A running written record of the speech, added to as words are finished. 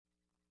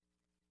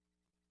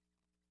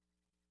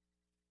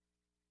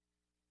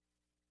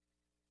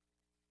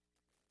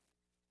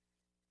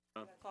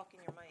Talk in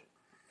your mic.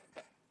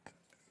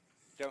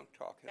 Don't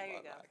talk in There my you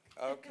go. mic.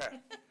 Okay.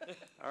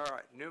 All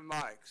right. New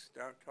mics.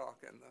 Don't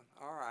talk in them.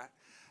 All right.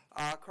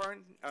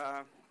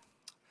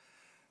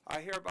 I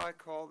hereby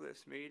call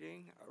this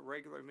meeting a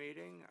regular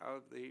meeting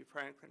of the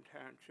Franklin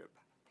Township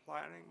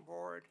Planning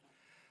Board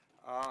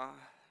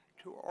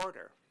to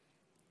order.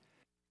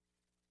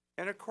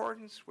 In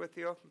accordance with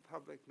the Open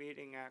Public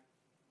Meeting Act,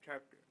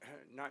 Chapter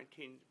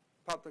 19,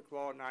 Public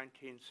Law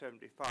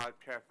 1975,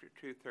 Chapter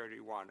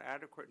 231,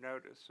 adequate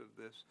notice of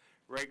this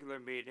regular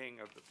meeting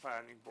of the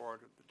Planning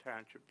Board of the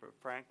Township of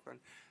Franklin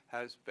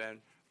has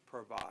been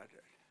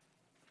provided.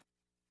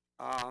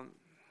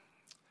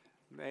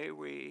 May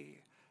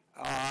we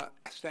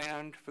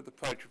stand for the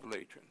Pledge of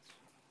Allegiance.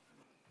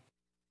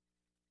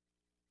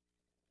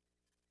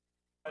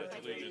 Pledge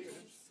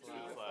allegiance to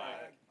the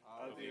flag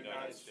of the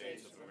United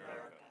States of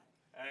America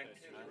and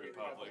to the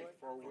republic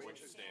for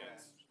which it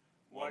stands,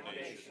 one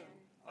nation,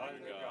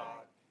 under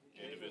God,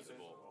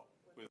 indivisible,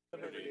 with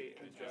liberty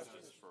and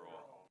justice for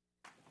all.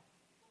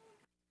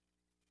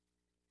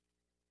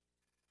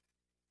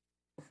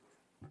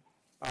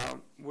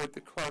 Would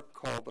the clerk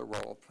call the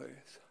roll,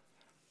 please?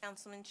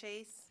 Councilman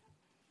Chase,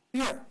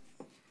 Here.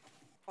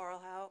 Carl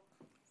Houck,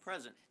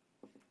 Present.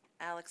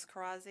 Alex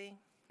Karazi,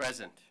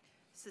 Present.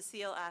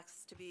 Cecile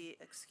asks to be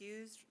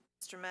excused.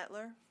 Mr.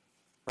 Mettler,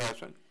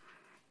 Present.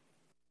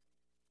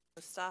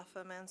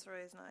 Mustafa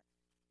Mansouri is not.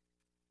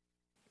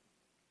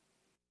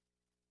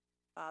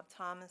 Bob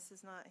Thomas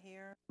is not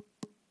here.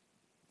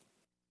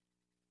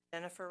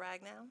 Jennifer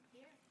Ragnow.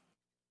 Here.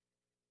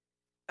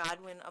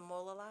 Godwin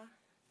Amolala.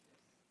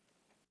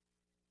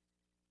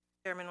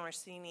 Chairman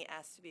Orsini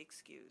asked to be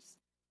excused.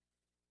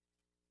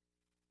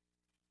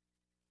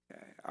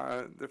 Okay.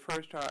 The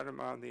first item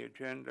on the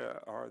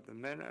agenda are the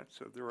minutes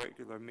of the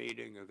regular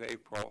meeting of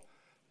April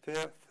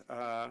 5th,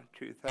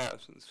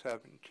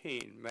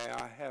 2017. May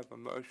I have a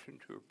motion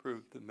to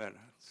approve the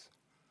minutes?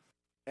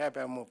 I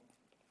move.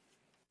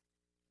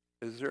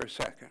 Is there a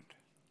second?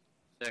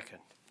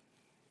 Second.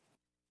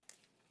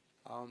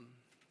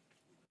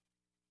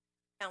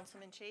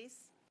 Councilman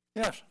Chase,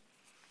 Yes.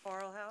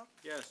 Carl Houck,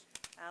 Yes.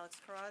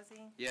 Alex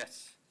Karazi,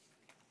 Yes.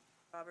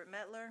 Robert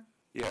Mettler,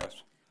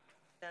 Yes.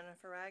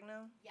 Jennifer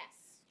Ragnow,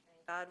 Yes.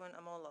 Godwin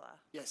Amolala.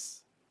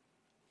 Yes.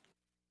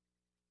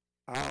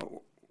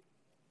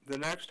 The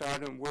next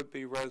item would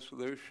be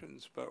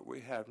resolutions, but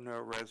we have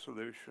no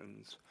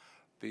resolutions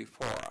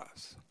before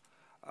us.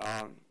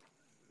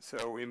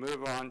 So we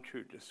move on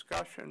to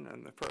discussion,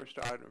 and the first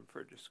item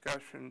for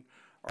discussion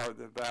are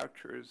the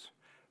vouchers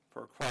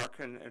for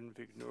Clarkin and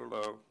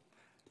Vignulo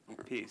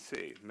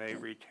PC. May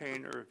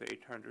retainer of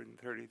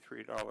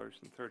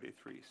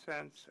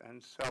 $833.33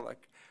 and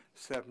Selleck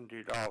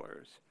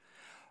 $70.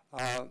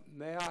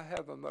 May I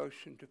have a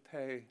motion to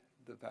pay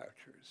the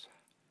vouchers?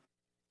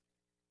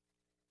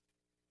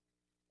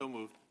 So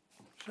moved.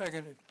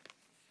 Seconded.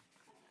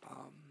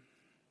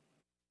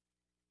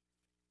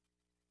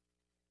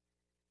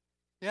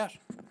 Yes.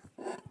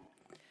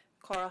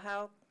 Carl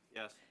Houck,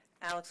 Yes.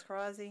 Alex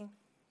Karazi,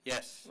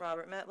 Yes.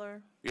 Robert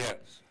Mettler,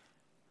 Yes.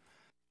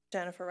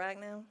 Jennifer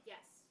Ragnow,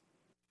 Yes.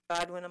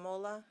 Godwin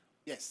Amola.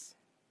 Yes.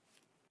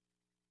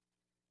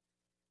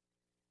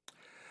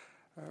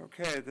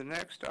 Okay, the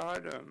next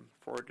item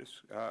for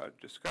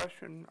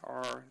discussion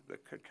are the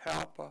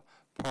Catalpa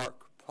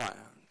Park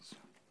plans.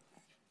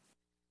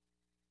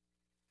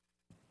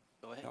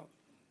 Go ahead. No,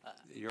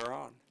 you're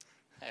on.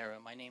 Hi,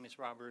 everyone. My name is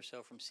Rob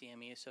Russo from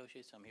CME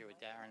Associates. I'm here with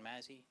Darren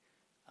Mazzi.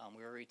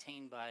 We were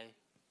retained by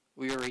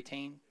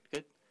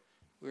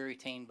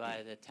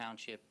the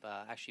township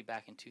actually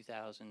back in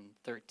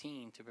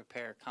 2013 to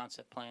prepare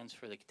concept plans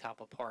for the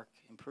Catalpa Park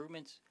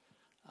improvements.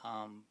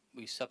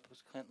 We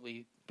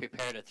subsequently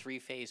prepared a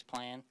three-phase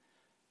plan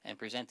and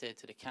presented it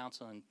to the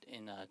council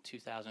in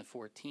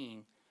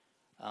 2014.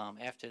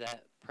 After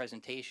that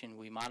presentation,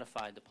 we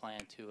modified the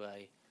plan to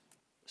a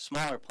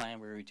smaller plan.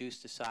 We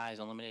reduced the size,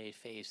 eliminated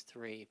phase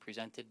 3,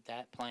 presented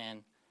that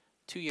plan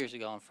 2 years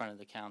ago in front of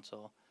the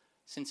council.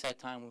 Since that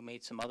time, we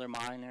made some other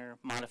minor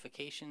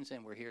modifications,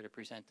 and we're here to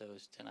present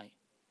those tonight.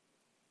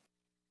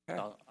 Okay.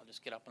 I'll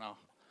just get up and I'll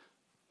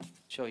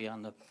show you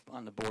on the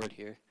board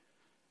here.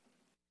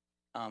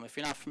 If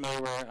you're not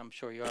familiar, I'm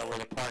sure you are, where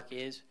the park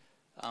is.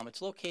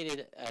 It's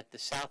located at the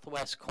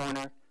southwest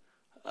corner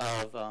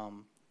of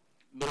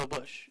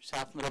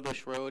South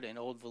Middlebush Road and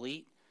Old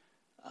Valete.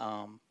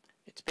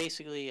 It's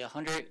basically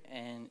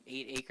 108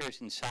 acres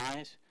in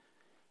size.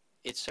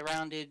 It's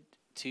surrounded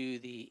to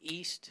the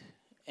east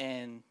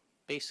and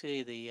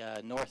basically the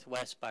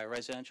northwest by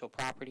residential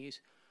properties,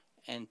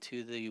 and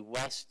to the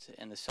west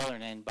and the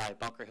southern end by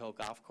Bunker Hill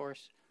Golf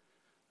Course.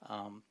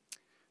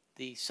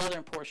 The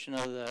southern portion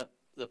of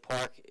the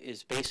park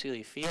is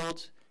basically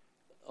fields,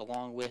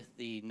 along with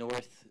the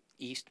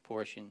northeast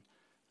portion.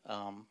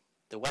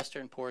 The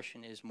western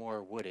portion is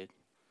more wooded.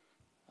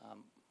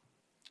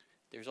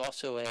 There's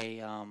also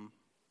a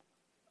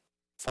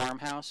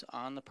farmhouse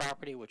on the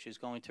property, which is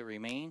going to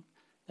remain.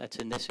 That's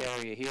in this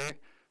area here,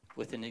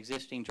 with an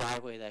existing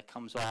driveway that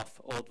comes off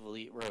Old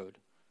Valete Road.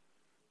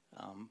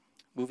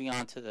 Moving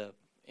on to the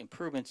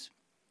improvements.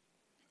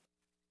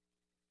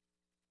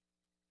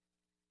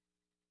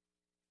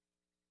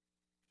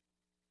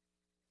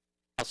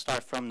 I'll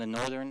start from the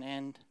northern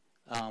end.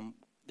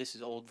 This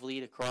is Old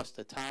Vliet across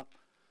the top.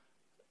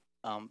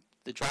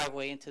 The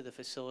driveway into the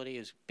facility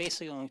is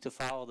basically going to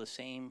follow the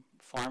same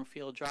farm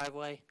field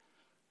driveway.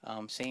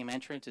 Same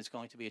entrance. It's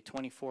going to be a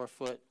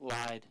 24-foot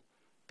wide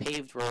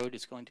paved road.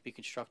 It's going to be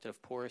constructed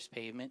of porous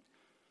pavement.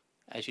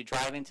 As you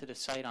drive into the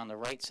site, on the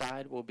right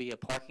side will be a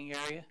parking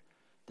area.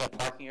 That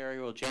parking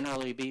area will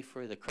generally be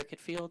for the cricket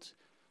fields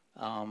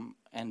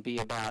and be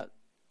about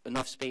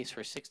enough space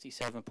for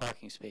 67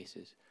 parking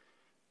spaces.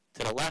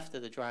 To the left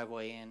of the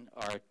driveway in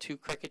are 2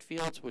 cricket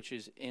fields, which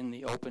is in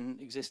the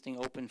existing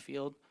open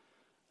field.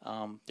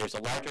 There's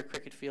a larger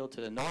cricket field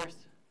to the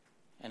north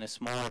and a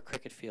smaller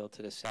cricket field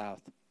to the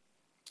south.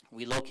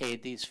 We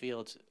located these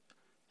fields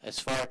as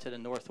far to the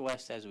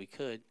northwest as we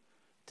could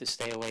to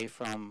stay away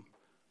from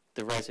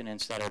the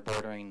residents that are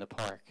bordering the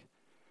park.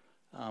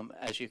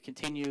 As you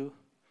continue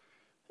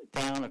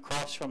down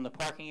across from the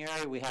parking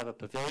area, we have a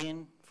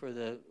pavilion for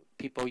the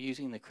people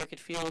using the cricket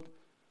field.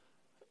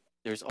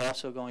 There's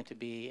also going to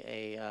be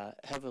a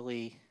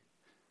heavily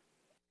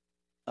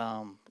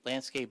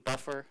landscape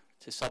buffer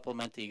to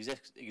supplement the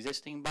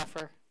existing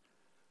buffer.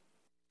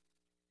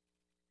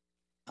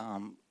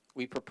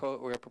 We're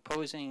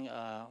proposing,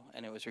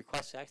 and it was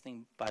requested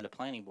actually by the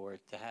planning board,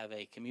 to have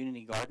a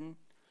community garden.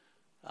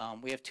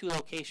 We have 2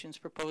 locations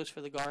proposed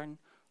for the garden,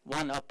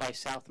 one up by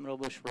South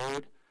Middlebush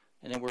Road,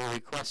 and then we're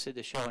requested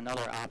to show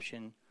another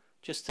option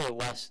just to the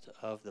west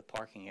of the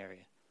parking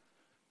area.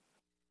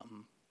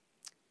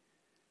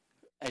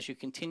 As you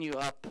continue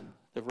up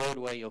the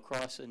roadway, you'll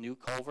cross a new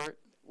culvert,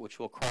 which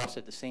will cross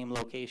at the same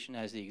location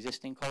as the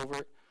existing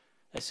culvert.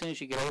 As soon as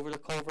you get over the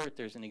culvert,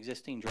 there's an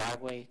existing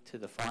driveway to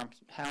the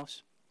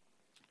farmhouse.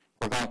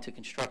 We're going to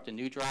construct a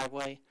new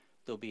driveway.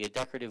 There'll be a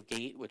decorative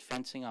gate with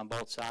fencing on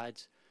both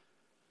sides.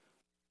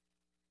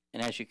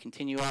 And as you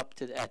continue up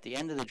to at the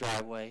end of the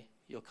driveway,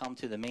 you'll come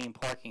to the main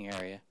parking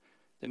area.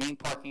 The main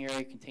parking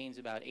area contains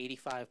about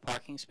 85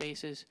 parking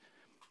spaces.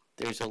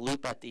 There's a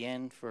loop at the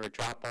end for a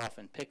drop-off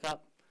and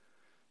pickup.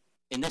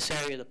 In this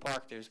area of the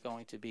park, there's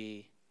going to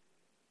be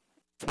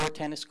 4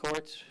 tennis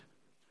courts,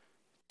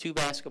 2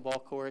 basketball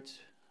courts,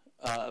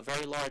 a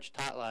very large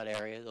tot lot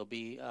area. There'll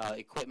be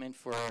equipment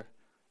for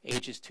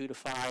ages 2 to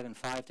 5 and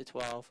 5 to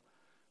 12,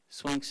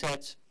 swing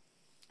sets,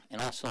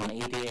 and also an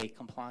ADA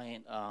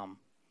compliant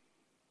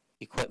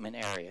equipment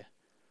area.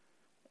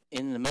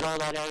 In the middle of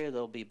that area,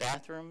 there'll be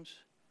bathrooms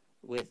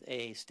with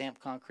a stamped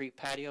concrete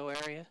patio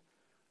area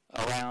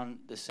around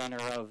the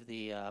center of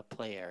the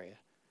play area.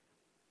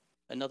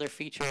 Another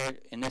feature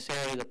in this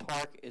area of the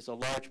park is a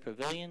large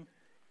pavilion.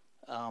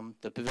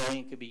 The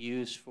pavilion could be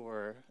used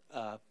for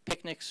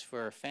picnics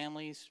for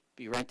families,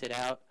 be rented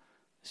out.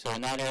 So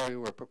in that area,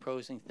 we're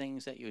proposing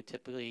things that you would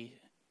typically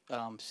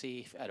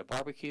see at a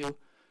barbecue.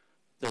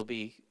 There'll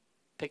be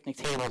picnic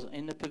tables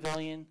in the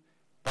pavilion,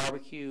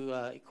 barbecue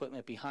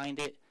equipment behind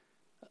it,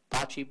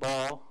 bocce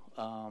ball,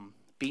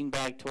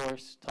 beanbag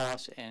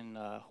toss, and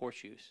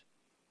horseshoes.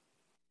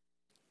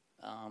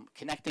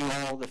 Connecting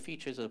all the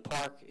features of the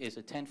park is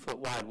a 10-foot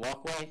wide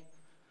walkway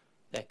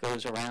that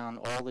goes around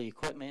all the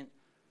equipment.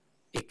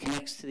 It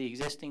connects to the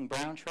existing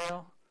Brown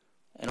Trail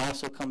and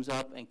also comes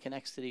up and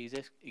connects to the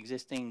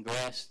existing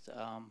grassed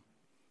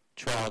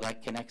trail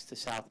that connects to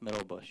South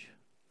Middlebush.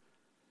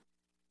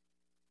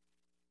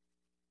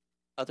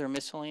 Other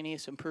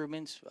miscellaneous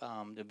improvements,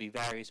 there'll be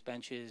various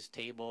benches,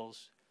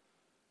 tables,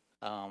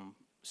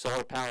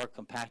 solar power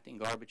compacting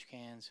garbage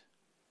cans.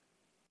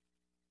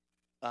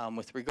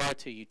 With regard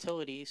to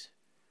utilities,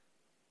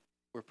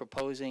 we're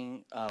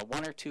proposing 1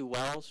 or 2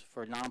 wells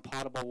for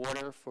non-potable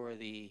water for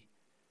the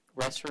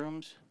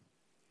restrooms.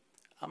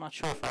 I'm not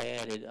sure if I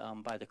added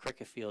by the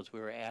cricket fields. We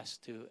were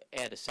asked to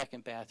add a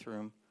second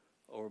bathroom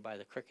over by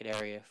the cricket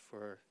area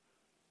for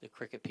the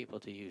cricket people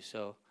to use.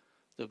 So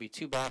there'll be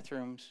 2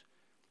 bathrooms.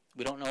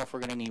 We don't know if we're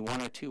going to need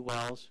 1 or 2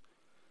 wells.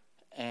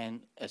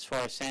 And as far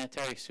as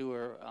sanitary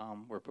sewer,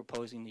 we're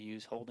proposing to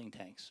use holding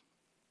tanks.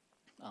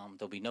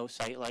 There'll be no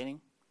site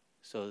lighting.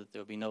 So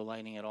there'll be no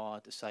lighting at all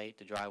at the site,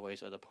 the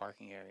driveways, or the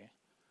parking area.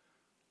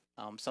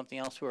 Something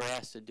else we were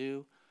asked to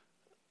do,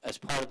 as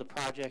part of the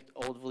project,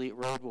 Old Vliet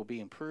Road will be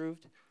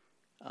improved.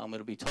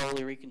 It'll be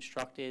totally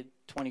reconstructed,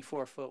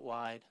 24-foot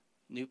wide,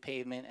 new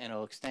pavement, and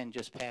it'll extend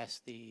just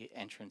past the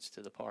entrance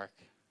to the park.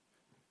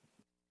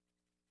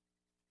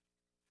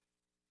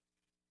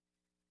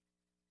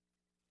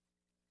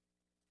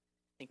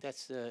 I think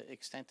that's the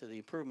extent of the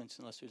improvements,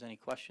 unless there's any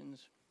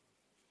questions.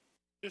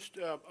 Just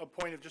a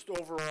point of just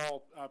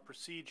overall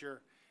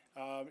procedure.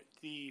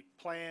 The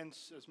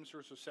plans, as Mr.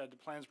 Russo said,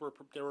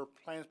 there were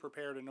plans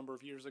prepared a number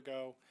of years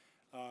ago.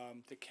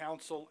 The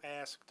council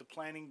asked the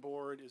planning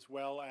board as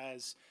well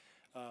as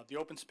the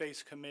Open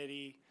Space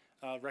Committee,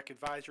 Rec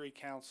Advisory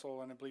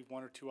Council, and I believe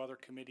 1 or 2 other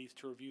committees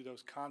to review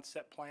those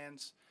concept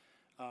plans.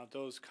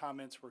 Those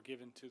comments were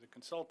given to the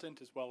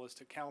consultant as well as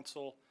to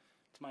council.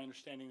 It's my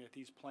understanding that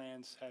these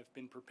plans have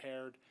been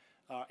prepared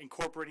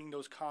incorporating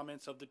those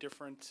comments of the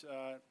different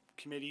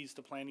committees,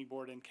 the planning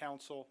board and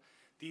council.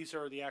 These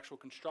are the actual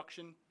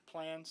construction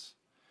plans,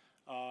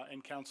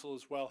 and council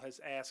as well has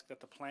asked that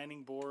the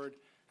planning board,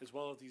 as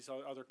well as these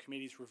other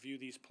committees, review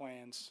these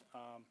plans.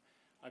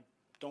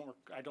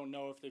 I don't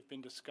know if they've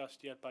been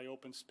discussed yet by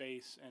Open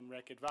Space and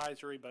Rec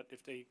Advisory, but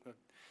if they,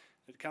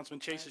 Councilman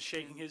Chase is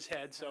shaking his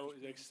head, so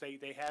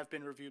they have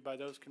been reviewed by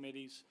those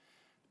committees.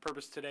 The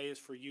purpose today is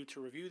for you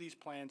to review these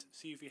plans,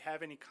 see if you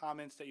have any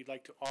comments that you'd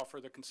like to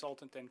offer the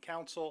consultant and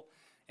council,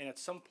 and at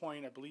some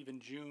point, I believe in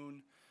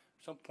June,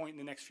 some point in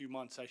the next few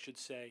months, I should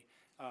say,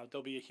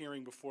 there'll be a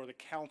hearing before the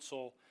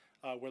council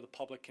where the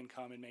public can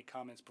come and make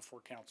comments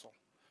before council.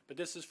 But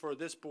this is for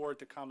this board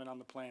to comment on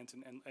the plans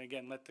and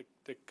again, let the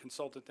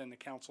consultant and the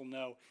council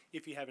know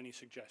if you have any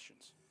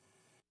suggestions.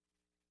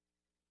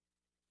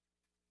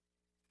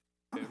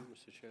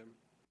 Mr. Chairman.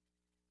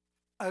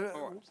 I'm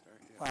sorry.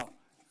 Yeah. Well,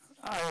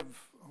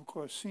 I've, of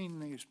course, seen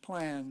these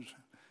plans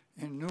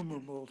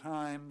innumerable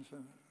times,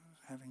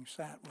 having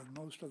sat with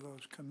most of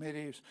those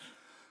committees.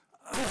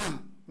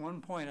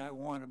 One point I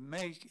want to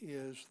make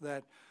is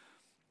that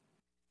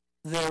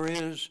there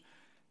is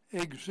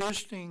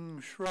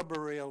existing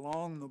shrubbery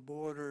along the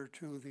border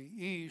to the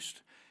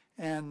east,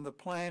 and the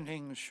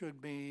plantings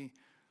should be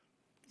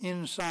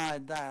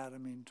inside that, I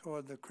mean,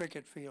 toward the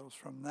cricket fields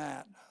from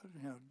that.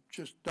 You know,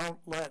 just don't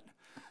let,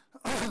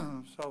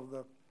 so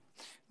the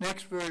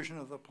next version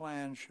of the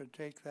plan should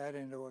take that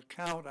into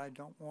account. I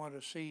don't want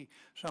to see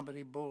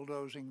somebody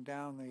bulldozing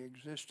down the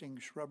existing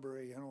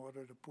shrubbery in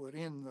order to put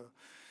in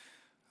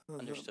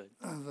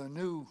the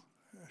new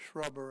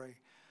shrubbery.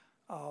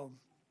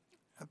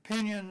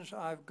 Opinions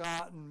I've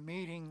gotten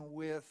meeting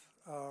with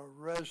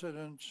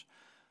residents,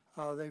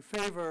 they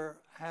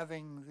favor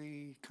having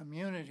the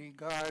community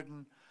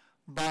garden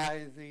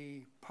by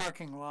the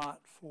parking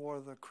lot for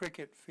the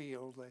cricket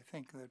field. They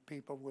think that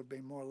people would be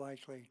more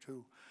likely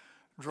to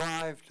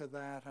drive to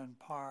that and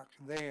park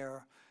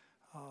there.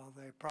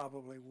 They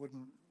probably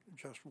wouldn't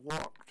just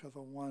walk to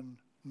the one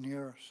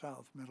near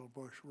South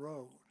Middlebush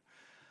Road.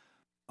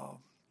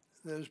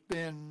 There's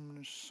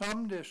been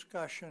some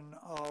discussion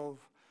of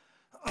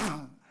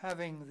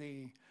having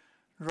the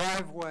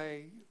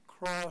driveway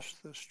cross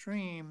the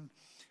stream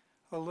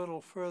a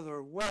little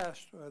further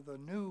west, or the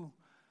new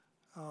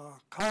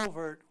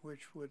culvert,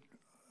 which would,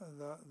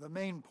 the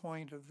main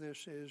point of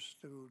this is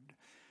to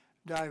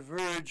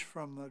diverge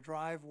from the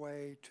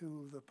driveway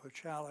to the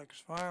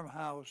Pachalics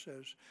farmhouse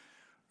as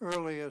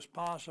early as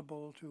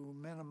possible to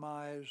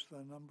minimize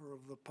the number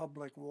of the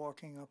public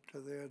walking up to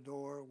their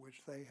door,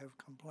 which they have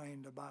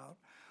complained about.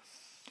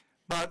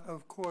 But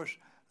of course,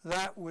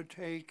 that would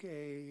take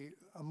a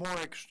more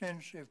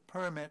extensive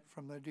permit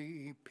from the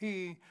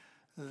DEP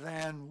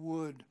than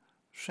would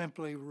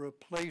simply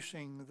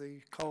replacing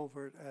the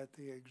culvert at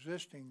the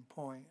existing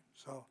point.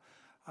 So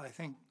I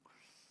think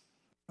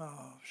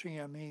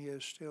CME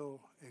is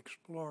still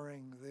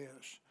exploring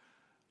this.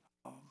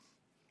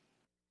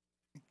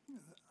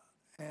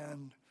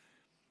 And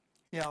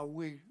yeah,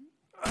 we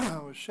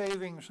was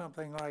saving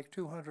something like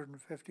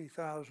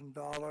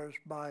 $250,000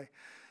 by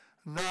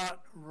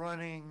not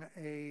running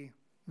a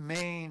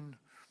main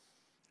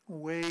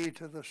way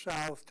to the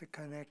south to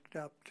connect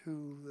up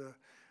to the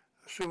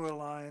sewer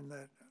line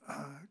that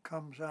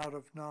comes out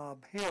of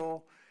Nob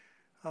Hill,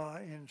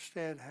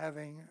 instead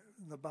having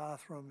the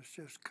bathrooms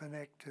just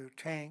connect to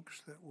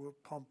tanks that will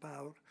pump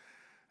out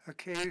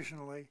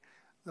occasionally.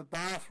 The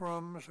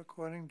bathrooms,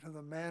 according to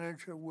the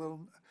manager,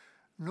 will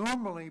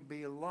normally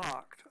be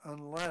locked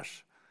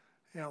unless,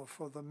 you know,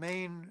 for the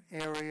main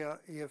area,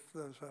 if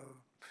there's a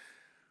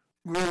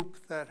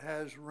group that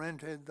has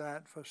rented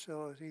that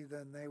facility,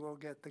 then they will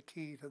get the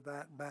key to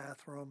that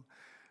bathroom.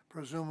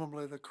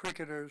 Presumably the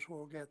cricketers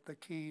will get the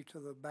key to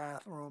the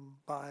bathroom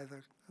by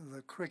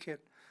the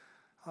cricket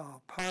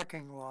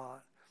parking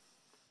lot.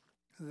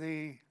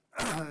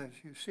 As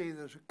you see,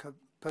 there's a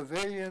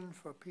pavilion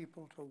for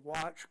people to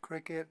watch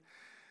cricket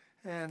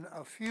and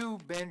a few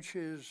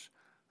benches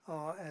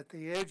at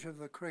the edge of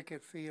the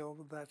cricket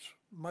field that's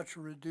much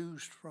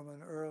reduced from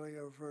an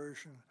earlier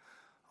version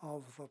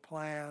of the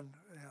plan,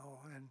 you know,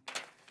 and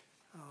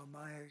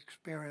my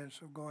experience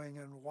of going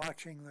and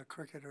watching the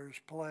cricketers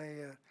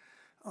play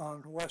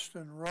on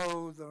Weston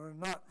Road, there are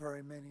not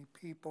very many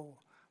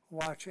people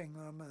watching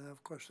them, and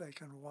of course they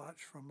can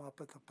watch from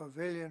up at the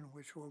pavilion,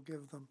 which will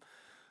give them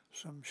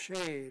some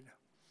shade.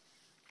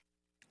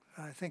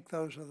 I think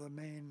those are the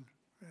main,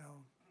 you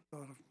know,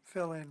 sort of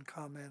fill-in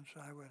comments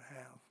I would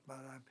have,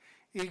 but I'm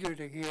eager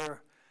to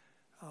hear,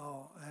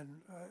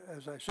 and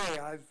as I say,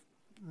 I've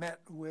met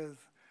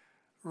with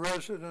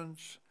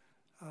residents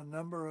a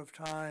number of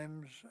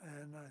times,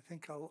 and I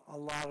think a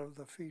lot of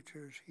the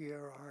features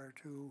here are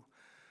to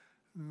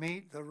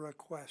meet the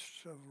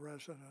requests of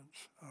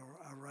residents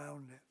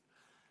around it.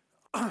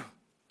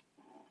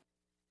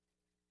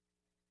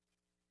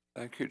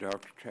 Thank you,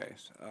 Dr.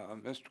 Chase.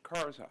 Mr.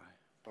 Karzai.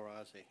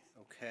 Barazi.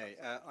 Okay.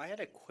 I had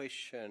a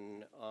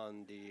question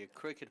on the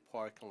cricket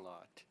parking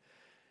lot.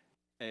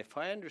 If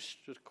I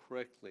understood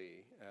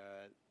correctly,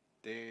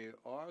 there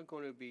are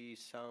going to be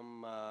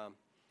some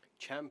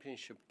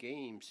championship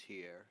games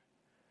here,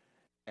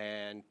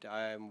 And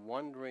I'm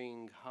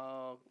wondering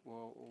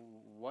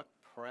what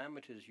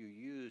parameters you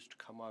used to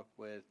come up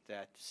with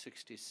that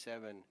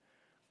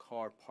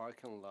 67-car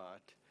parking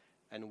lot,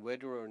 and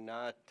whether or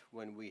not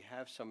when we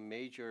have some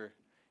major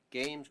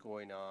games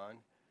going on,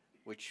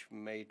 which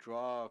may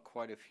draw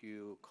quite a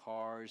few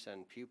cars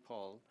and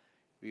people,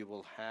 we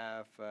will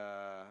have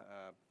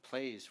a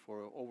place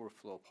for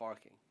overflow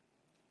parking.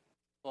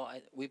 Well,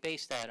 we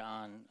based that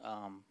on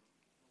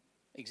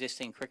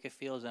existing cricket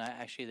fields, and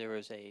actually there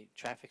was a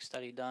traffic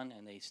study done,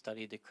 and they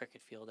studied the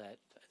cricket field at,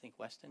 I think,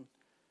 Weston,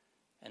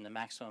 and the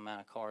maximum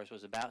amount of cars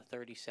was about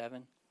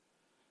 37.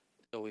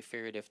 So we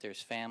figured if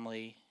there's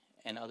family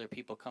and other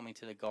people coming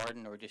to the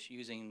garden or just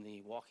using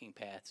the walking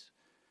paths,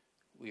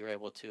 we were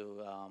able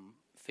to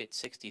fit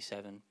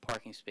 67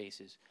 parking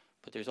spaces.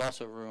 But there's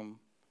also room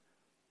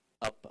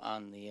up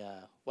on the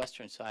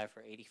western side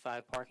for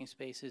 85 parking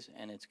spaces,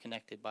 and it's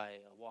connected by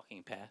a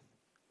walking path.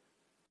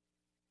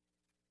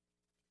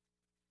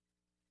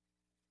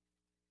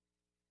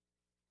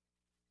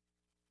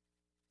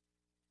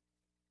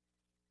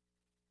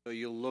 So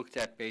you looked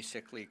at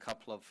basically a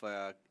couple of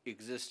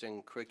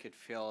existing cricket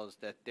fields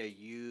that they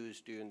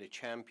use during the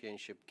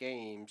championship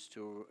games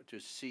to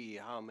see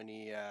how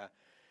many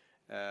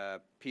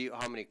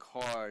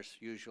cars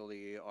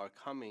usually are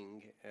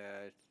coming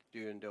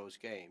during those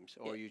games,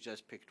 or Yeah. you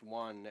just picked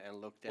one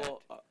and looked at?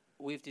 Well,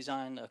 we've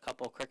designed a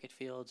couple of cricket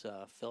fields,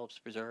 Phillips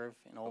Preserve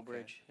in Old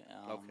Bridge.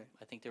 Okay.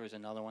 I think there was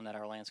another one that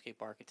our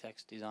landscape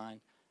architects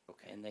designed,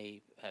 Okay. and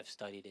they have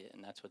studied it,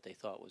 and that's what they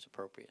thought was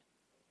appropriate.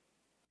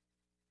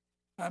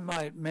 I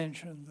might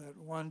mention that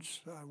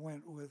once I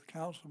went with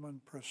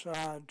Councilman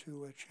Prasad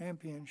to a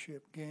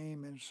championship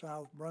game in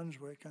South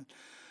Brunswick, and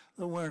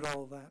there weren't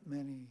all that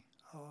many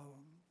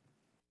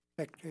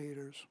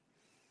spectators.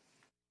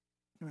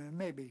 I mean,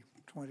 maybe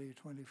 20,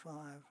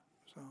 25.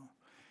 So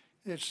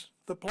it's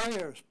the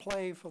players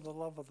play for the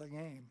love of the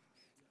game.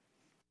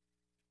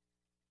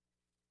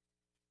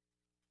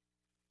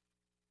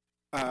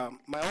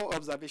 My own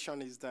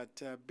observation is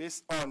that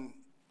based on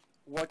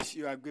what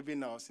you are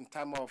giving us in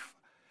terms of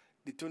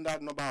the total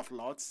number of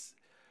lots,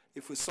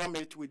 if we sum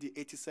it with the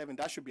 87,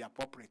 that should be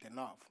appropriate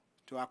enough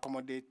to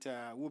accommodate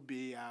would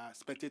be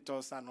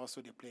spectators and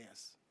also the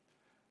players.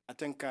 I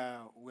think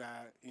we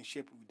are in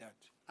shape with that.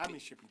 I'm in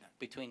shape with that.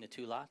 Between the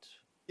two lots?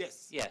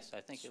 Yes. Yes, I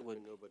think it would.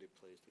 Nobody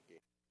plays the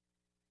game.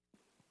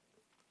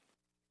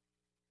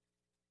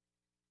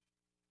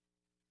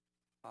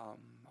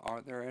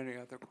 Are there any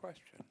other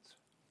questions?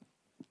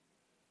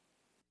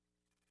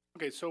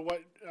 Okay, so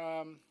what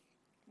I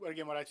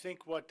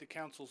think what the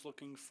council's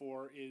looking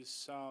for is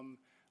some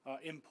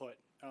input.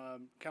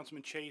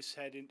 Councilman Chase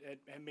had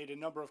made a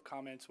number of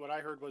comments. What I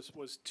heard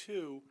was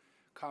two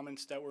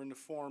comments that were in the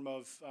form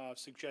of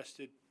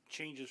suggested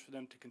changes for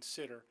them to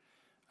consider.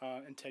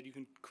 And Ted, you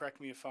can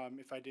correct me if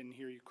I didn't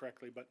hear you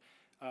correctly, but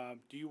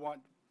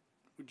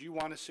would you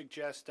want to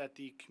suggest that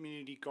the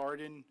community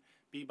garden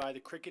be by the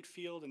cricket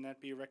field and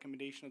that be a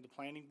recommendation of the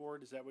planning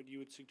board? Is that what you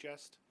would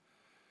suggest?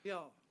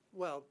 Yeah,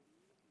 well,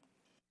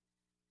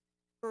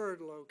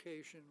 third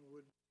location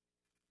would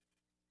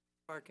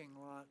parking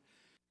lot.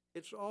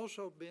 It's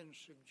also been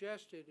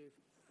suggested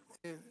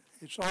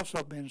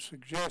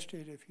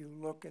if you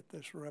look at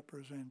this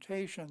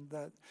representation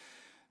that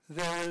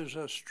there is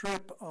a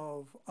strip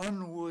of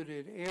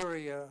unwooded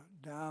area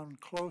down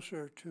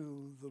closer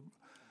to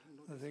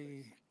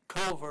the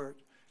culvert,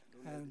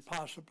 and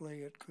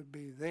possibly it could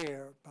be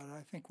there, but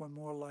I think we're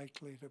more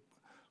likely to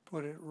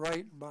put it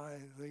right by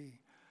the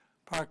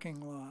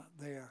parking lot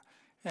there.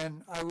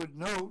 And I would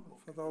note,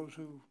 for those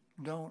who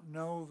don't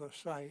know the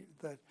site,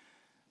 that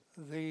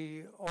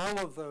all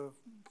of the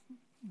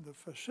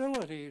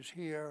facilities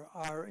here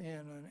are in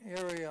an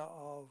area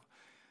of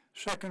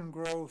second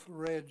growth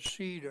red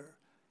cedar,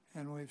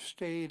 and we've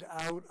stayed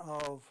out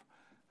of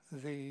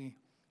the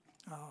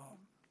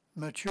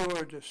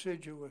mature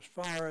deciduous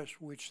forest,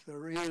 which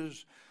there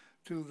is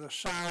to the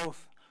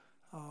south,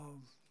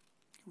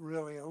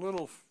 really a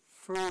little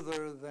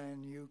further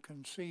than you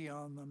can see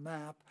on the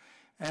map,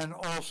 and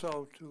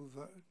also to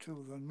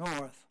the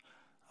north.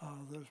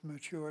 There's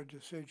mature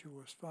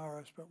deciduous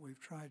forest, but we've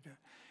tried to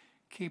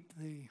keep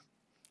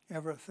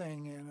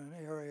everything in an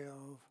area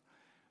of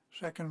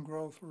second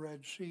growth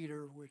red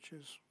cedar, which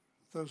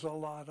there's a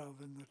lot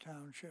of in the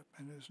township,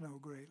 and there's no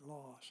great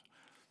loss.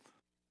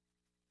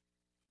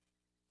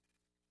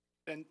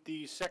 And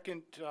the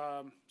second,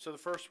 so the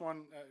first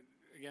one,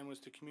 again, was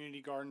the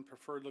community garden.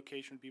 Preferred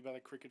location would be by the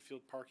cricket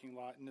field parking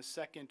lot. And the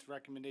second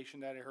recommendation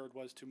that I heard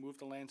was to move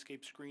the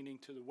landscape screening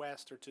to the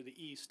west or to the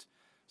east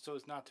so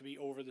as not to be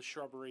over the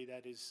shrubbery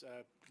that is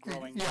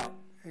growing. Yeah,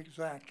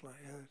 exactly.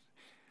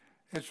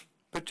 It's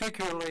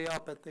particularly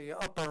up at the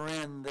upper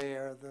end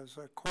there. There's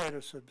quite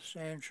a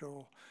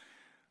substantial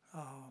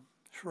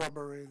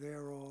shrubbery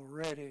there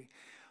already.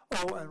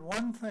 Oh, and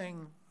one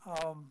thing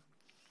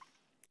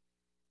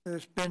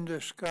that's been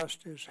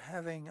discussed is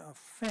having a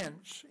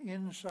fence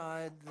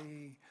inside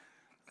the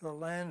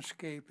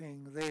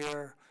landscaping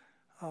there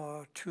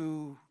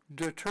to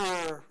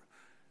deter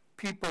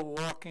people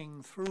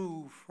walking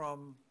through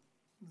from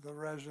the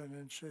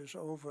residences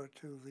over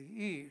to the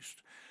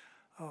east.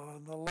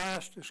 The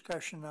last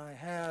discussion I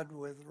had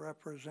with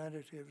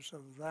representatives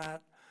of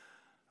that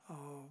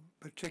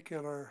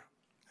particular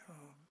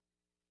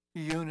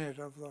unit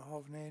of the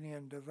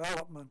Hovnanian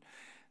development,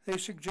 they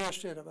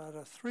suggested about a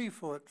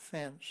 3-foot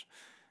fence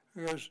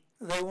because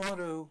they want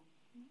to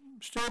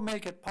still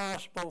make it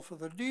possible for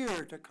the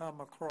deer to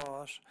come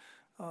across,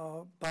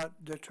 but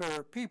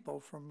deter people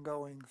from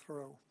going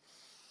through.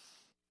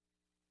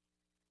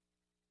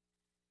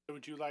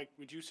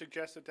 Would you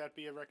suggest that that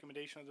be a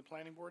recommendation of the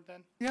planning board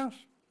then? Yes.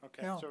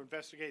 Okay, Yeah. so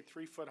investigate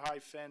 3-foot high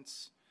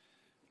fence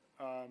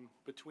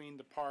between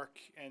the park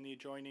and the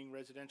adjoining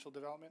residential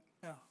development?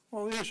 Yeah.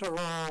 Well, these are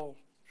all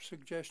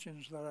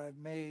suggestions that I've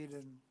made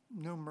in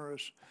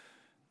numerous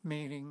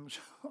meetings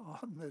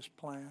on this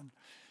plan.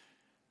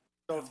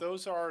 So if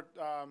those are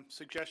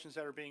suggestions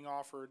that are being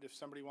offered, if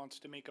somebody wants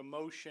to make a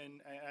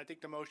motion, I think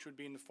the motion would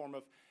be in the form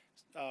of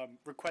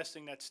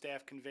requesting that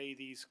staff convey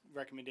these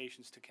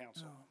recommendations to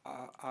council.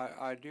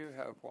 I do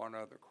have one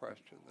other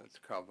question that's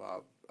come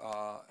up,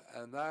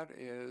 and that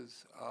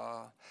is,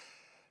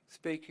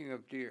 speaking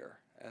of deer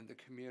and the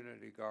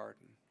community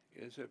garden,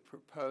 is it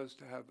proposed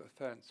to have a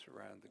fence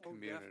around the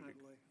community? Definitely.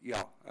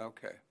 Yeah,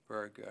 okay,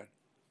 very good.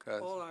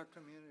 'Cause All our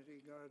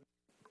community gardens.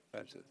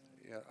 fences,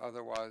 yeah,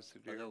 otherwise the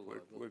deer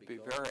would be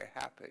very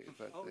happy,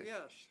 but Oh, the,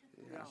 yes.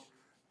 yeah,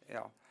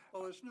 yeah.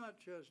 Well, it's not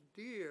just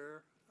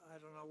deer. I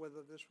don't know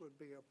whether this would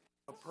be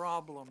a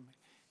problem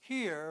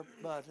here,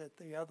 but at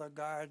the other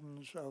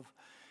gardens of,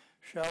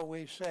 shall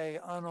we say,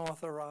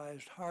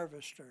 unauthorized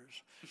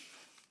harvesters.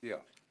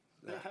 Yeah,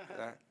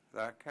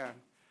 that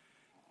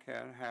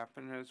can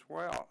happen as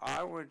well.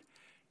 I would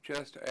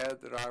just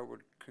add that I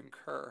would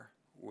concur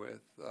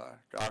with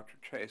Dr.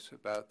 Chase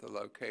about the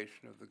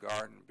location of the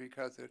garden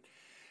because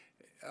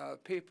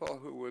people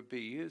who would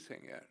be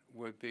using it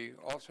would be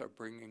also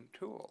bringing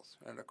tools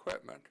and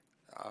equipment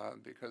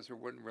because there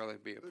wouldn't really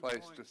be a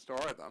place to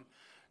store them.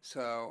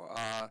 So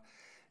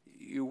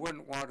you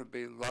wouldn't want to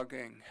be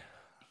lugging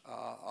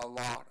a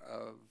lot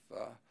of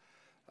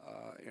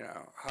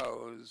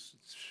hose,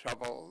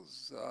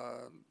 shovels,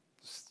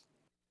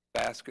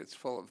 baskets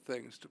full of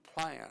things to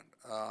plant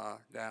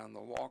down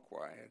the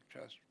walkway.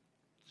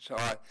 So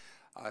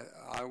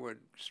I would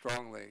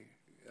strongly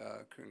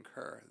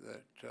concur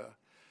that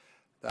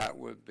that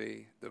would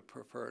be the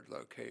preferred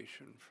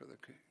location for the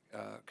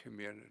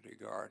community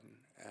garden.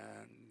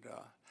 And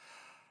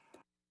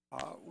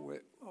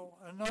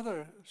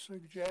another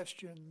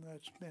suggestion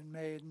that's been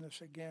made, and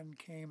this again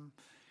came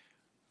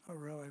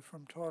really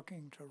from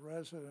talking to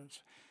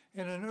residents.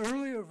 In an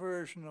earlier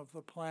version of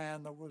the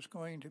plan, there was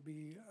going to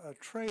be a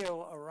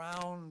trail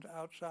around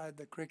outside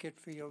the cricket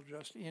field,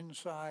 just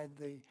inside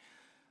the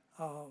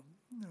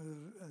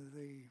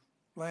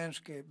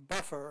landscape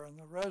buffer, and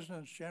the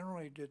residents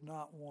generally did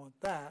not want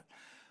that.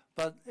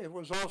 But it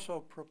was also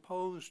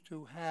proposed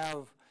to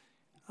have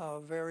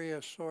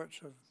various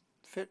sorts of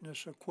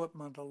fitness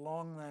equipment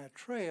along that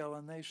trail,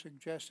 and they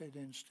suggested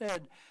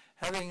instead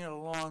having it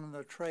along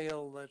the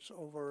trail that's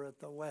over at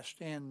the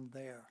west end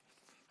there.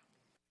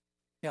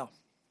 Yeah.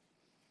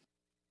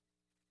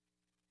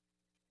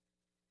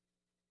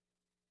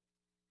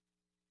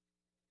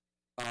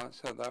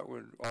 So that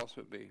would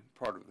also be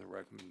part of the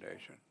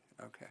recommendation.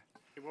 Okay.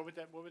 What would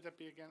that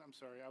be again? I'm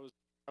sorry, I was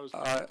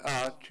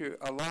to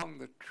along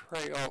the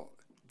trail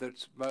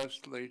that's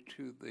mostly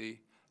to the,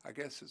 I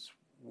guess it's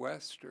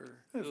west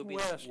or It's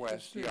west.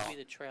 west, It would yeah, be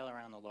the trail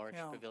around the large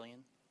Yeah.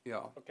 pavilion.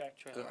 yeah. okay.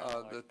 Trail around the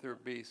large That there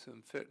be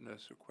some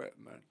fitness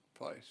equipment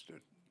placed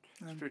at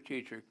And-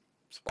 strategic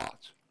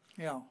spots.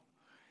 Yeah.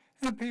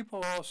 And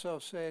people also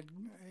said,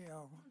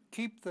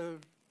 keep the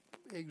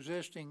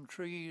existing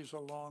trees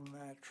along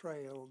that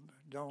trail.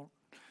 Don't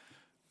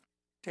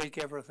take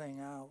everything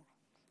out.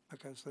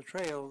 Because the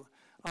trail,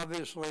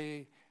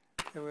 obviously,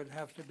 it would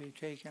have to be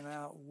taken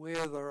out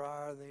where there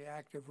are the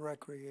active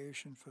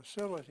recreation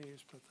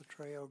facilities, but the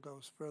trail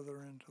goes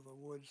further into the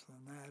woods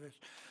than that. It's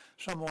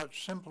somewhat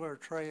simpler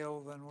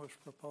trail than was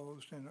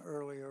proposed in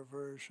earlier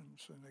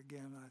versions. And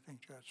again, I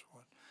think that's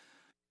what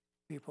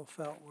people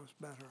felt was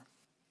better.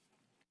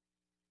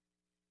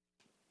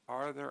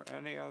 Are there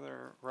any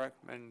other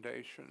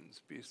recommendations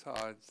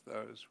besides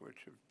those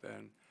which have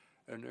been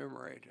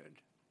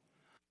enumerated?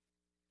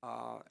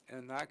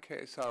 In that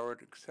case, I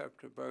would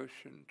accept a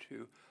motion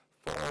to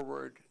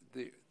forward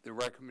the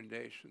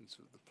recommendations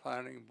of the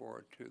planning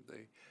board to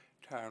the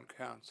town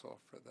council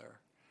for their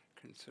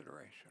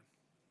consideration.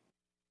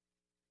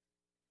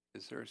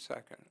 Is there a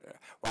second?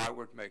 Well, I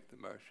would make the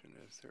motion.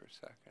 Is there a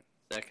second?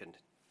 Second.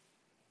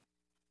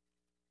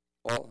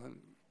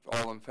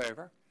 All in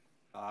favor?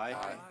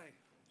 Aye.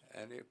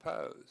 Any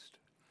opposed?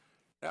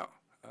 No.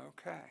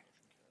 Okay.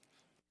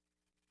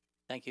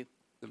 Thank you.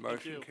 The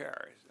motion you.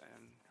 carries,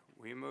 and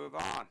we move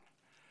on.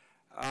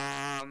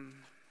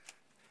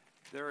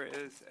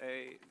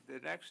 The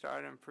next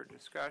item for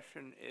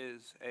discussion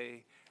is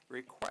a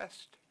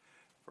request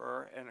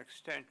for an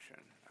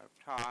extension of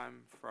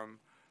time from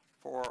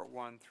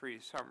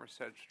 413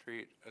 Somerset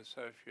Street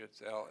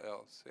Associates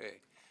LLC.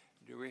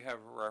 Do we have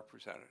a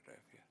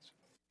representative here?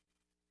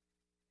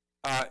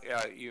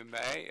 You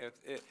may, if,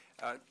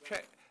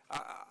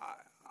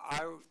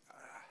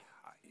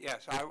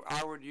 yes,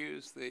 I would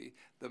use the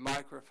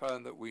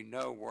microphone that we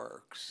know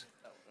works.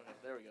 Oh, okay,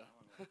 there we go.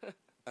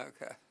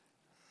 Okay.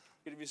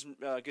 Good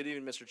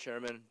evening, Mr.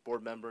 Chairman,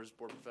 board members,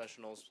 board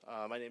professionals.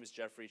 My name is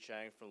Jeffrey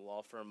Chang from the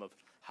law firm of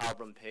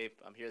Halbram Pape.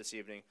 I'm here this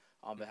evening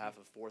on behalf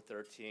of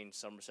 413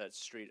 Somerset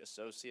Street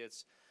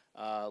Associates.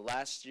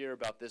 Last year,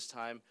 about this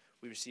time,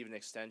 we received an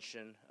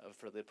extension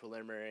for the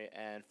preliminary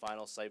and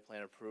final site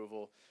plan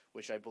approval,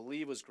 which I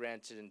believe was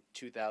granted in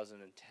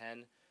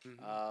 2010.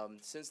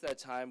 Since that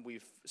time,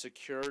 we've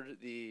secured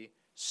the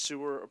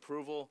sewer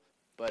approval,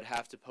 but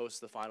have to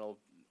post the final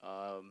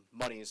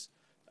monies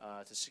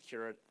to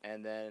secure it.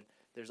 And then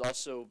there's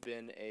also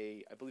been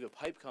I believe a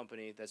pipe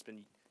company that's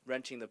been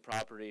renting the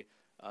property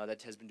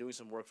that has been doing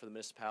some work for the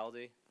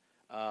municipality.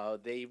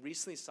 They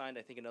recently signed,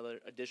 I think, another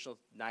additional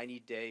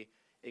 90-day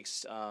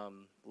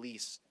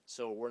lease.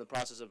 So we're in the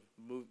process of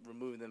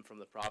removing them from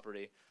the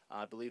property.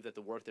 I believe that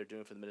the work they're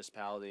doing for the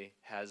municipality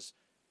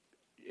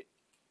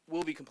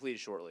will be completed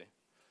shortly.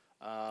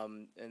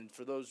 And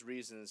for those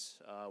reasons,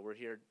 we're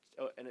here,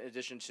 in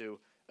addition to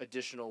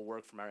additional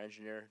work from our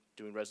engineer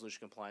doing resolution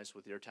compliance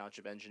with your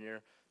township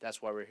engineer.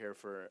 That's why we're here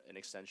for an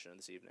extension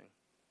this evening.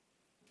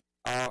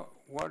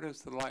 What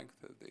is the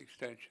length of the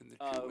extension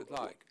that you would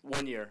like?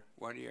 1 year.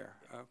 1 year,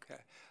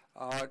 okay.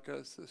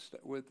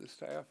 Would the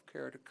staff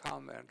care to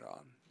comment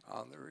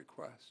on the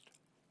request?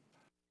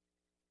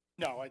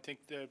 No, I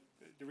think the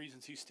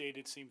reasons he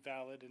stated seem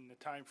valid, and the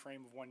time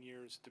frame of 1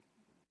 year is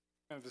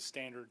kind of the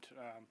standard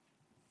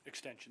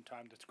extension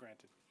time that's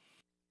granted.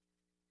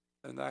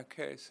 In that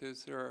case,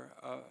 is there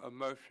a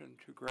motion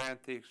to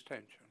grant the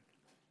extension?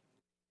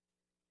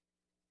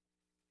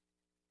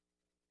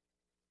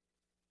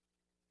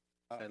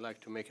 I'd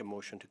like to make a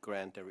motion to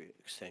grant the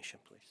extension,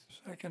 please.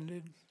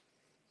 Seconded.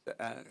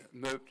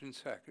 Moved and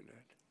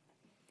seconded.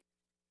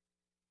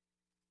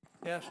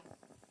 Yes.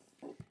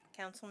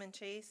 Councilman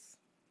Chase?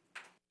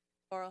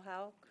 Laurel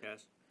Houk?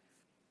 Yes.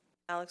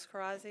 Alex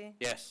Karazi?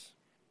 Yes.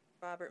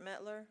 Robert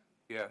Mettler?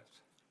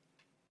 Yes.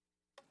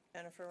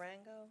 Jennifer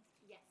Rango?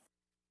 Yes.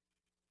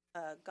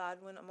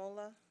 Godwin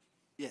Amola?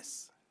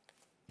 Yes.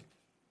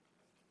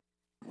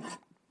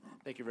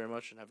 Thank you very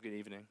much, and have a good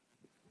evening.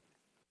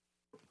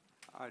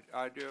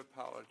 I do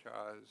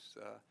apologize.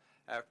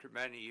 After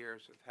many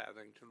years of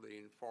having to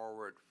lean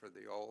forward for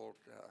the old,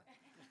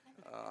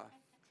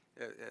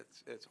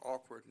 it's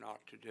awkward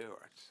not to do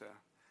it. So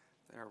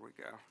there we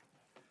go.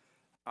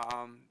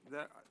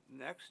 The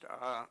next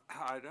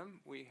item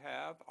we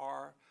have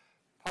are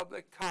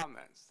public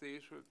comments.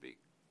 These would be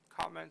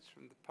comments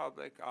from the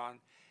public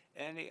on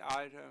any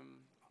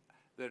item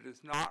that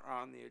is not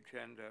on the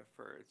agenda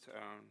for its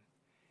own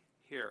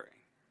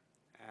hearing.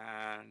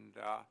 And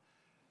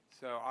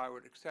so I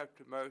would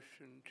accept a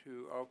motion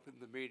to open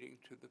the meeting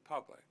to the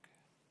public.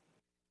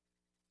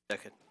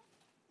 Second.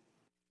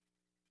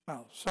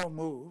 Well, so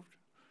moved.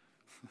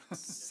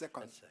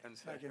 Second. And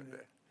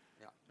seconded.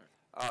 Yeah.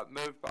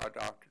 Moved by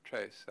Dr.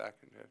 Chase,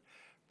 seconded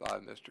by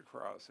Mr.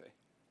 Karazi.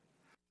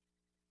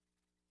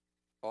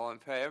 All in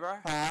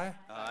favor? Aye.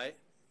 Aye.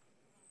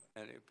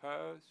 Any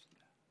opposed?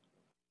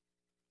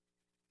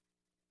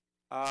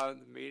 The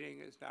meeting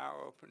is now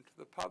open to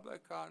the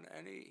public on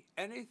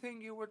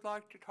anything you would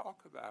like to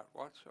talk about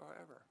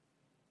whatsoever.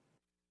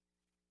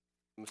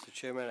 Mr.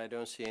 Chairman, I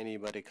don't see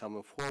anybody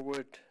coming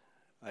forward.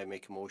 I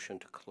make a motion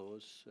to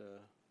close.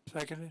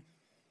 Seconded.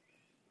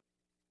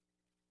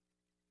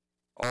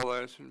 All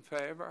those in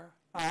favor?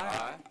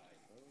 Aye.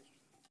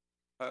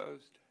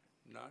 Opposed?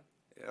 None.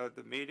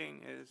 The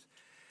meeting is,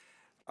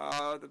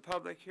 the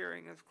public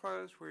hearing is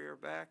closed. We are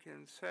back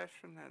in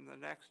session, and the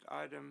next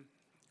item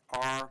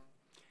are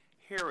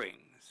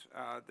hearings.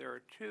 There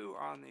are two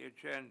on the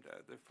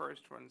agenda. The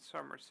first one,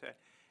 Somerset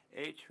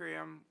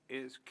Atrium,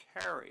 is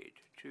carried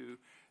to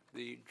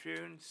the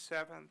June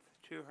 7th,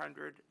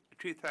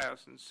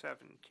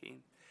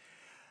 2017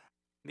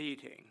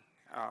 meeting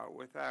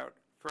without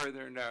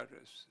further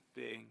notice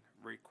being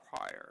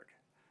required.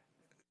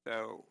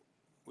 So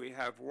we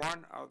have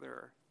one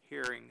other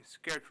hearing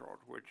scheduled,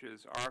 which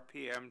is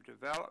RPM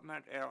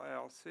Development,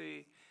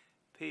 LLC,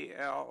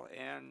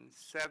 PLN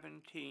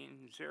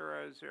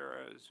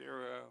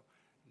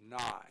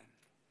 170009.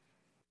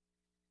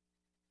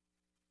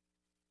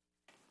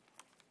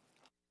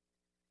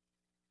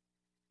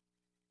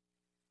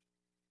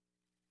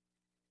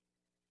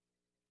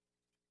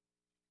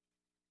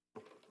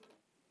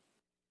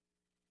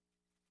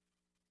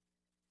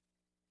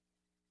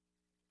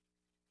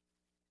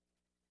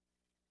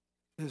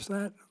 Is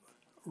that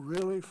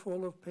really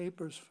full of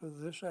papers for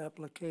this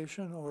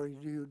application, or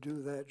do you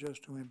do that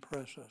just to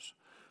impress us?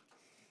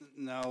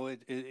 No,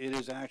 it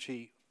is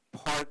actually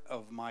part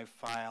of my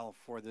file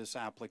for this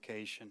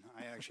application.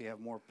 I actually have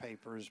more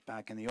papers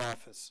back in the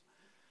office,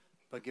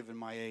 but given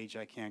my age,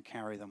 I can't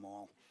carry them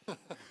all.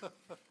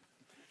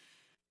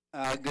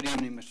 Good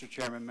evening, Mr.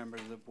 Chairman, members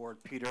of the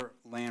board. Peter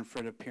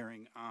Lanford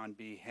appearing on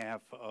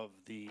behalf of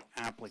the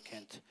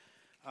applicant.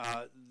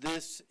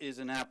 This is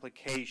an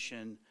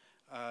application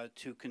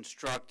to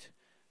construct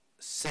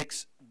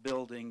 6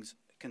 buildings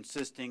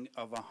consisting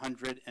of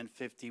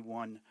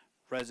 151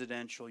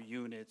 residential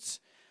units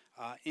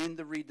in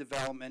the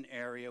redevelopment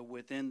area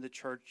within the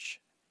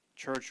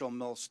Churchill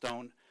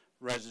Millstone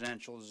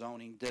Residential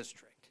Zoning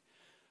District.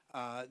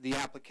 The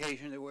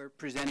application that we're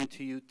presenting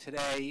to you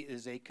today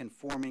is a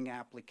conforming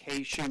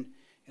application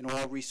in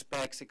all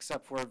respects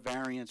except for a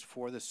variance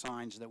for the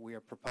signs that we are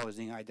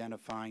proposing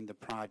identifying the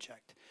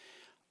project.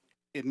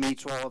 It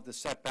meets all of the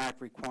setback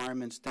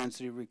requirements,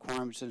 density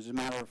requirements. As a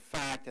matter of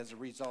fact, as a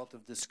result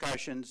of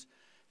discussions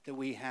that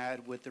we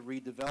had with the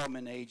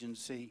redevelopment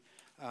agency,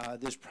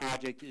 this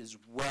project is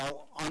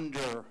well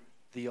under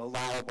the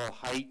allowable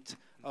height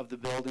of the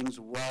buildings,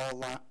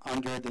 well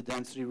under the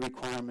density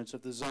requirements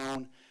of the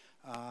zone.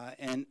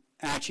 And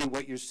actually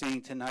what you're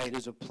seeing tonight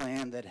is a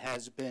plan that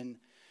has been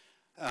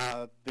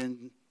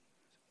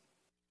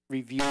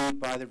reviewed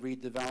by the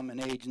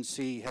redevelopment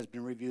agency, has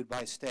been reviewed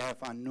by staff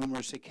on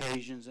numerous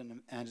occasions,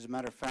 and as a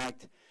matter of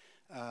fact,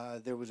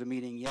 there was a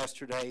meeting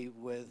yesterday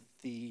with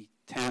the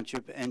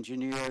township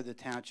engineer, the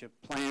township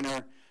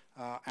planner,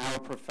 our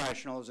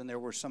professionals, and there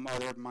were some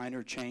other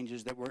minor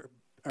changes that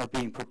are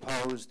being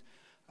proposed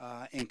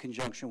in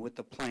conjunction with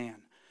the plan.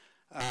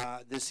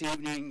 This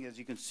evening, as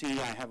you can see,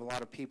 I have a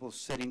lot of people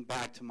sitting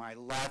back to my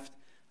left.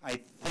 I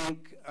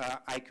think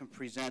I can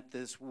present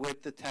this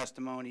with the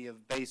testimony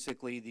of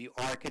basically the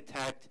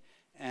architect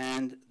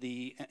and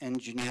the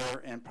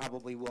engineer, and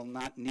probably will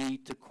not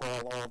need to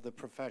call all of the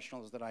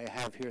professionals that I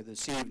have here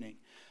this evening.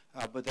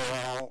 But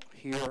they're all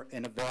here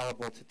and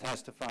available to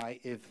testify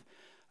if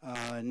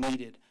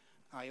needed.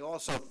 I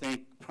also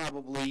think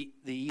probably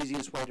the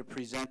easiest way to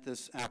present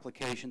this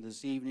application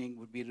this evening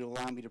would be to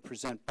allow me to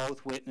present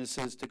both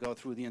witnesses to go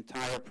through the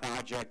entire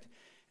project,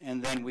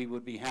 and then we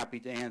would be happy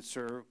to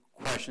answer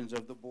questions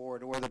of the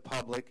board or the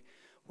public,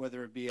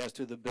 whether it be as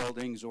to the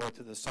buildings or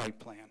to the site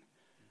plan.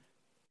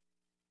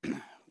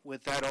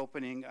 With that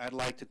opening, I'd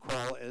like to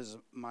call as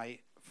my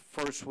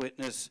first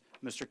witness,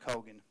 Mr.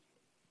 Cogan.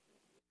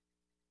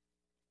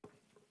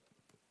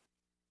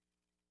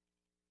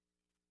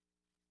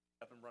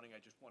 Up and running, I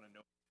just want to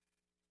know.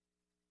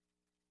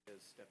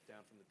 Step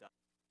down from the dock.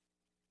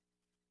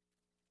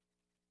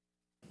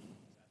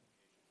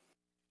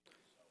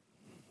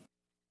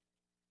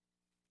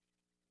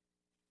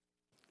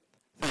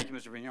 Thank you,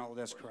 Mr. Vignolo.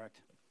 That's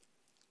correct.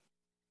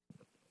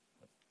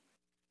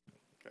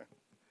 Okay.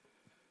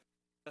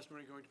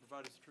 Testimony going to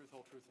provide us the truth,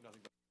 whole truth, and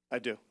nothing but. I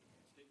do.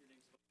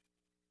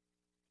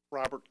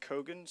 Robert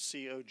Cogan,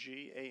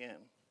 C-O-G-A-N.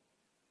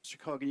 Mr.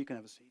 Cogan, you can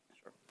have a seat.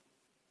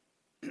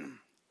 Sure.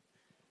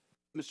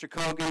 Mr.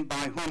 Cogan, by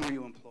whom are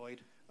you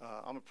employed?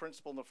 I'm a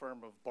principal in the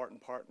firm of Barton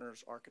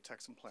Partners,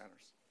 Architects and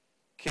Planners.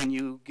 Can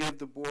you give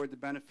the board the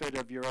benefit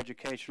of your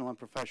educational and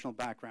professional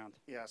background?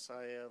 Yes,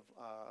 I have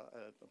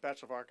a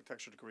Bachelor of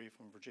Architecture degree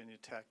from Virginia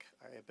Tech.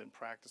 I have been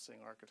practicing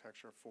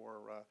architecture for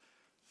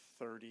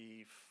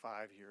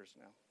 35 years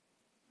now.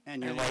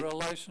 And you're And you're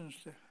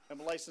licensed? I'm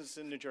licensed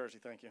in New Jersey,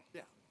 thank you.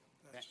 Yeah.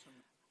 That's,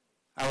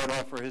 I would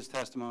offer his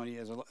testimony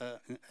as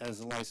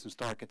a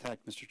licensed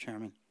architect, Mr.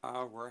 Chairman.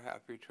 We're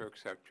happy to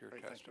accept your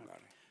Great, thank you.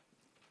 testimony.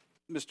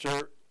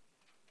 Mr.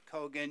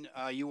 Cogan,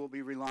 you will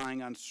be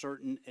relying on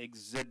certain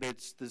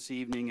exhibits this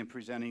evening in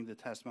presenting the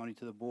testimony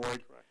to the board.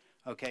 Correct.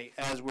 Okay,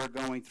 as we're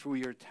going through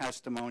your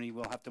testimony,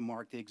 we'll have to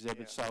mark the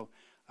exhibits, Yeah. so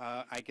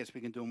I guess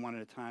we can do them one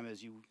at a time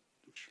as you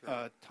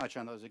touch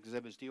on those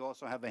exhibits. Do you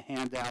also have a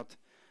handout?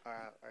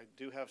 I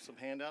do have some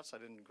handouts. I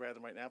didn't grab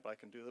them right now, but I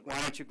can do them.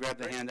 Why don't you grab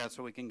the Great. handout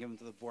so we can give them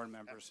to the board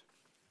members?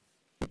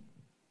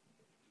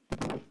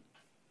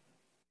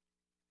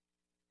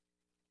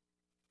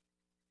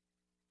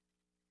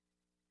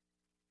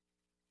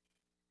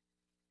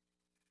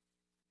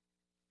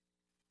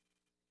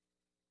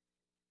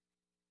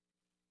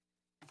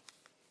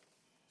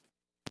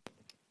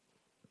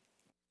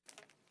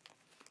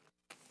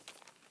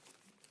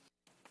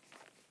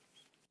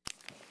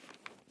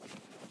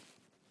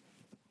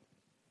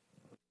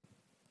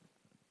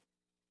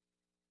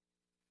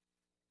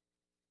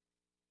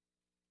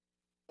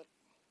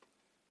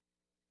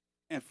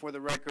 And for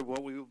the record,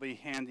 what we will be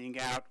handing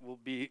out will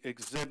be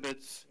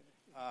exhibits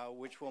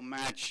which will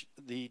match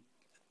the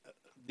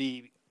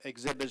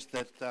exhibits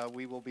that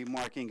we will be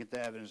marking into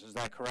evidence. Is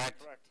that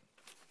correct? Correct.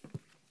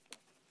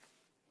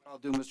 What I'll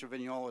do, Mr.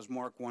 Vignolo, is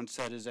mark one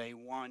set as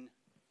A1,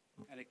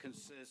 and it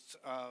consists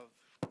of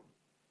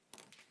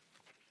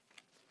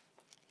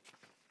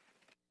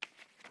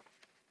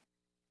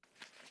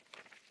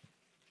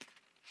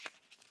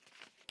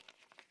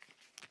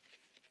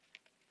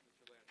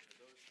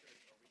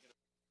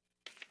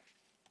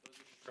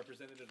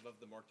Representative of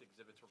the marked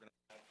exhibits we're going to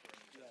have for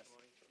any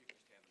testimony. You can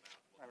just hand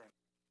them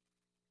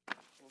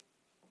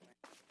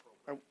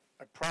out.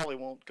 I probably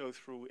won't go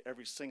through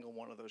every single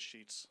one of those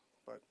sheets,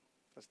 but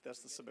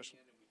that's the submission.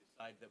 And we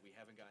decide that we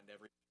haven't gotten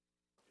every.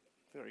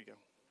 There you go.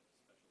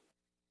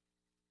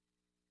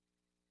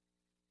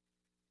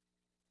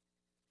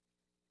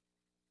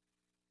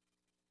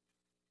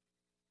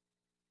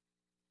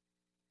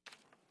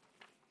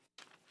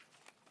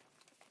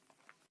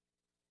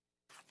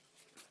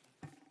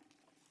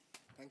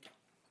 Thank you.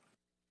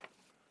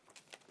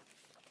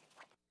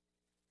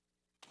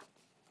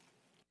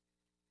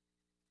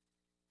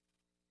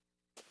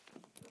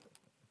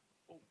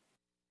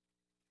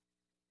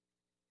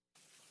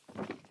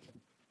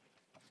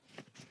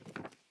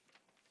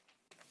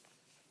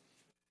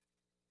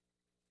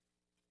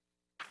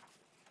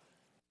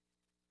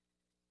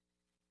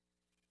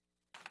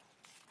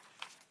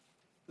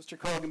 Mr.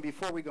 Cogan,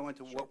 before we go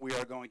into what we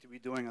are going to be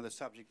doing on the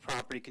subject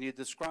property, can you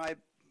describe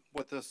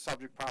what the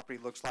subject property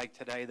looks like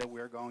today that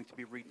we're going to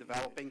be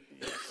redeveloping?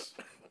 Yes.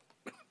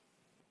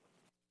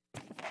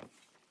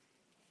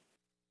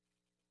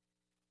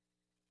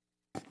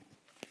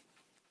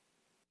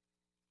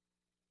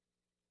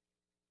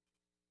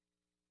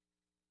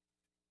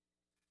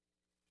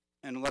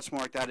 And let's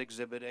mark that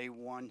Exhibit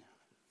A1.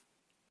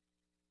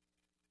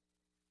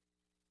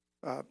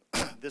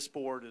 This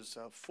board is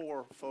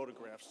 4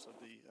 photographs of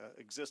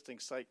the existing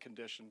site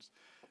conditions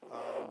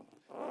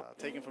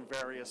taken from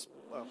various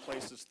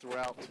places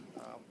throughout.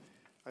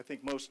 I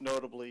think most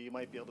notably you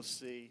might be able to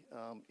see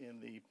in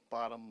the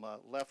bottom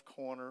left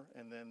corner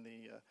and then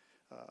the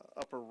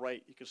upper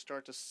right, you can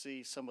start to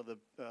see some of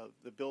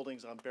the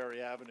buildings on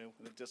Berry Avenue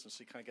in the distance,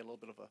 so you kind of get a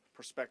little bit of a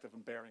perspective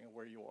and bearing of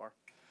where you are.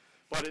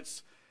 But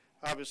it's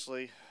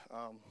obviously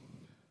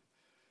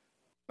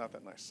not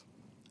that nice.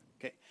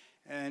 Okay.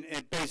 And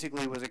it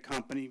basically was a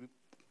company,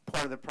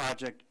 part of the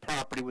project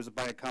property was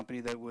by a company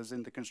that was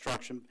in the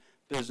construction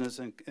business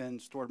and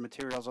stored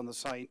materials on the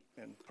site?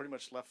 And pretty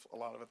much left a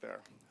lot of it there.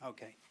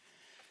 Okay.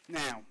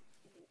 Now,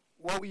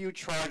 what were you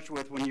charged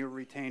with when you were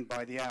retained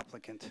by the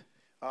applicant?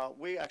 Our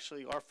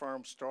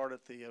firm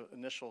started the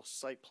initial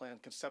site plan,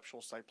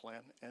 conceptual site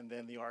plan, and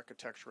then the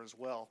architecture as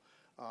well.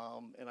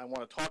 And I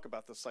want to talk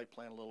about the site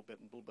plan a little bit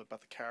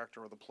about the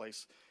character of the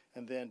place.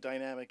 And then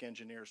Dynamic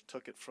Engineers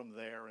took it from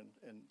there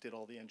and did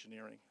all the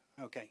engineering.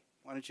 Okay.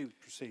 Why don't you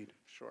proceed?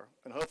 Sure.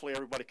 And hopefully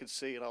everybody can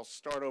see it. I'll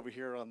start over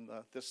here on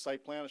this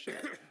site plan.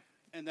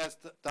 And that's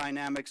the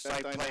Dynamic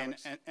site plan,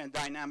 Dynamics. and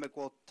Dynamic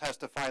will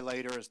testify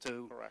later as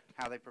to Correct.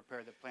 how they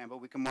prepared the plan, but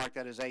we can mark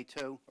that as A2.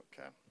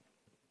 Okay.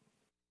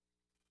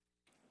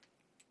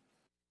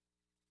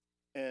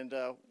 And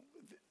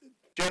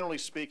generally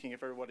speaking,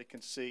 if everybody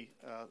can see,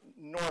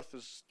 north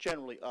is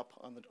generally up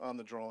on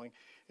the drawing,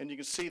 and you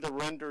can see the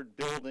rendered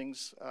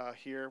buildings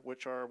here,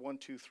 which are 1,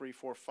 2, 3,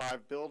 4,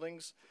 5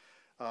 buildings.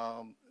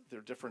 There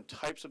are different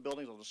types of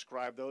buildings. I'll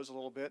describe those a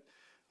little bit.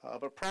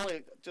 But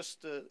probably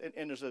just,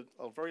 and there's a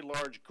very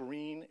large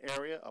green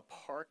area, a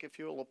park, if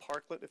you will, a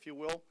parklet, if you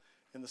will,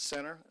 in the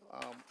center.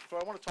 So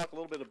I want to talk a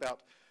little bit about,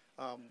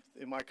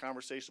 in my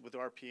conversation with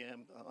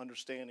RPM,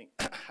 understanding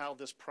how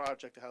this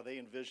project, how they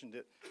envisioned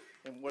it,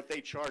 and what they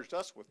charged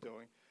us with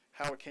doing,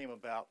 how it came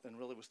about, and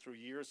really was through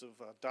years of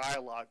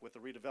dialogue with the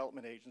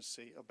redevelopment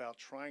agency about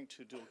trying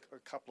to do a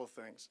couple of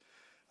things.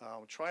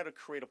 Try to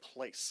create a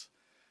place.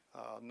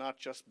 Not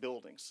just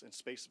buildings and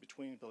spaces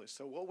between buildings.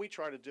 So what we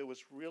try to do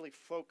is really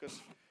focus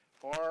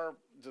our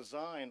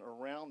design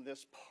around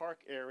this park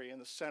area in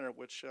the center,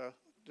 which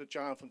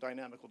John from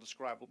Dynamic will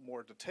describe in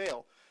more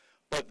detail.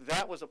 But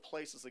that was a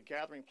place, as a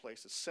gathering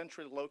place. It's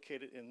centrally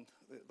located in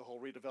the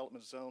whole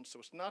redevelopment zone. So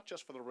it's not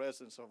just for the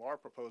residents of our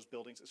proposed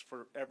buildings, it's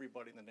for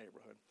everybody in the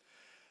neighborhood.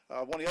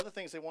 One of the other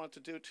things they wanted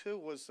to do too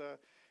was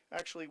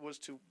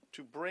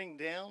to bring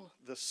down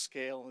the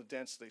scale and the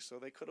density. So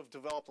they could have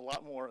developed a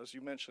lot more, as you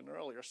mentioned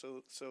earlier.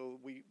 So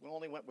we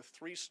only went with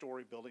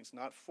 3-story buildings,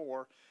 not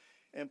 4.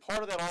 And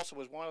part of that also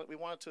was we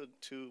wanted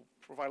to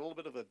provide a little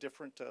bit of a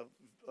different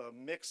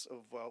mix of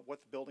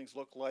what the buildings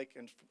look like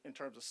in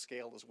terms of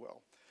scale as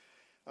well.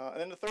 And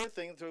then the third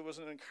thing, there was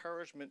an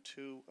encouragement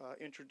to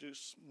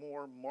introduce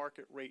more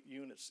market rate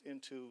units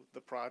into the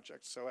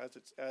project. So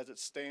as it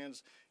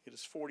stands, it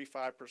is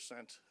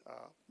 45%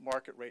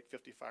 market rate,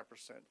 55%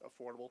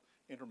 affordable,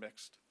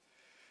 intermixed.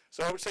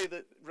 So I would say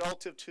that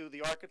relative to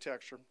the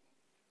architecture,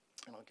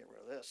 and I'll get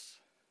rid of this.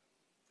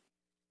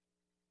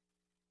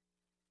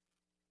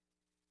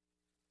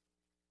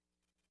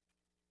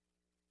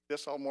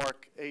 This I'll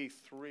mark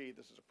A3.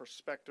 This is a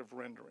perspective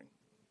rendering.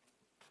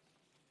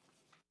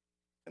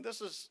 And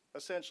this is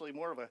essentially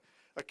more of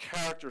a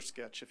character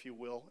sketch, if you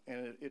will,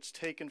 and it's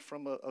taken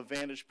from a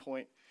vantage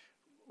point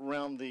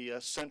around the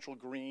central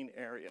green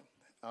area.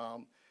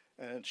 And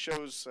it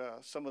shows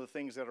some of the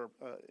things that are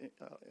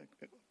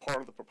part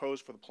of the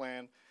proposed for the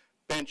plan: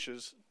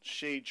 benches,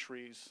 shade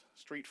trees,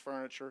 street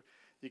furniture.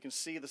 You can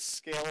see the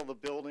scale of the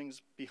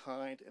buildings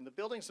behind, and the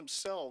buildings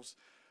themselves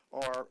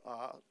are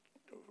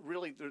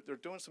really, they're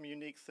doing some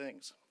unique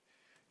things.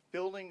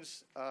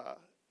 Buildings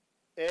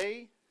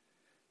A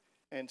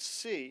and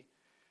C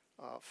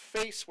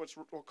face what's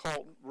we'll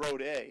call Road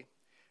A,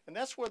 and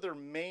that's where their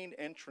main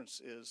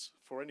entrance is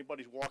for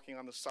anybody walking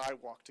on the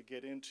sidewalk to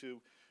get into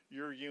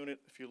your unit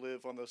if you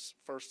live on the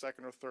first,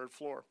 second, or third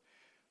floor.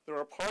 There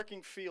are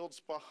parking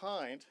fields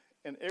behind,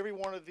 and every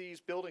one of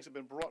these buildings have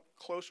been brought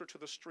closer to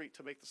the street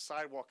to make the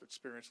sidewalk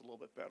experience a little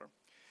bit better.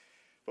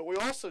 But we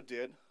also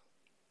did,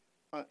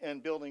 in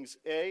buildings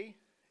A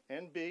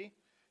and B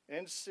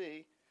and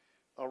C,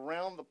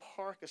 around the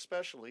park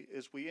especially,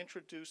 is we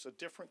introduce a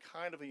different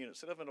kind of a unit.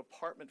 Instead of an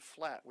apartment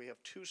flat, we have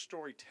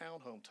 2-story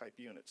townhome type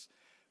units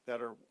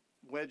that are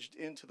wedged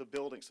into the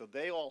building, so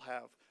they all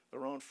have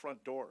their own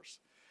front doors.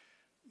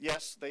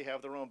 Yes, they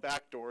have their own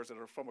back doors that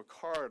are from a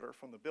corridor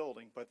from the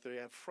building, but they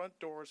have front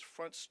doors,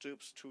 front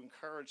stoops to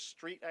encourage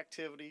street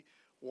activity,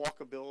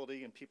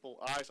 walkability, and people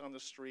eyes on the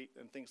street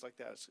and things like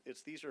that.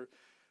 These are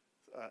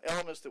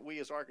elements that we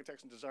as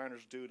architects and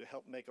designers do to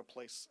help make a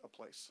place a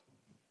place.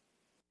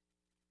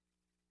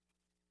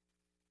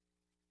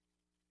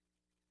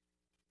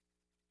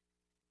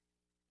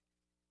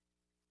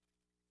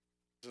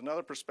 There's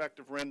another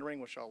perspective rendering,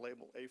 which I'll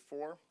label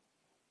A4.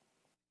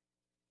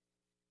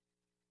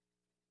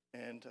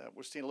 And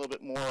we're seeing a little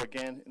bit more,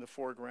 again, in the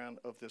foreground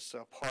of this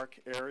park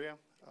area,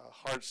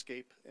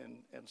 hardscape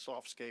and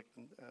softscape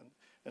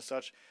and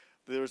such.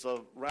 There's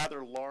a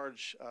rather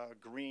large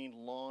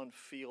green lawn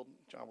field.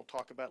 John will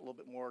talk about a little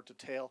bit more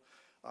detail.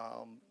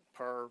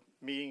 Per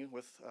meeting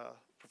with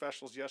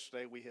professionals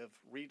yesterday, we have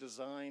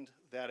redesigned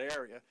that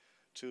area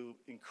to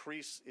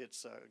increase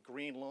its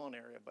green lawn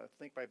area, but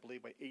I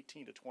believe by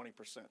 18 to 20%.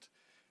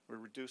 We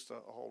reduced a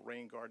whole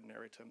rain garden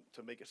area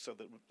to make it so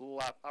that a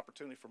lot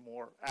opportunity for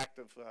more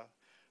active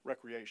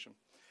recreation.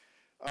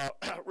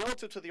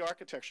 Relative to the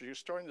architecture, you're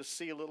starting to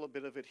see a little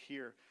bit of it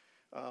here.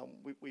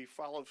 We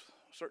followed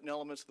certain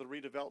elements of the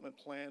redevelopment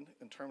plan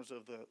in terms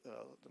of the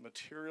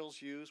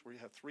materials used. We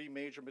have 3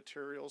 major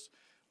materials.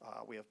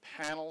 We have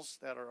panels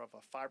that are of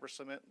a fiber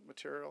cement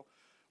material.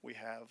 We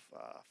have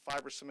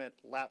fiber cement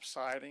lap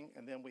siding,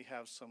 and then we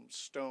have some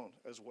stone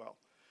as well.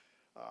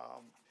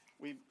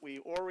 We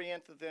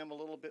oriented them a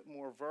little bit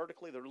more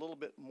vertically. They're a little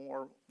bit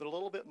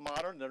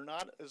modern. They're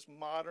not as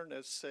modern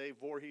as, say,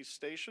 Voorhees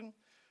Station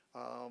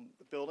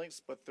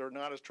buildings, but they're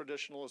not as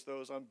traditional as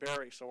those on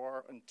Berry. So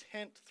our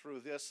intent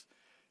through this,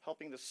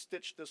 helping to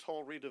stitch this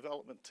whole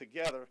redevelopment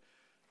together,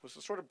 was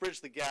to sort of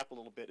bridge the gap a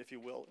little bit, if you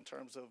will, in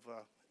terms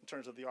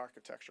of the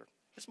architecture.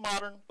 It's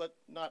modern, but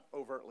not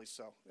overtly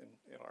so, in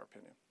our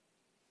opinion.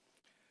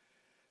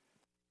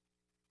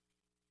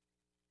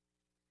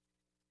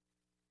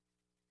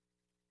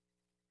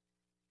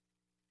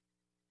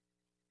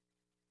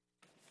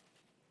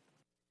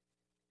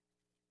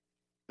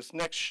 This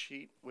next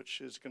sheet,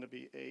 which is going to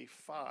be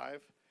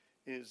A5,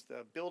 is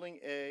the Building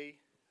A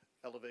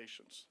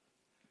elevations.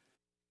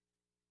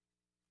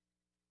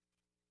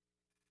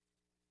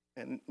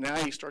 And now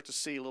you start to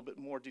see a little bit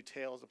more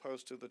detail as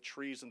opposed to the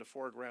trees in the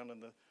foreground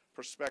and the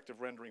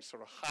perspective rendering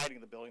sort of hiding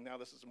the building. Now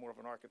this is more of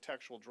an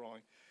architectural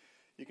drawing.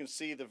 You can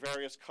see the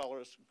various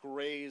colors,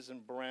 grays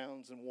and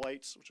browns and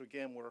whites, which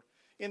again were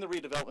in the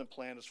redevelopment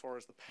plan as far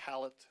as the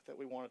palette that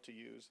we wanted to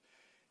use.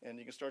 And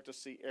you can start to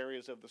see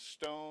areas of the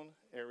stone,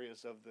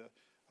 areas of the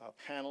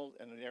panel,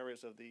 and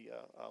areas of the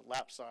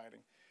lap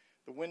siding.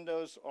 The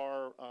windows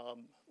are a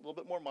little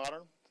bit more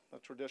modern,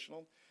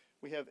 traditional.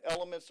 We have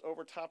elements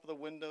over top of the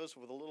windows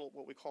with a little,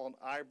 what we call an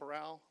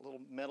eyebrow, a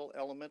little metal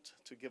element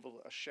to give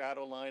a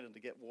shadow line and to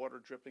get water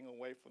dripping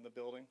away from the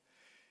building.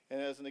 And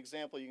as an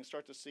example, you can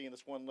start to see in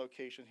this one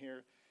location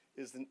here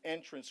is an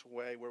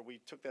entranceway where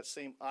we took that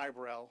same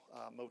eyebrow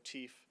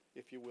motif,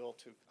 if you will,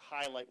 to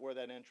highlight where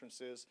that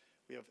entrance is.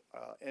 We have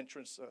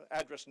entrance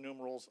address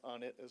numerals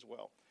on it as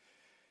well.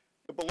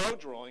 The below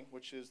drawing,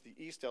 which is the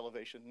east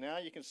elevation, now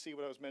you can see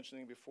what I was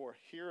mentioning before.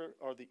 Here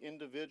are the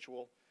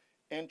individual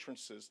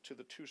entrances to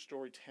the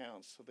 2-story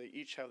towns. So they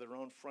each have their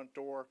own front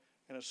door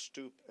and a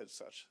stoop as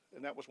such.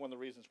 And that was one of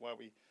the reasons why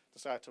we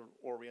decided to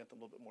orient them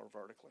a little bit more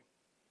vertically.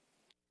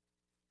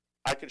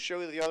 I could show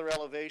you the other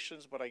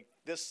elevations, but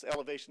this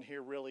elevation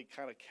here really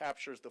kind of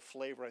captures the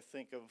flavor, I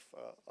think,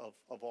 of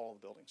all the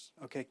buildings.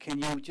 Okay, can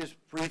you just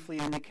briefly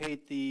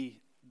indicate the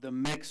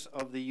mix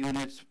of the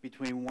units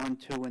between 1,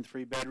 2, and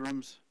 3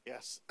 bedrooms?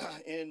 Yes.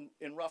 In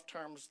rough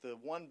terms, the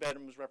 1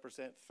 bedrooms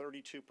represent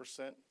 32%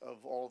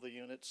 of all the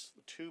units.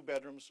 The 2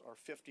 bedrooms are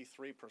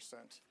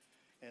 53%,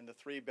 and the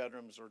 3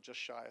 bedrooms are just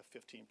shy of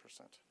 15%.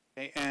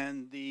 Okay,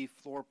 and the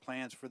floor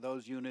plans for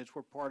those units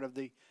were part of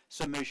the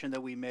submission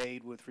that we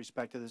made with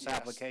respect to this Yes.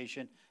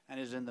 application and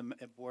is in the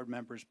board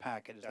members'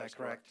 packet, is That's that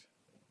correct?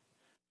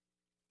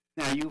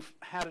 Now, you've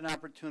had an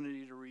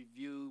opportunity to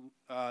review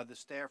the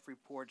staff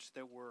reports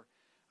that were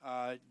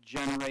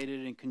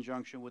generated in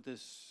conjunction with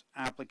this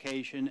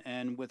application,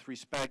 and with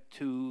respect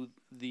to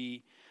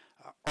the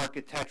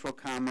architectural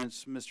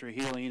comments, Mr.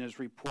 Healy in his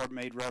report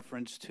made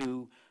reference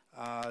to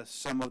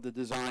some of the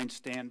design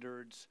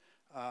standards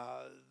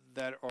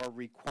that are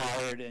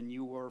required, and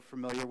you were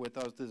familiar with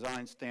those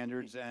design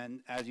standards, and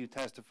as you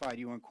testified,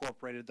 you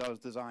incorporated those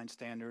design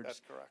standards.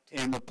 That's correct.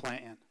 In the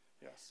plan.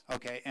 Yes.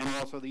 Okay, and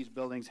also these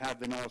buildings have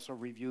been also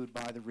reviewed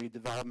by the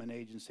redevelopment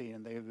agency,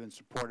 and they have been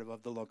supportive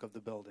of the look of the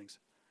buildings.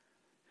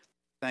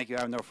 Thank you.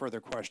 I have no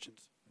further questions.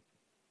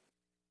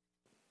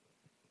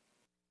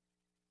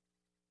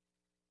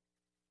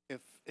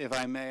 If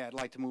I may, I'd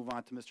like to move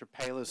on to Mr.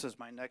 Palis as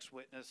my next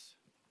witness.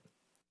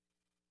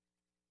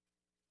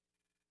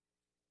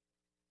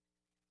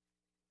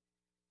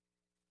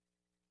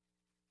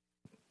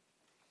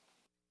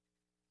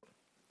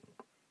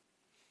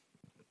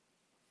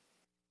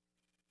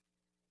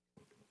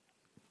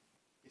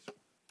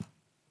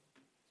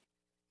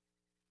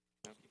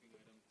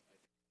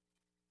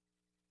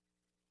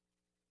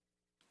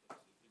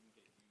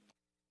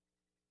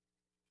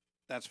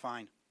 That's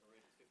fine.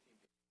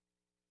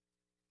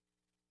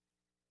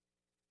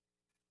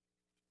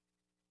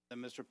 Then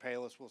Mr.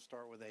 Palis will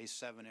start with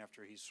A7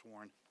 after he's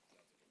sworn.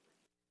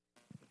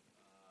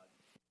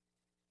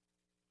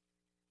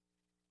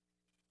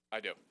 I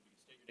do.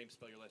 State your name,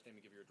 spell your last name,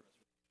 and give your address.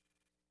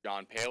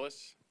 John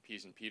Palis,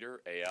 P's and Peter,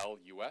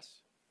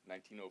 A-L-U-S,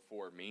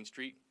 1904 Main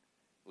Street,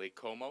 Lake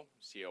Como,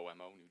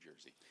 C-O-M-O, New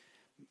Jersey.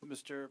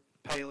 Mr.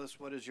 Palis,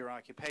 what is your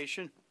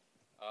occupation?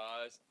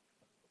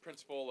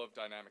 Principal of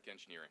Dynamic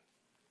Engineering.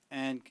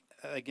 And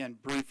again,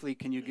 briefly,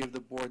 can you give the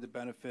board the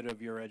benefit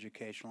of your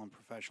educational and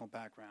professional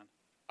background?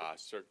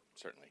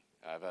 Certainly.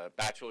 I have a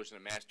bachelor's and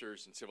a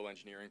master's in civil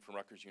engineering from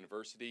Rutgers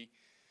University.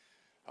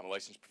 I'm a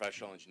licensed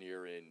professional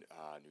engineer in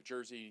New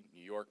Jersey,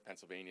 New York,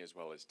 Pennsylvania, as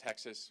well as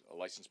Texas. A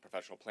licensed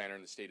professional planner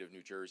in the state of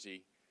New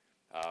Jersey.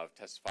 I've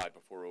testified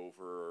before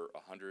over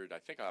 100, I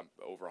think I'm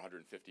over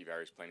 150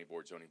 various planning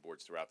boards, zoning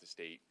boards throughout the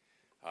state,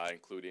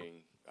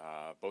 including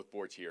both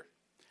boards here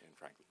in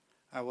Franklin.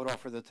 I would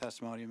offer the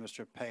testimony of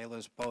Mr.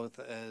 Palis, both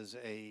as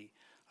a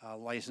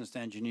licensed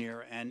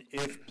engineer and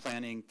if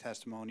planning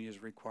testimony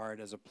is required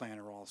as a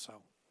planner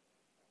also.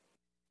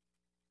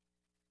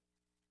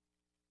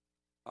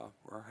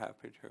 We're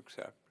happy to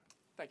accept.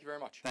 Thank you very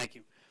much. Thank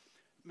you.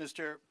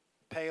 Mr.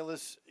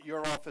 Palis, your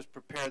office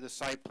prepared the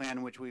site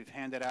plan, which we've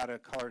handed out a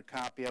colored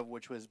copy of,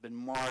 which has been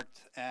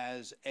marked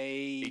as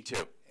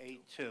A2.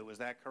 A2, is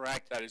that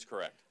correct? That is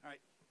correct. All right.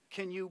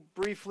 Can you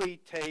briefly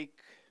take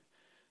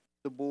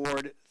the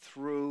board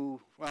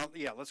through, well,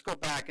 yeah, let's go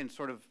back and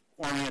sort of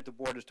orient the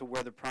board as to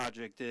where the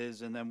project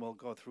is, and then we'll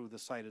go through the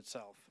site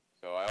itself.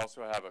 So I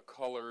also have a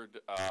colored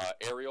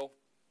aerial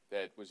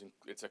that was,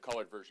 it's a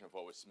colored version of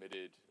what was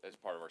submitted as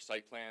part of our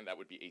site plan. That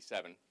would be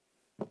A7.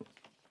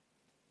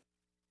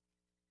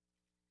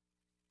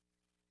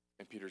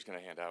 And Peter's going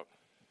to hand out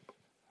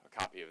a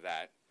copy of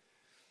that.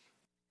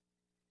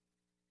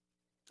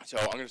 So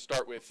I'm going to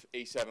start with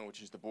A7,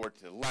 which is the board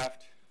to the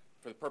left.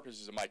 For the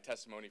purposes of my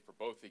testimony for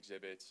both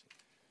exhibits,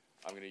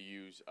 I'm going to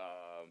use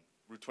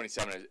Route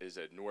 27 as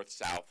a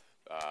north-south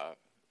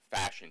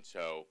fashion.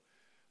 So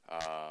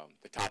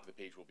the top of the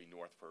page will be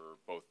north for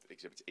both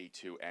exhibits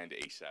A2 and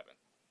A7.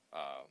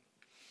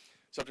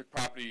 Subject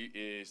property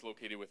is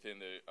located within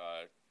the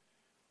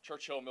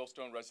Churchill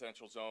Millstone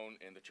residential zone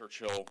in the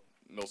Churchill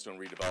Millstone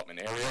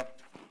redevelopment area.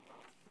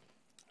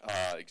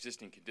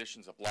 Existing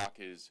conditions of block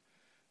is,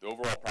 the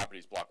overall property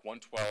is block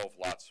 112,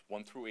 lots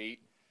 1 through 8,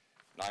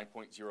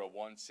 9.01,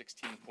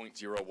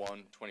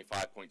 16.01,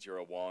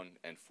 25.01,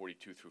 and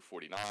 42 through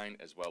 49,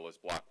 as well as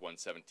block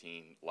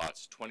 117,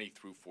 lots 20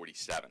 through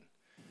 47.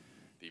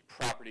 The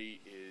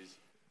property is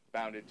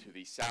bounded to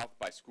the south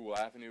by School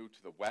Avenue,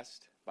 to the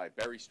west by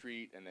Berry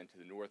Street, and then to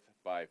the north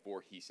by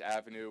Voorhees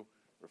Avenue.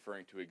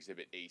 Referring to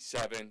Exhibit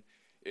A7,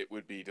 it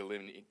would be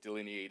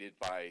delineated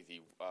by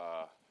the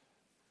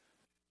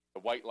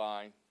white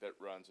line that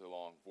runs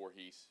along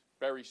Voorhees,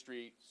 Berry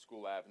Street,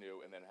 School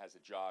Avenue, and then has a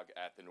jog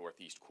at the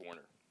northeast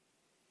corner.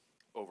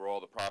 Overall,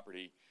 the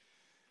property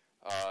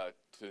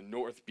to the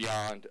north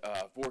beyond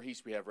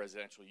Voorhees, we have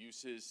residential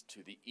uses.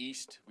 To the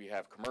east, we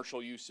have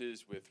commercial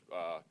uses with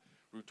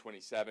Route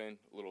 27,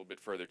 a little bit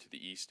further to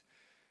the east.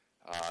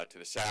 To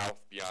the south,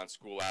 beyond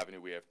School Avenue,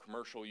 we have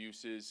commercial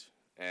uses.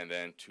 And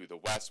then to the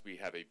west, we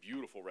have a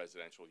beautiful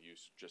residential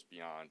use just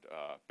beyond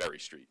Berry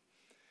Street.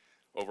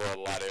 Overall, the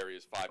lot area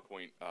is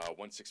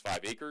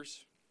 5.165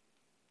 acres.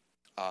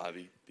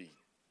 The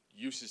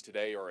uses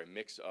today are a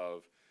mix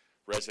of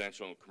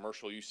residential and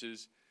commercial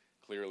uses.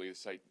 Clearly, the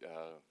site,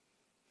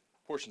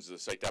 portions of the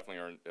site definitely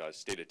are in a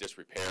state of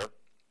disrepair.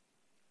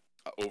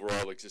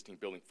 Overall, existing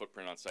building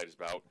footprint on site is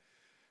about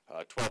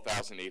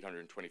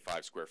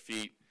 12,825 square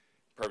feet.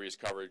 Pervious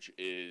coverage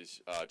is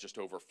just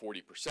over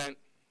 40%.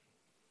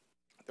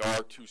 There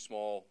are two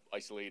small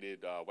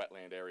isolated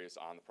wetland areas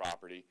on the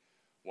property.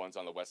 One's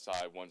on the west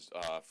side, one's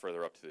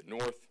further up to the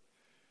north.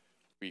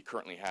 We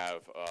currently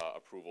have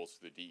approvals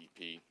to the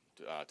DEP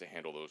to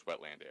handle those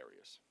wetland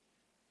areas.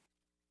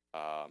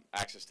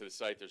 Access to the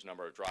site, there's a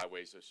number of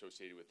driveways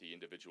associated with the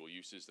individual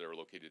uses that are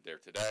located there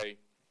today.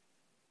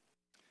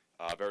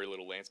 Very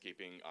little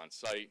landscaping on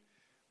site.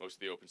 Most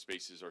of the open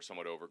spaces are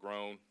somewhat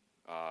overgrown.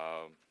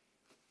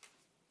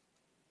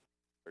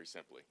 Very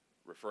simply.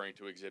 Referring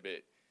to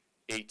Exhibit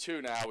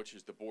A2 now, which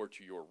is the board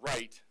to your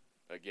right.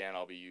 Again,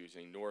 I'll be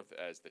using north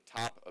as the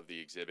top of the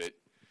exhibit.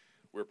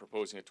 We're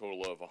proposing a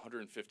total of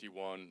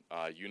 151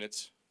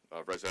 units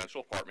of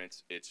residential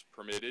apartments. It's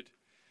permitted.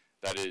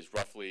 That is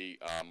roughly,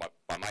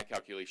 by my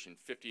calculation,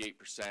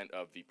 58%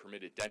 of the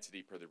permitted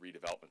density per the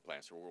redevelopment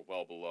plan. So we're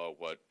well below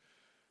what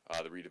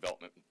the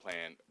redevelopment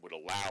plan would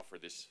allow for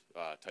this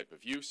type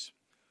of use.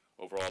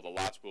 Overall, the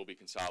lots will be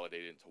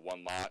consolidated into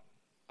one lot.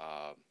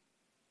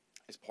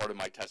 As part of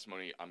my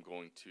testimony, I'm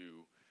going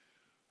to,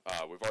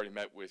 we've already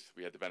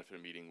we had the benefit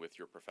of meeting with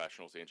your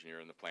professionals, the engineer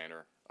and the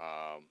planner.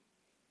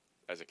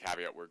 As a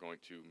caveat, we're going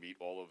to meet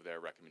all of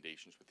their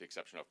recommendations with the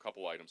exception of a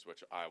couple items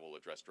which I will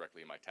address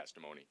directly in my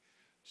testimony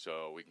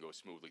so we can go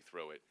smoothly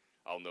through it.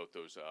 I'll note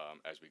those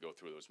as we go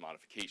through those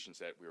modifications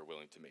that we are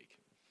willing to make.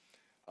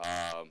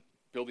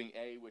 Building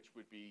A, which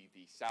would be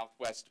the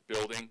southwest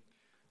building,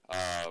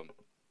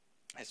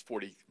 has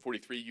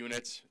 43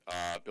 units.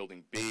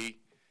 Building B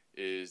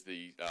is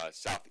the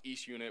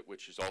southeast unit,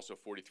 which is also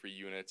 43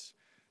 units.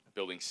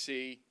 Building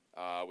C,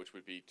 which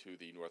would be to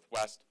the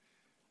northwest,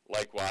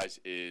 likewise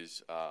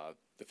is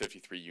the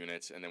 53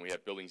 units. And then we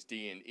have buildings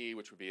D and E,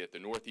 which would be at the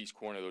northeast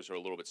corner. Those are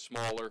a little bit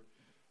smaller.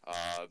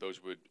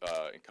 Those would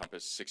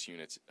encompass 6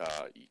 units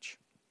each.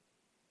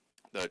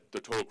 The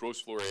total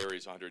gross floor area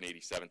is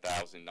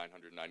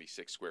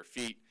 187,996 square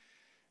feet,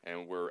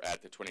 and we're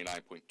at the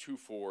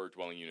 29.24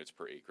 dwelling units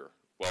per acre,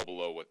 well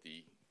below what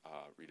the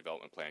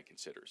redevelopment plan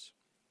considers.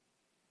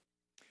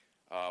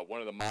 One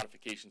of the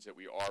modifications that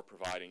we are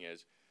providing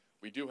is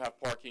we do have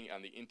parking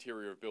on the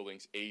interior of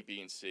buildings A,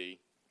 B, and C,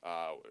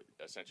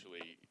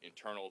 essentially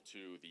internal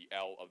to the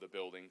L of the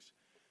buildings.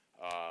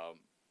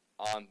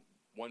 On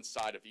one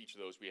side of each of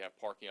those, we have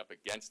parking up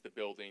against the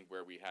building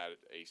where we had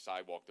a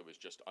sidewalk that was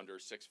just under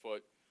 6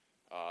 foot.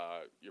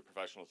 Your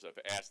professionals have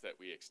asked that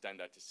we extend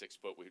that to 6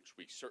 foot, which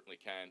we certainly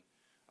can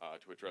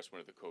to address one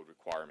of the code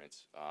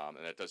requirements.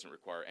 And that doesn't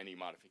require any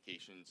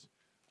modifications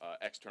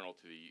external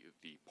to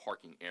the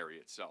parking area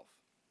itself.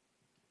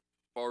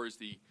 As far as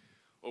the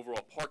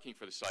overall parking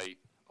for the site,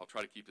 I'll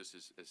try to keep this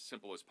as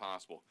simple as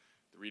possible.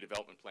 The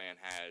redevelopment plan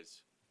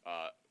has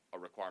a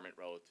requirement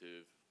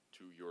relative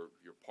to your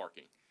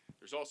parking.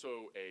 There's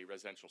also a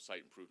residential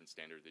site improvement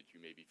standard that you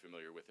may be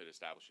familiar with that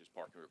establishes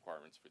parking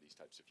requirements for these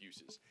types of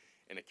uses.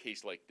 In a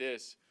case like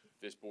this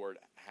board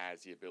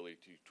has the ability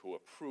to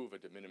approve a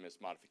de minimis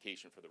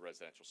modification for the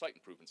residential site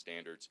improvement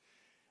standards.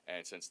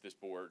 And since this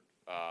board,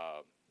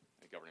 the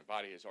governing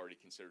body, has already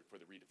considered for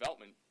the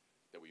redevelopment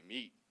that we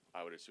meet,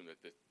 I would assume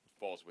that this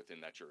falls within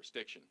that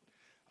jurisdiction.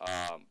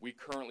 We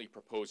currently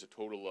propose a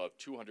total of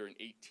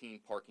 218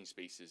 parking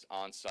spaces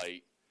on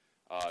site,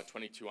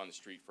 22 on the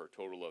street, for a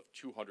total of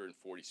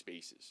 240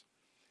 spaces.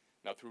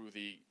 Now, through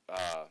the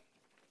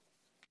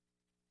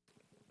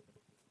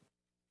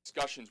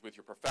discussions with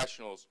your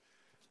professionals,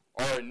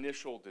 our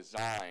initial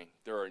design,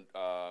 there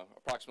are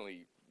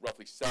approximately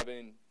roughly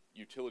 7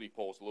 utility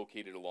poles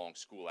located along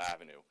School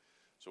Avenue.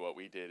 So what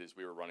we did is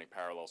we were running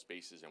parallel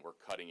spaces, and we're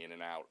cutting in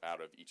and out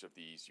of each of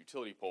these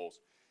utility poles.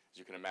 As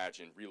you can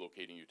imagine,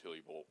 relocating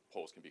utility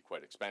poles can be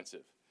quite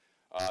expensive.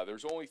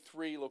 There's only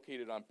 3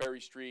 located on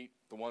Berry Street.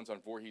 The ones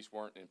on Voorhees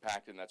weren't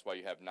impacted, and that's why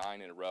you have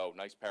 9 in a row,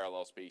 nice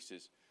parallel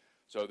spaces.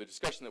 So the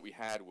discussion that we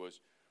had was,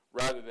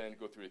 rather than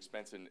go through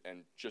expense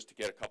and just to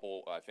get a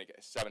couple, I think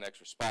 7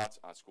 extra spots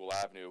on School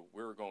Avenue,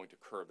 we're going to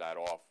curb that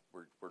off.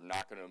 We're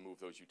not going to move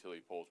those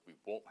utility poles. We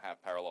won't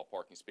have parallel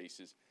parking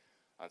spaces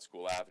on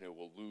School Avenue.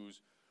 We'll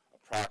lose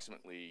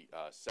approximately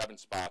 7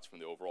 spots from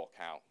the overall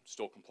count,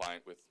 still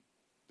compliant with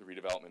the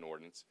redevelopment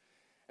ordinance.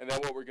 And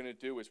then what we're going to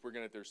do is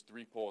there's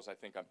 3 poles, I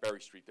think, on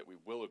Berry Street that we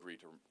will agree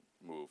to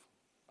move.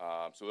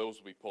 So those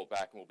will be pulled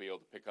back, and we'll be able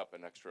to pick up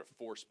an extra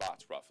 4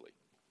 spots roughly.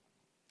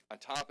 On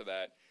top of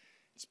that,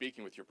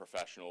 speaking with your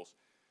professionals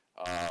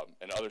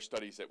and other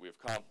studies that we've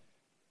come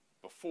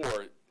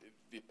before,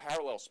 the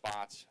parallel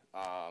spots,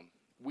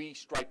 we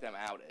stripe them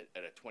out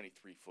at a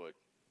 23-foot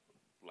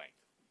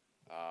length,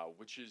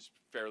 which is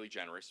fairly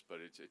generous, but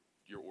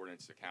your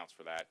ordinance accounts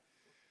for that.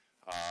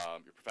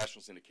 Your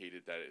professionals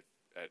indicated that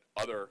at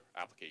other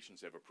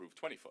applications have approved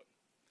 20-foot.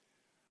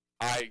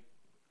 I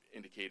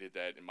indicated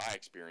that in my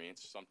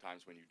experience,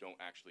 sometimes when you don't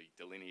actually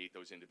delineate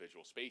those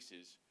individual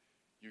spaces,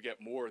 you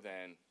get more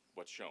than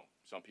what's shown.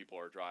 Some people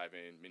are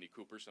driving Mini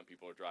Coopers, some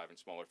people are driving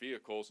smaller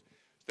vehicles, so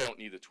they don't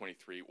need the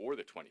 23 or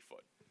the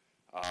 20-foot.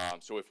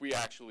 So if we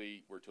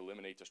actually were to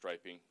eliminate the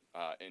striping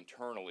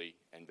internally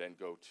and then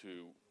go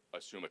to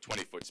assume a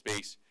 20-foot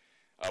space,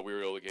 we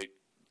were able to get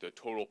the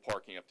total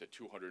parking up to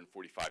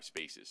 245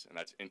 spaces, and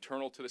that's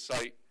internal to the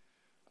site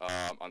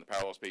on the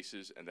parallel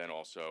spaces, and then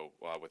also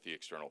with the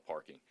external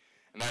parking.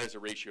 And that is a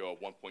ratio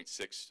of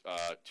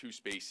 1.62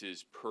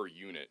 spaces per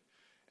unit.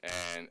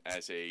 And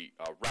as a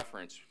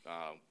reference,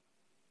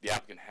 the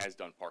applicant has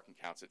done parking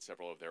counts at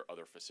several of their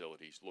other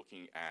facilities,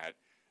 looking at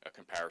a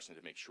comparison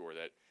to make sure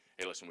that,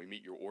 hey, listen, we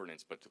meet your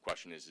ordinance, but the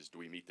question is do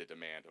we meet the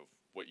demand of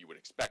what you would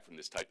expect from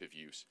this type of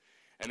use?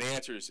 And the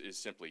answer is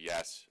simply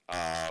yes.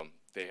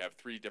 They have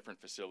 3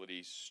 different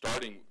facilities,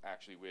 starting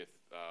actually with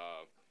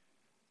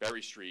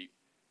Berry Street.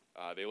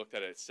 They looked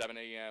at it at 7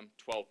 a.m.,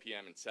 12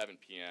 p.m., and 7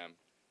 p.m.,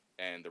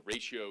 and the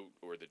ratio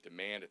or the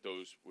demand at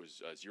those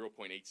was 0.86,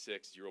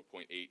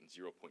 0.8, and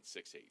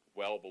 0.68,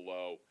 well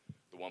below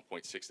the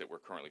 1.6 that we're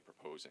currently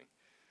proposing.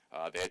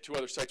 They had 2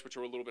 other sites which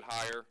are a little bit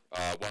higher.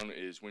 One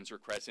is Windsor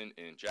Crescent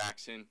in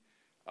Jackson.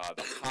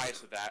 The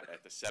highest of that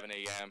at the 7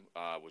 a.m.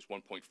 Was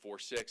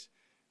 1.46,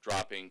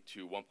 dropping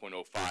to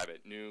 1.05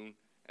 at noon,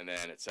 and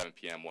then at 7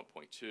 p.m.,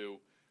 1.2.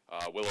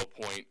 Willow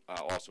Point,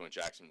 also in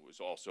Jackson, was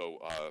also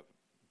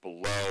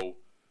below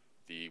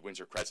the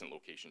Windsor Crescent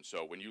location.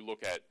 So when you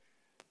look at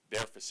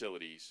their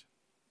facilities,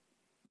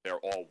 they're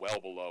all well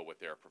below what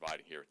they're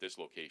providing here at this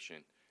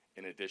location.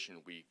 In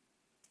addition, we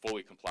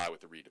fully comply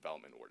with the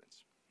redevelopment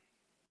ordinance.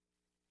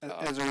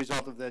 As a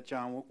result of that,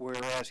 John, we're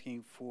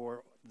asking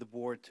for the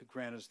board to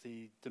grant us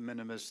the de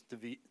minimis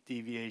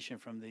deviation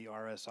from the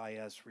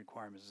RSIS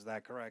requirements. Is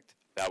that correct?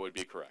 That would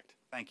be correct.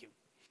 Thank you.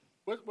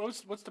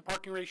 What's the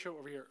parking ratio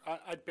over here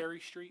at Berry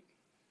Street?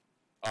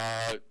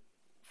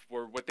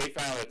 For what they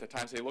found at the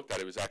times they looked at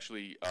it, was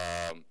actually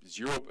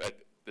 0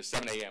 at the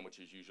 7 a.m., which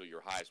is usually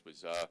your highest,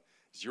 was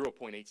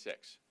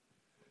 0.86.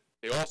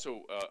 They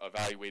also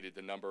evaluated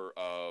the number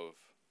of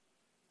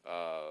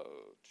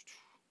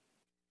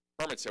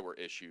permits that were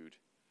issued.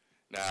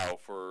 Now,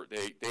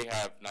 they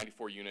have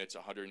 94 units,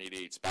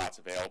 188 spots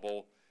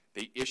available.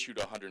 They issued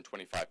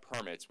 125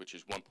 permits, which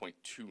is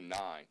 1.29.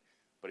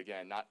 But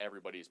again, not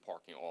everybody is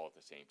parking all at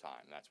the same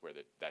time. That's where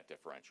that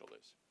differential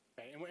is.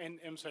 Okay, and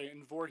I'm sorry,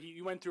 and Voorhees,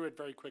 you went through it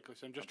very quickly,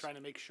 so I'm just trying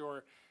to make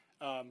sure,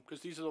 because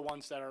these are the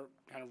ones that are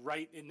kind of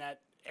right in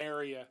that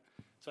area,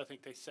 so I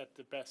think they set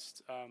the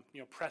best,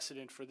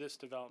 precedent for this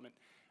development.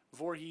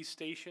 Voorhees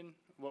Station,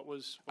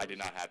 I did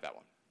not have that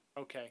one.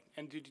 Okay,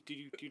 and do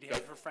you have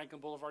it for Franklin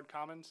Boulevard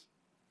Commons?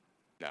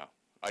 No,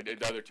 the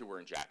other two were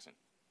in Jackson.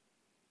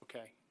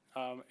 Okay.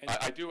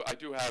 I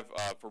do have,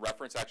 for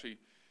reference, actually,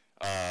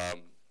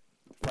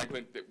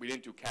 Franklin, we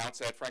didn't do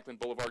counts at Franklin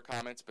Boulevard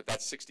Commons, but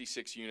that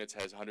 66 units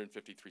has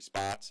 153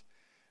 spots.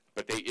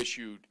 But they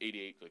issued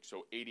 88,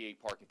 so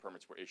 88 parking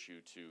permits were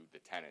issued to the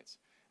tenants.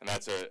 And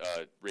that's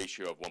a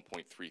ratio of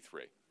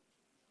 1.33.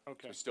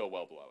 Okay. So still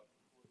well below it.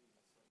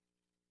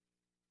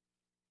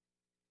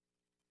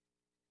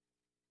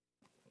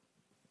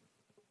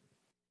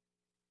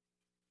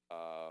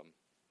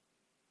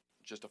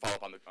 Just to follow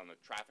up on the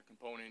traffic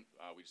component,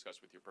 we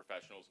discussed with your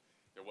professionals,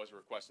 there was a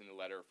request in the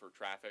letter for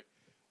traffic.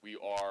 We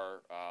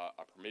are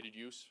a permitted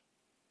use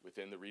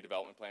within the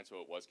redevelopment plan,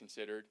 so it was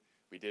considered.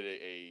 We did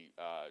a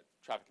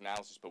traffic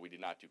analysis, but we did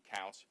not do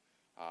counts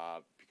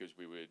because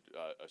we would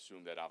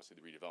assume that obviously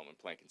the redevelopment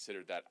plan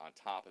considered that. On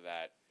top of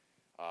that,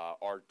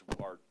 our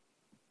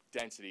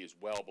density is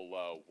well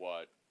below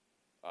what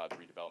the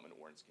redevelopment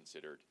ordinance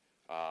considered.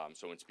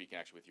 So in speaking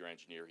actually with your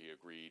engineer, he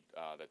agreed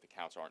that the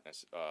counts aren't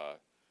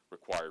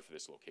required for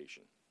this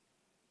location.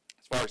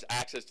 As far as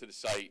access to the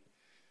site,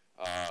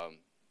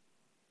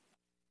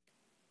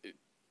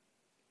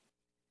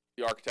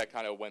 the architect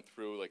kind of went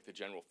through like the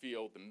general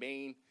field.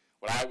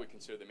 What I would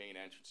consider the main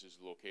entrance is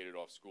located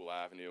off School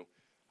Avenue.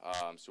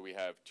 So we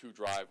have two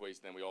driveways.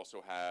 Then we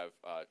also have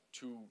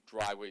two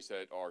driveways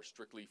that are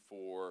strictly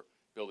for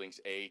buildings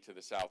A to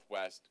the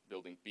southwest,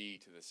 building B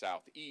to the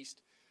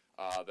southeast.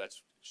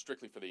 That's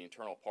strictly for the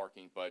internal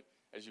parking. But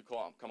as you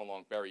come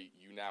along Berry,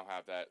 you now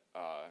have that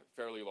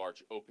fairly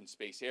large open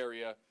space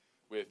area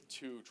with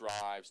two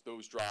drives.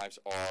 Those drives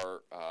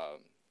are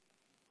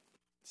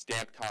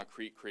stamped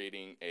concrete,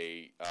 creating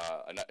a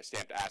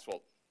stamped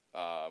asphalt,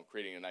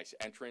 creating a nice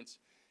entrance.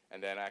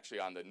 And then actually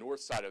on the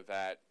north side of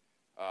that,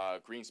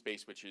 green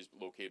space, which is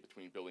located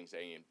between buildings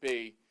A and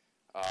B,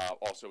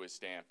 also is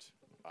stamped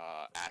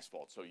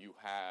asphalt. So you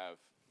have,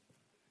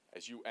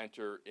 as you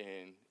enter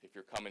in, if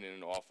you're coming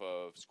in off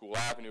of School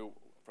Avenue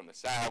from the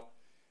south,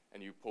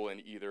 and you pull in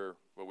either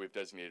what we've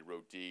designated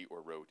Road D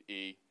or Road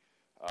E,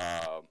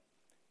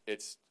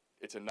 it's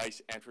a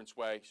nice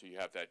entranceway, so you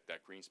have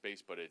that green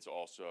space, but it's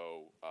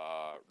also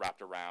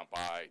wrapped around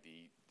by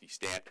the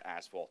stamped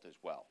asphalt as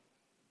well.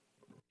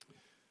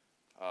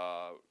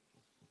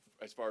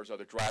 As far as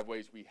other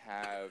driveways, we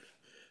have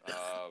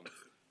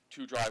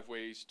two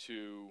driveways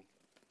to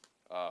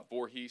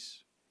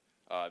Voorhees.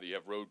 You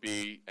have Road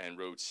B and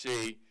Road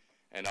C.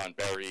 And on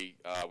Berry,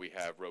 we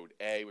have Road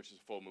A, which is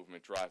a full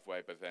movement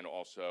driveway, but then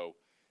also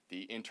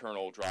the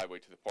internal driveway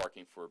to the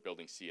parking for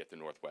Building C at the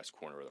northwest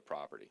corner of the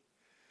property.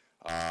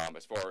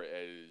 As far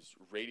as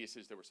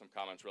radiuses, there were some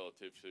comments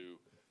relative to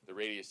the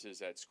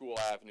radiuses at School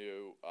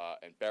Avenue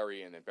and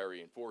Berry, and then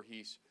Berry and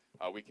Voorhees.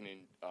 We can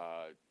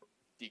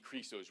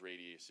decrease those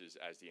radiuses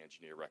as the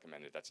engineer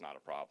recommended. That's not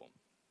a problem.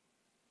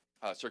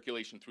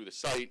 Circulation through the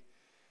site.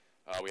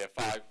 We have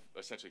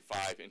essentially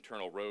five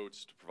internal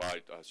roads to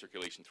provide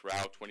circulation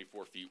throughout,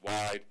 24 feet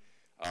wide.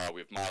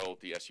 We have modeled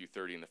the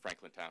SU-30 and the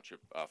Franklin Township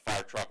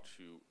fire truck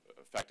to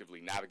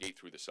effectively navigate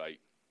through the site.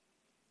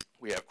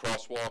 We have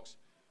crosswalks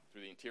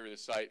through the interior of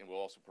the site, and we'll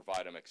also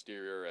provide them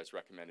exterior as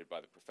recommended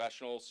by the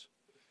professionals.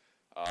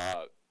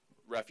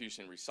 Refuse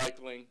and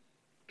recycling.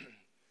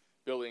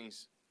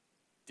 Buildings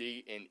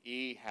D and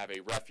E have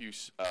a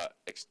refuse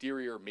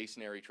exterior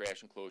masonry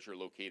trash enclosure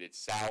located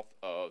south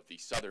of the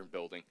southern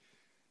building.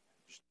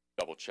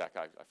 Double check,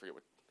 I forget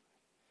what.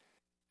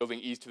 Building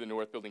E is to the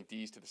north, Building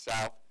D is to the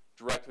south.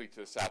 Directly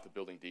to the south of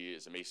Building D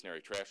is a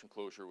masonry trash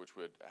enclosure, which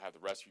would have the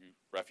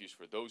refuse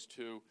for those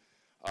two.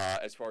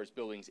 As far as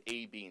buildings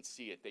A, B, and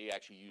C, they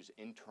actually use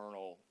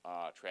internal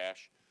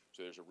trash.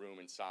 So there's a room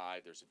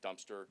inside, there's a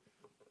dumpster.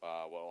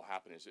 What will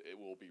happen is it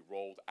will be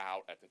rolled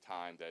out at the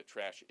time that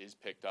trash is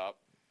picked up,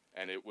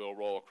 and it will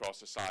roll across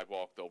the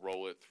sidewalk. They'll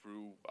roll it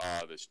through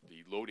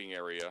the loading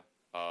area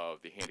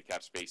of the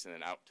handicap space and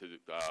then out to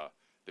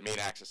the main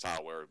access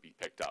aisle where it will be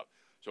picked up.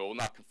 So it will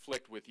not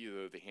conflict with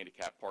either the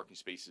handicap parking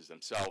spaces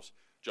themselves,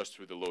 just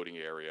through the loading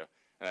area.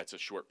 And that's a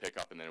short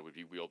pickup, and then it would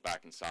be wheeled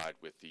back inside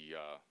with the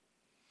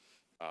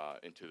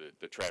into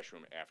the trash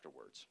room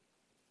afterwards.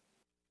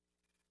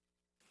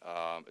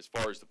 As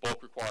far as the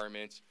bulk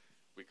requirements,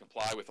 we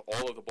comply with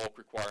all of the bulk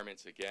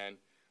requirements. Again,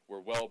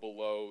 we're well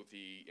below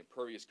the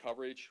impervious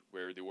coverage,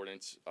 where the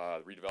ordinance,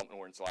 redevelopment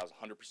ordinance allows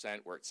 100%.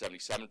 We're at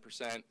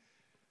 77%.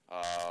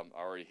 I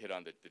already hit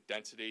on the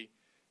density.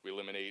 We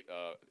eliminate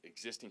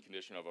existing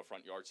condition of a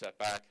front yard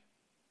setback.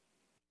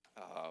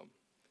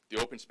 The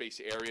open space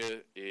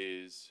area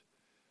is,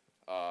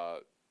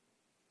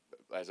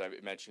 as I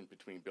mentioned,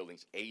 between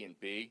buildings A and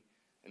B.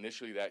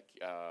 Initially, that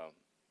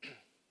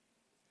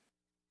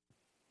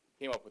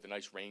came up with a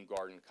nice rain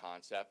garden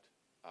concept,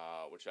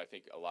 which I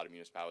think a lot of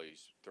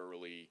municipalities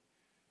thoroughly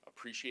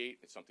appreciate.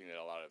 It's something that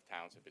a lot of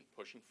towns have been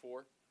pushing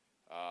for.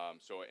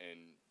 So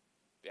in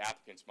the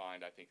applicant's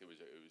mind, I think it was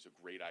a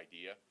great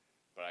idea.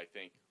 But I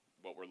think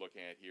what we're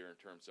looking at here in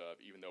terms of,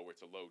 even though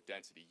it's a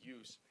low-density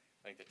use,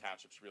 I think the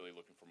township's really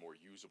looking for more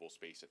usable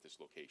space at this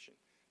location.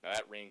 Now,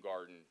 that rain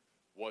garden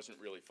wasn't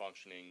really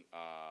functioning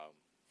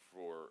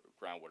for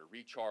groundwater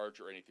recharge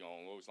or anything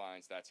along those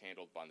lines. That's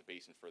handled by the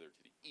basin further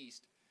to the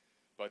east,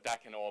 but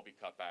that can all be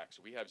cut back.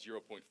 So we have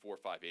 0.45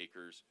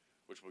 acres,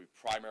 which will be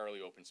primarily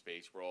open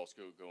space. We're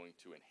also going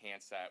to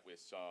enhance that with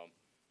some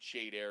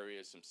shade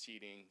areas, some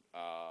seating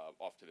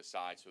off to the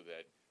side so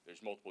that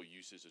there's multiple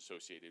uses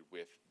associated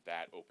with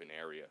that open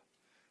area.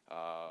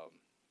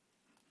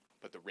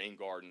 But the rain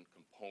garden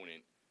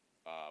component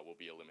will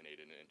be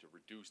eliminated, and to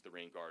reduce the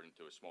rain garden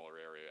to a smaller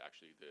area,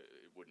 actually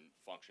it wouldn't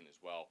function as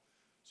well.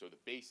 So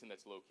the basin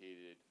that's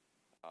located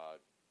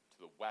to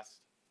the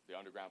west, the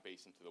underground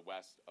basin to the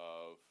west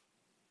of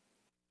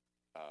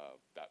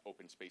that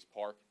open space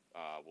park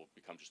will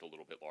become just a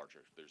little bit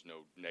larger. There's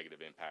no negative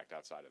impact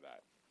outside of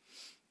that.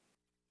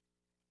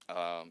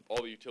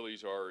 All the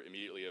utilities are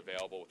immediately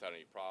available without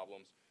any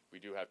problems. We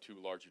do have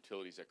two large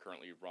utilities that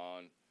currently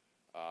run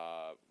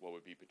what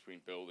would be between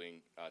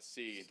building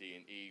C and D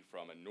and E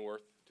from a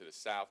north to the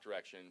south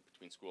direction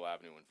between School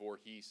Avenue and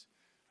Voorhees.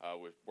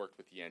 We've worked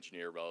with the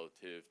engineer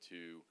relative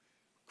to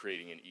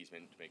creating an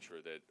easement to make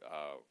sure that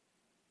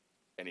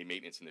any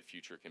maintenance in the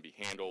future can be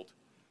handled.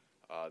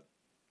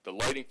 The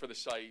lighting for the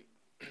site,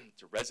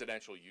 it's a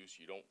residential use.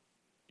 You don't,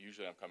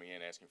 usually I'm coming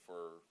in asking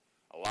for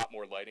a lot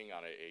more lighting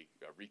on a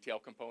retail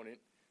component.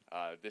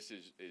 This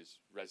is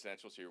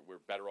residential, so we're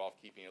better off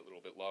keeping it a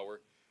little bit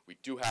lower. We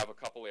do have a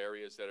couple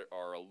areas that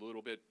are a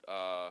little bit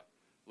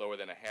lower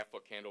than a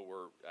half-foot candle.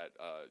 We're at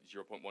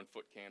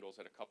 0.1-foot candles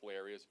at a couple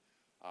areas.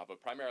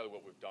 But primarily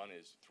what we've done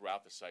is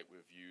throughout the site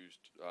we've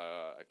used,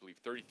 I believe,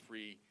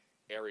 33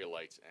 area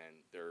lights, and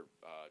they're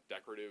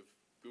decorative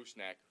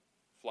gooseneck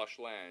flush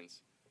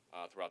lens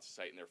throughout the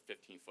site, and they're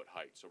 15-foot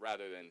height. So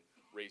rather than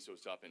raise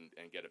those up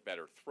and get a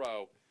better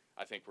throw,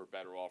 I think we're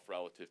better off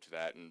relative to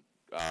that. And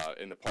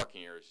in the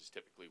parking areas is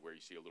typically where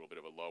you see a little bit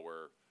of a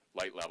lower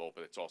light level,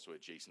 but it's also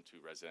adjacent to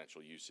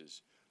residential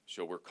uses.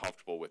 So we're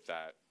comfortable with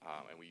that,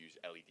 and we use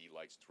LED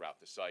lights throughout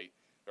the site.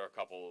 There are a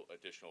couple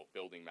additional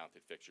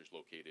building-mounted fixtures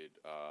located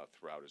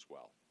throughout as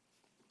well.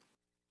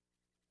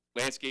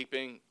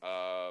 Landscaping,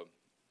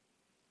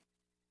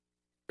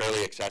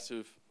 fairly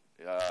excessive.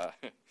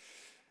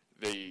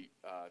 The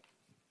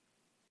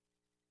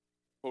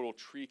total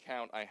tree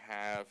count I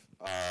have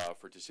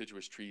for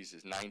deciduous trees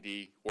is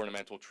 90.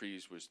 Ornamental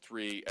trees was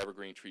 3.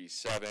 Evergreen trees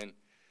 7.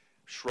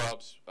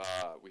 Shrubs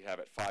we have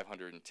at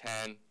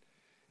 510.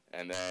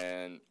 And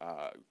then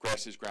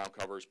grasses, ground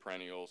covers,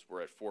 perennials,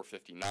 we're at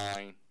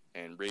 459.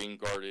 And Rain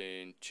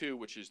Garden 2,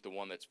 which is the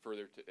one that's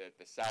further at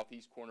the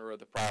southeast corner of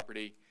the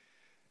property,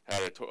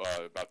 had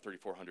about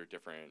 3,400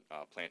 different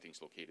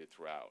plantings located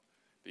throughout.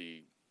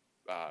 The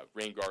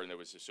rain garden that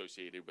was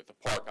associated with the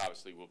park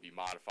obviously will be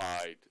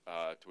modified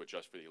to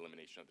adjust for the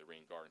elimination of the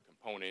rain garden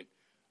component,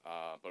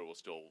 but it will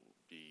still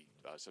be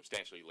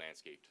substantially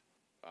landscaped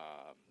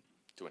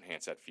to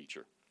enhance that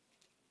feature.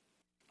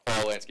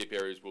 All landscape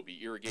areas will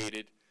be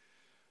irrigated.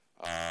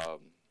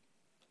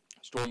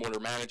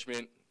 Stormwater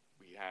management,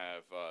 we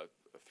have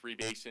 3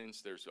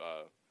 basins. There's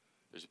a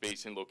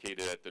basin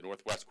located at the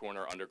northwest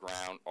corner,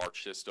 underground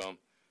arch system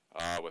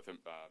with a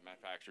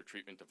manufactured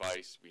treatment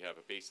device. We have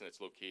a basin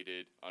that's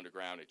located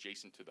underground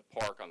adjacent to the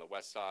park on the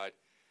west side.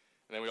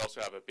 And then we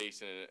also have a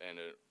basin and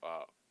an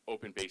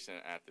open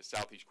basin at the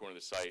southeast corner of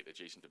the site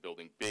adjacent to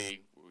building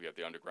B. We have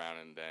the underground,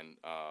 and then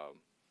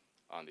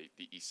on the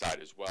east side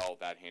as well.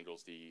 That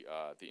handles the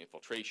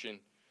infiltration.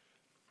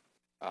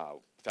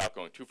 Without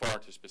going too far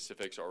into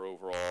specifics, our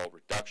overall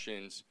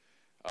reductions,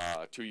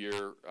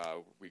 2-year,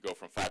 we go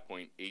from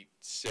 5.86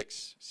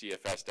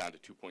 CFS down to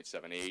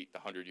 2.78. The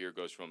 100-year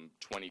goes from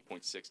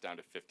 20.6 down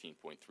to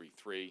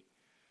 15.33.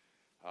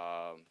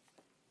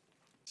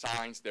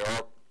 Signs, there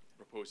are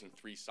proposing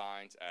 3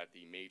 signs at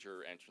the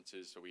major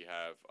entrances, so we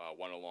have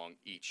one along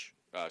each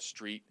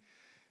street.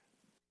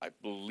 I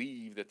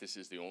believe that this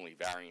is the only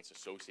variance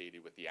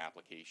associated with the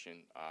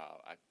application.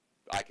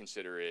 I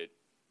consider it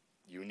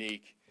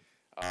unique.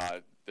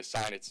 The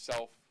sign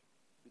itself,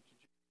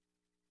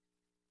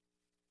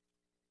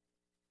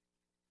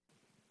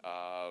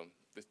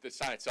 the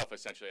sign itself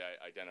essentially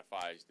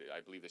identifies,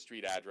 I believe, the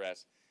street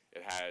address.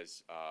 It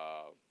has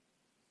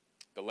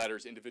the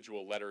letters,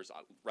 individual letters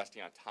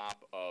resting on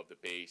top of the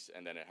base,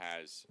 and then it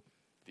has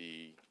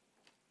the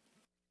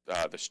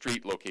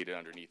street located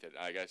underneath it.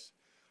 I guess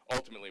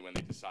ultimately when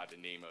they decide the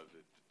name of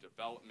the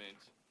development,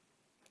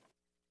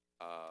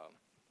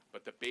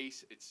 but the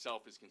base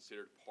itself is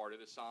considered part of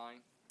the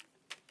sign.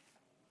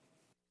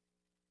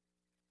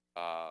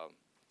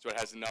 So it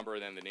has the number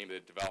and then the name of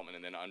the development,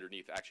 and then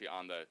underneath, actually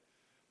on the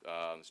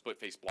split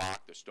face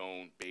block, the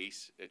stone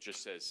base, it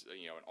just says,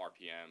 you know, an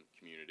RPM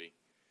community.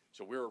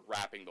 So we're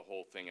wrapping the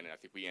whole thing, and I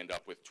think we end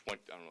up with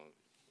 20, I don't know,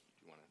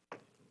 do you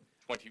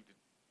want to, 20,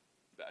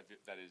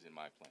 that is in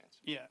my plans.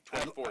 Yeah.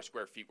 24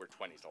 square feet where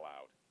 20 is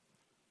allowed.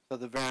 So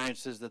the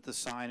variance is that the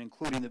sign,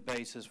 including the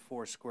base, is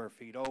 4 square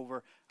feet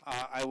over.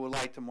 I would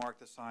like to mark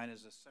the sign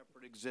as a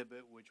separate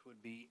exhibit, which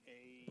would be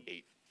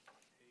A8.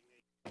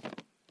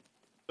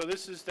 So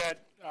this is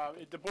that,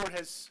 the board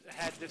has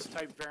had this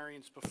type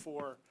variance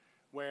before,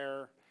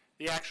 where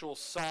the actual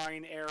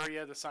sign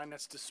area, the sign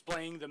that's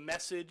displaying the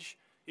message,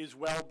 is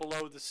well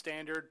below the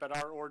standard, but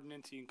our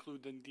ordinance, you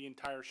include the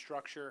entire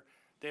structure.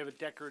 They have a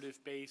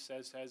decorative base,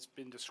 as has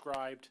been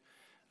described.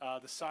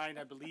 The sign,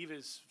 I believe,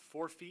 is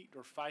 4 feet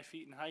or 5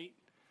 feet in height.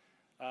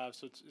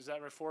 So is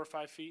that right, 4 or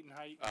 5 feet in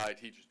height?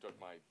 He just took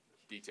my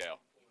detail.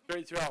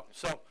 Right throughout.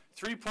 So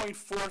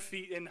 3.4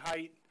 feet in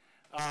height.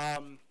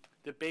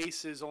 The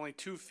base is only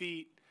 2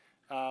 feet,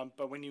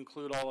 but when you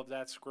include all of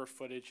that square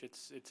footage,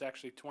 it's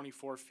actually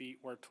 24 feet,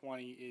 where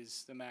 20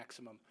 is the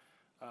maximum.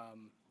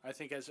 I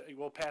think as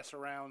we'll pass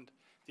around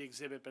the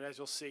exhibit, but as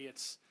you'll see,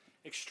 it's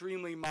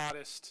extremely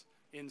modest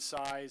in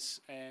size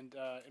and,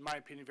 in my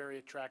opinion, very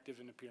attractive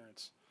in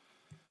appearance.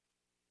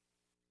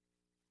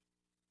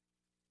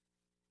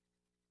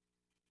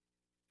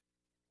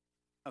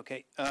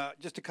 Okay,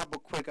 just a couple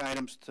quick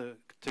items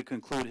to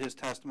conclude his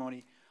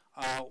testimony.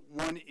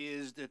 One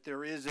is that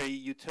there is a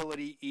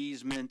utility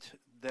easement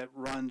that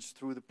runs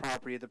through the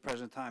property at the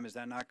present time. Is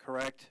that not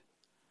correct?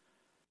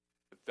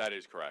 That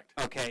is correct.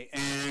 Okay,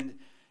 and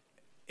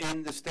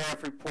in the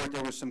staff report,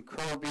 there was some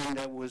curbing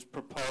that was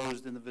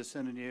proposed in the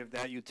vicinity of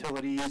that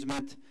utility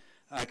easement.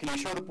 Can you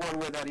show the board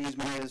where that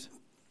easement is?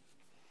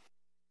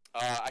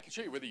 I can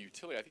show you where the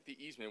utility, I think the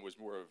easement was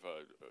more of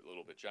a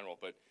little bit general,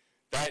 but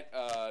that,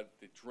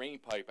 the drain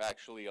pipe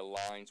actually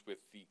aligns with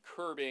the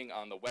curbing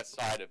on the west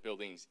side of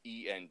buildings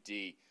E and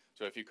D.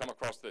 So if you come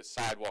across the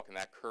sidewalk and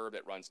that curb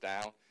that runs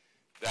down,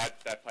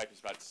 that pipe is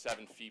about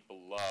 7 feet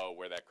below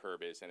where that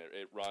curb is, and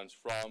it runs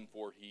from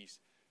Voorhees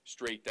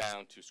straight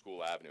down to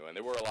School Avenue. And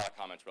there were a lot of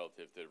comments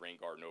relative to rain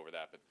garden over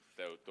that, but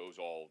those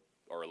all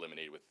are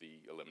eliminated with the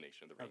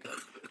elimination of the rain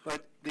garden.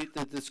 But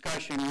the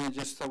discussion,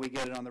 just so we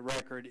get it on the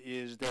record,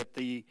 is that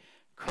the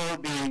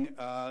curbing,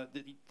 there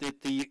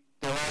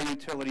are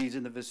utilities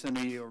in the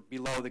vicinity or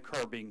below the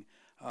curbing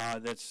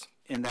that's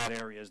in that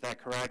area. Is that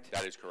correct?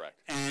 That is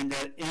correct. And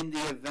that in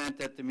the event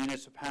that the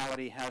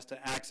municipality has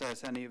to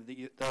access any of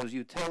those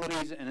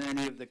utilities and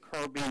any of the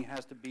curbing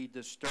has to be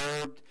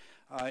disturbed,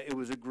 it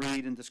was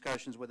agreed in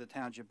discussions with the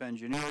township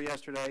engineer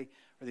yesterday,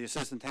 or the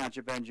assistant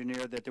township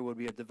engineer, that there would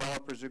be a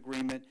developer's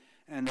agreement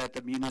and that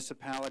the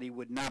municipality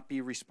would not be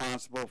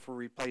responsible for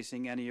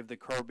replacing any of the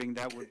curbing.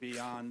 That would be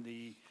on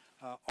the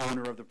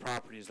owner of the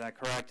property. Is that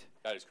correct?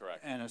 That is correct.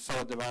 And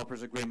so a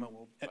developer's agreement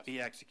will be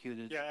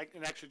executed? Yeah,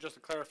 and actually, just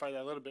to clarify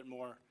that a little bit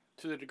more,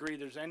 to the degree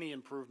there's any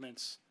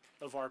improvements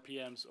of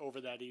RPMs over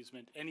that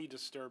easement, any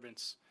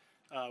disturbance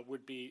it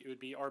would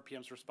be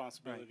RPM's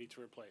responsibility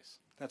to replace.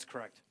 That's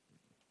correct.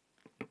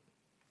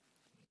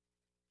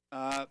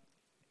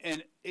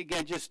 And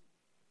again, just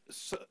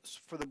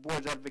for the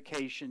board's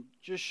edification,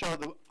 just show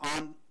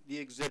on the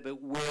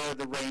exhibit where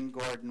the rain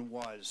garden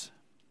was.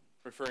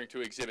 Referring to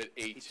Exhibit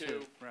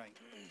A2. Right.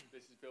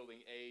 This is Building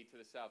A to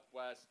the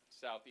southwest.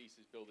 Southeast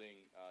is Building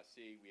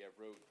C. We have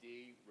Road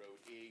D, Road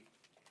E,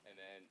 and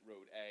then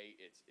Road A.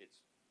 It's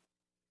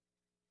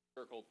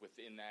circled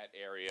within that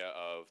area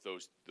of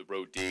the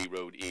Road D,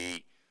 Road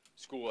E,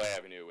 School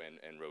Avenue,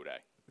 and Road A.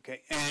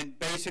 Okay, and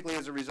basically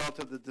as a result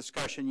of the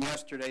discussion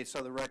yesterday,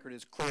 so the record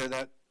is clear,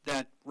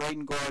 that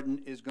rain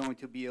garden is going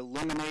to be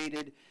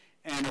eliminated,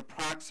 and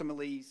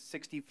approximately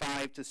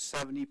 65 to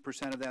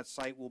 70% of that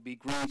site will be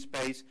green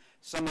space.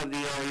 Some of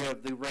the area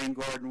of the rain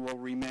garden will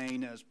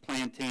remain as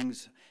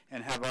plantings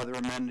and have other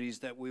amenities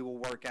that we will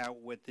work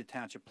out with the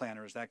township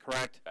planner. Is that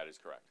correct? That is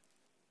correct.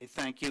 Okay,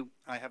 thank you.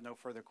 I have no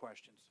further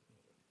questions.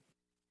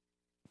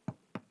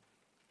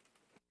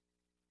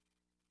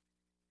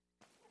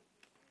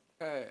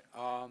 Okay,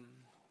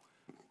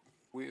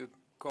 we've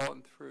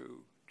gone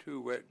through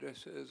 2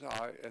 witnesses.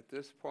 At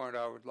this point,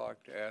 I would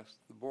like to ask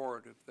the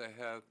board if they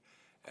have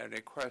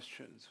any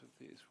questions of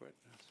these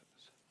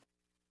witnesses.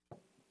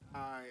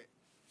 I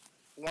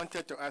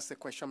wanted to ask a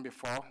question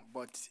before,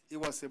 but he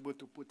was able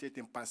to put it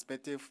in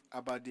perspective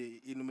about the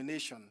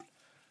illumination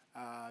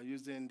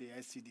using the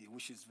LCD,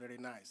 which is very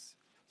nice.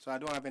 So I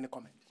don't have any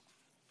comment.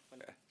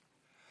 Okay.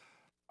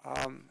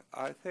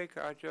 I think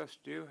I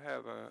just do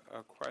have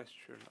a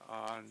question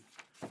on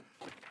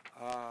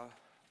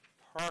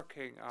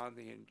parking on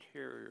the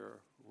interior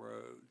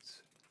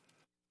roads.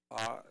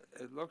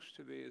 It looks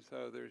to me as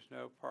though there's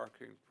no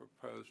parking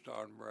proposed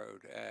on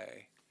Road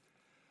A.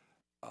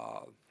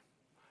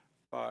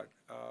 But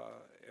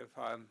if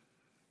I'm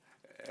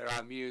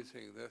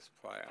using this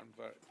plan,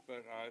 but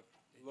I've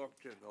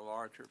looked at the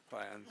larger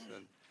plans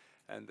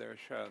and they're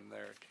shown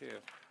there too.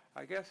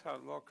 I guess I'm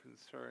a little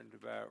concerned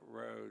about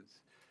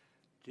roads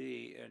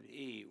D, and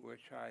E,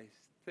 which I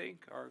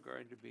think are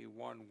going to be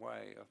one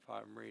way if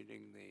I'm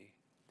reading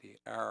the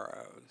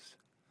arrows.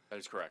 That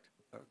is correct.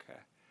 Okay.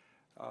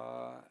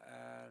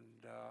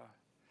 And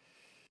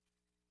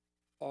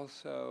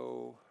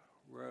also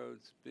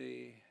roads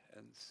B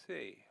and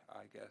C,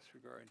 I guess,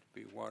 are going to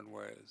be one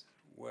way as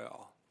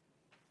well.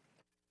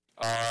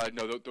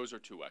 No, those are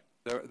two-way.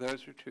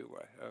 Those are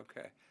two-way,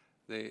 okay.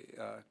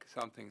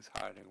 Something's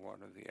hiding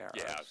one of the arrows.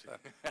 Yeah. So.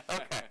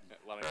 Okay.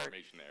 A lot of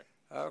information there.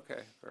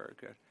 Okay, very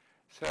good.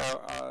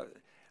 So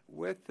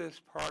with this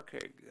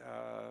parking,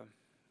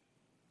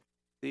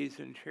 these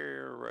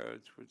interior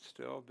roads would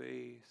still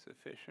be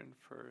sufficient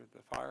for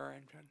the fire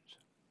engines?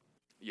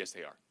 Yes,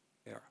 they are.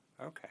 Yeah,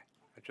 okay.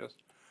 I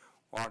just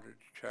wanted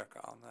to check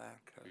on that.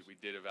 We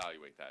did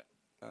evaluate that.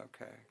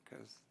 Okay,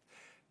 because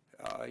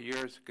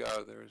years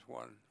ago there was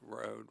one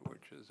road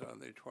which is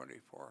only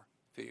 24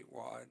 feet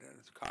wide, and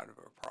it's kind of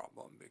a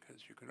problem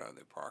because you can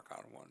only park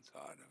on one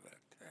side of it.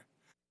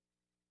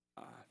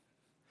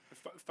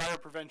 Fire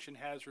prevention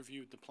has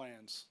reviewed the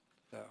plans.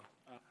 So.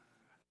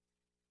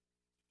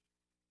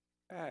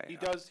 He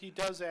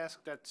does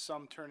ask that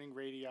some turning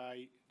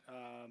radii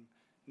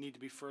need to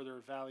be further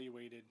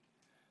evaluated.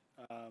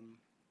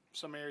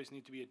 Some areas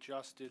need to be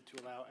adjusted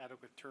to allow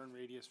adequate turn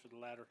radius for the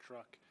ladder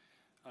truck.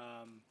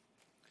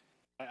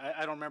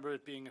 I don't remember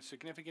it being a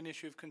significant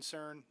issue of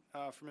concern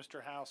for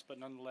Mr. House, but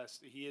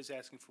nonetheless, he is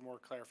asking for more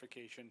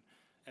clarification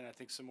and I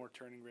think some more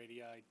turning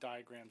radii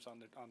diagrams on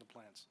the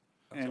plans.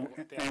 And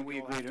we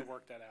will agree have to to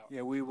work that out.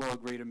 Yeah, we will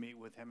agree to meet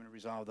with him and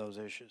resolve those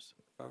issues.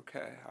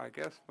 Okay, I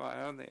guess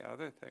my only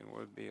other thing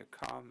would be a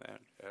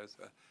comment as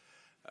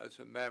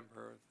a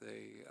member of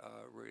the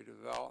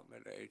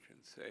redevelopment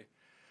agency.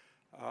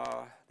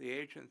 The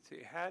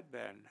agency had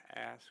been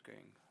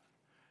asking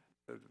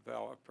the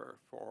developer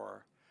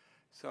for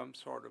some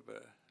sort of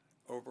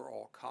a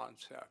overall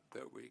concept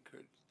that we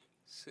could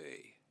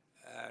see,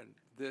 and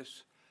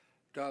this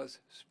does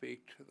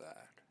speak to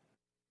that.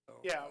 So,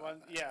 Yeah, well,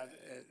 yeah.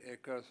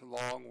 It goes a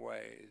long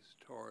ways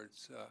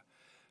towards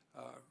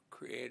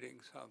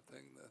creating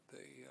something that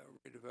the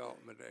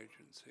redevelopment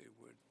agency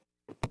would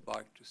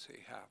like to see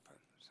happen.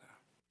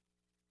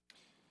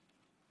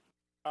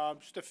 So.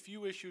 Just a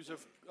few issues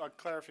of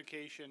very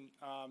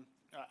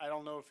I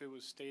don't know if it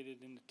was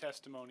stated in the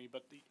testimony,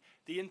 but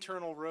the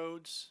internal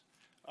roads,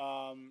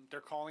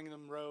 they're calling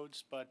them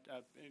roads, but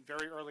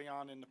very early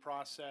on in the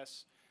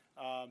process,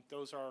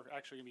 those are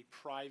actually going to be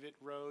private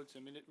roads. I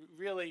mean, it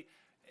really,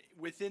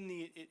 within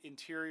the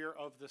interior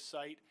of the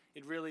site,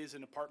 it really is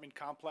an apartment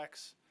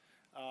complex.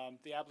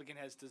 The applicant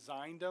has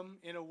designed them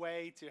in a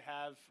way to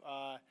have,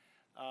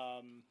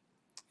 kind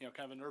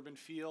of an urban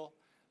feel.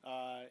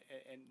 I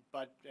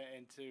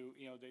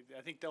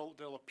think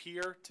they'll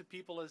appear to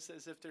people as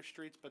if they're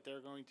streets, but they're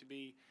going to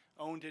be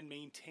owned and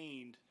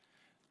maintained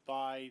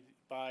by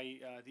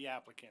the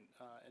applicant.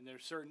 And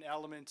there's certain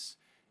elements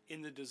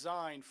in the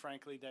design,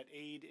 frankly, that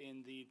aid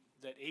in the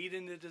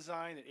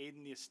design, that aid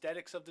in the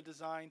aesthetics of the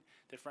design,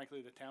 that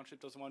frankly the township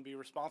doesn't want to be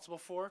responsible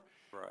for.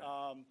 Right.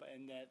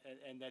 And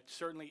that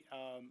certainly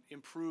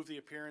improve the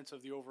appearance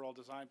of the overall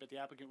design, but the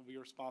applicant will be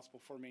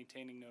responsible for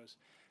maintaining those.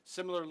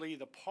 Similarly,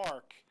 the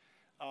park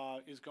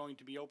is going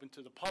to be open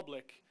to the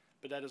public,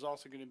 but that is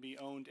also going to be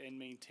owned and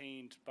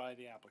maintained by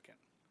the applicant.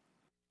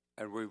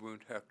 And we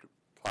won't have to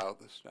plow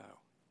the snow?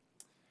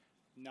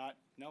 No,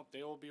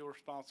 they will be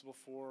responsible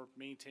for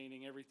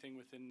maintaining everything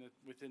within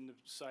the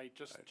site,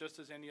 just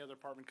as any other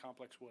apartment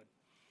complex would.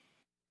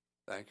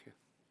 Thank you.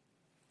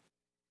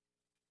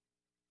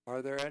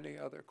 Are there any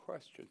other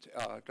questions?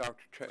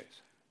 Dr.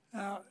 Chase.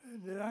 Now,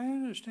 did I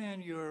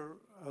understand you're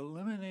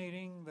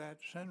eliminating that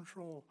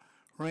central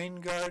rain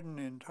garden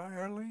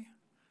entirely?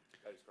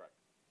 That is correct.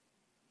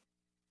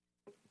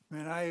 I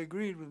mean, I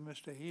agreed with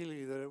Mr.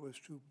 Healy that it was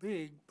too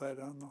big, but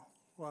on the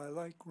whole, I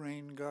like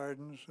rain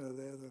gardens.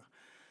 They're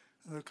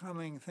the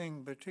coming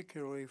thing,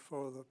 particularly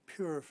for the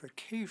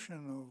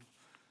purification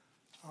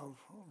of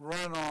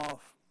runoff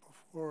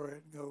before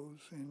it goes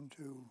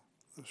into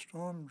the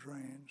storm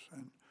drains.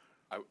 And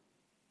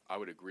I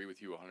would agree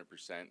with you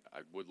 100%. I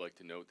would like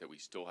to note that we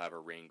still have a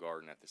rain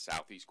garden at the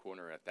southeast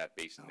corner at that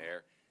basin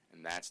there,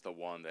 and that's the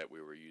one that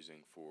we were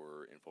using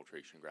for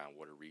infiltration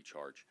groundwater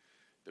recharge.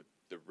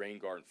 The rain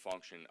garden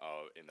function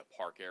in the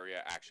park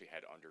area actually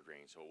had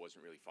underdrain, so it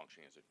wasn't really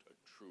functioning as a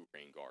true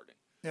rain garden.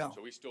 Yeah.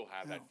 So we still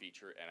have that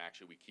feature, and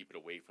actually we keep it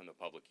away from the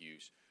public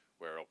use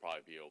where it'll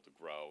probably be able to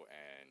grow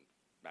and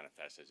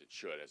manifest as it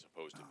should, as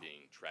opposed to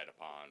being tread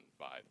upon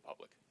by the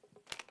public.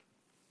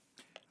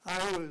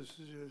 I was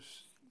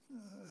just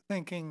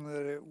thinking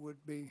that it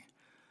would be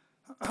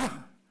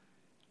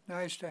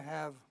nice to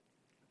have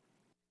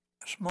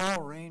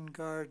small rain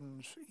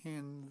gardens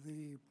in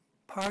the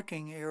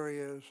parking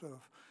areas of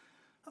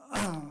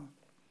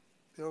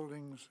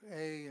buildings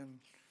A and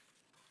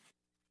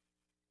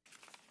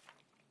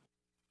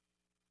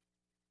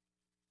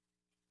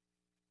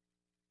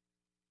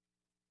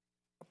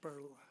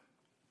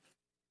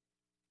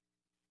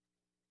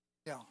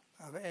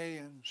of A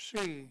and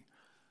C,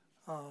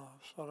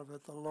 sort of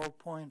at the low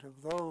point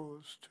of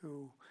those,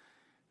 to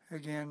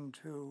again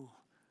to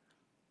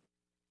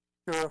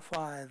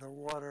purify the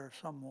water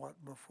somewhat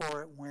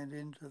before it went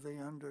into the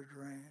under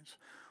drains?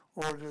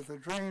 Or do the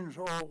drains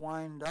all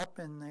wind up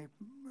in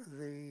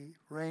the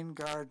rain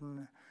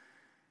garden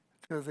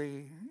to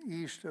the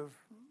east of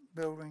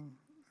building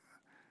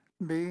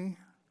B?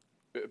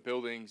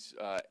 Buildings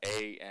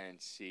A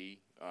and C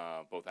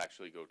both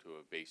actually go to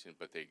a basin,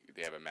 but they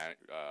have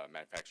a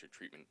manufactured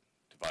treatment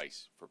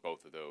device for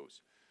both of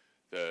those.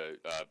 The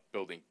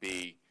building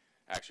B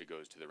actually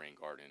goes to the rain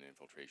garden and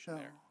infiltration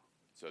there.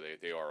 So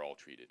they are all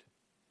treated.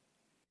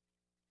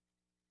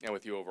 And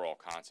with the overall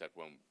concept,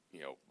 when,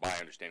 my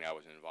understanding, I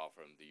wasn't involved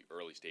from the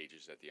early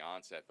stages at the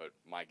onset, but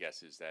my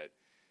guess is that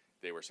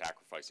they were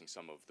sacrificing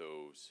some of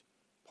those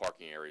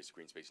parking areas,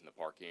 green space in the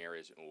parking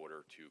areas, in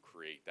order to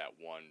create that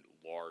one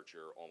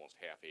larger, almost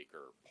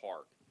half-acre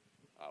park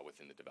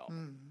within the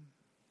development.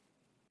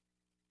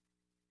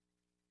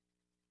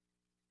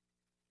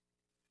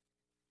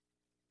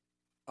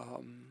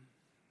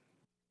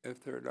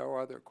 If there are no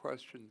other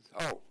questions,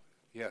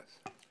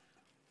 yes.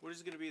 What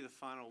is going to be the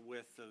final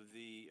width of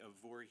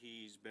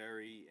Voorhees,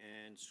 Berry,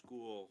 and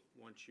School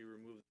once you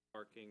remove the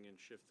parking and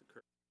shift the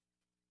curb?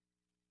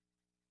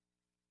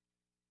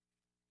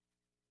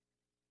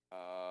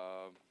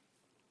 I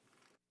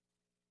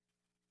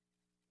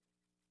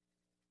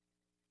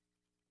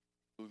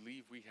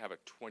believe we have a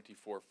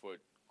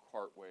 24-foot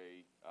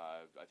cartway.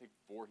 I think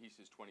Voorhees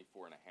is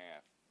 24 and a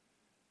half.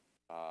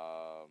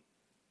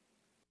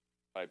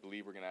 I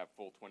believe we're going to have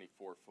full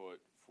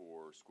 24-foot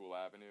for School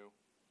Avenue.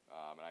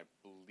 And I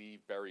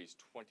believe Berry's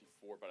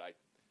 24, but if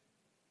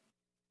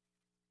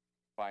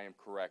I am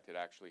correct, it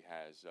actually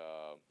has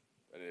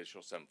an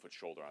additional 7-foot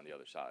shoulder on the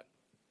other side.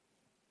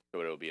 So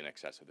it'll be in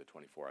excess of the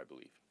 24, I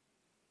believe.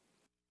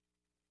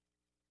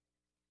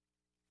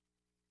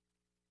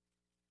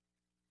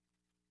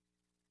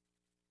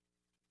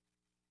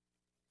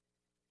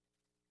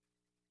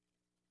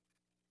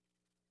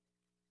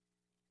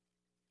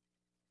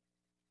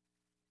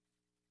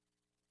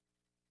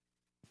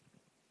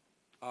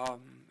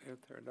 If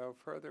there are no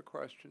further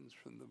questions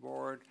from the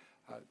board,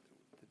 I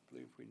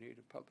believe we need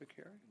a public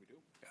hearing. We do.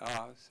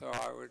 So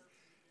I would,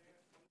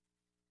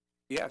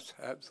 yes,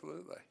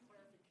 absolutely.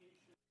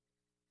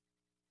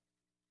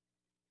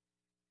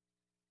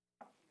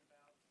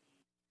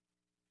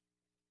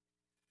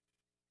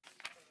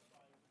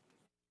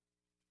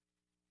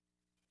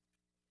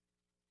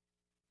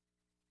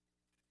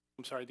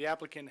 I'm sorry, the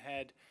applicant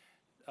had,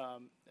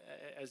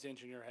 as the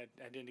engineer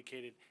had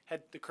indicated,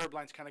 had the curb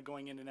lines kind of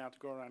going in and out to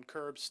go around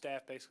curbs.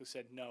 Staff basically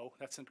said, no,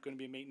 that's not going to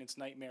be a maintenance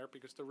nightmare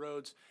because the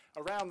roads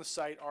around the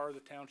site are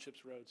the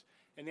township's roads.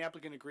 And the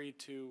applicant agreed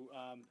to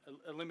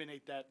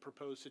eliminate that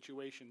proposed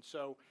situation.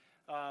 So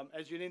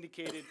as you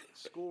indicated,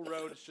 School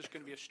Road is just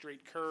going to be a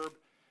straight curb.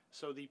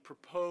 So the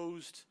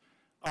proposed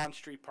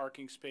on-street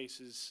parking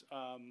spaces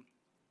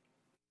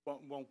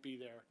won't be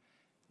there.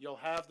 You'll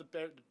have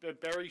the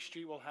Berry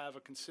Street will have a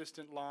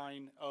consistent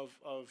line of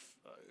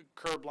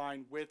curb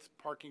line with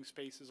parking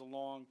spaces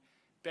along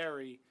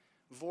Berry.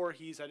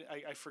 Voorhees,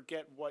 I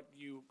forget what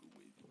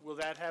will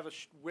that have a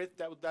width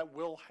that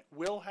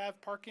will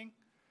have parking?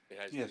 It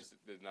has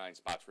the 9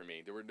 spots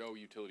remain. There were no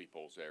utility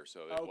poles there,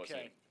 so it wasn't.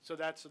 Okay, so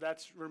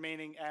that's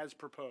remaining as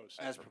proposed.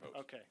 As proposed.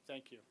 Okay,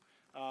 thank you.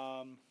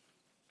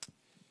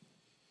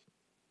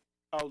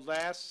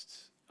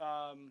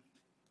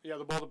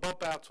 The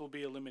bump outs will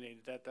be eliminated.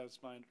 That's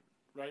mine,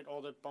 right?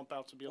 All the bump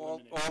outs will be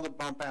eliminated. All the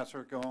bump outs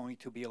are going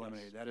to be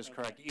eliminated. That is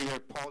correct. Either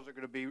poles are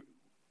going to be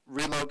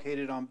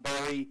relocated on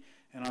Berry,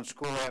 and on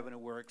School Avenue,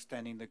 we're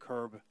extending the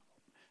curb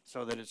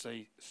so that it's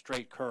a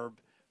straight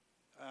curb,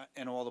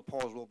 and all the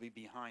poles will be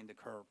behind the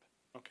curb.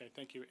 Okay,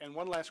 thank you. And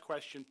one last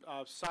question,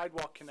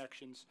 sidewalk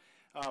connections.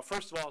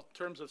 First of all, in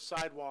terms of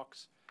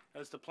sidewalks,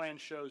 as the plan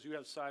shows, you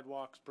have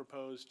sidewalks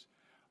proposed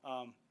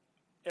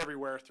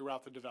everywhere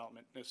throughout the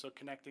development. And so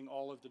connecting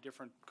all of the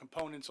different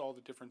components, all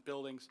the different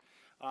buildings.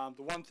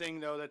 The one thing,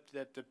 though,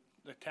 that the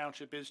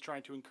township is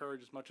trying to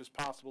encourage as much as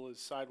possible is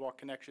sidewalk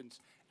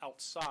connections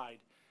outside.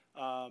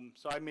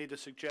 So I made the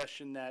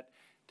suggestion that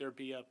there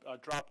be a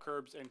drop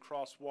curbs and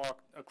crosswalk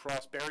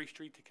across Berry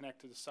Street to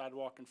connect to the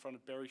sidewalk in front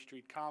of Berry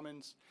Street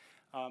Commons.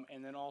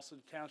 And then also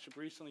the township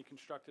recently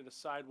constructed a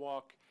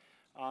sidewalk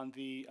on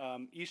the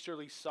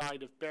easterly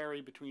side of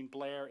Berry between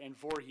Blair and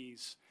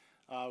Voorhees.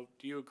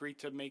 Do you agree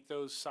to make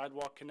those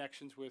sidewalk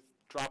connections with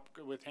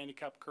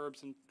handicap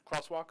curbs and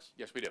crosswalks?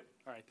 Yes, we do.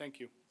 All right, thank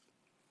you.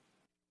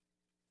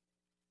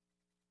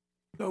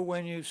 So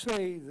when you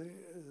say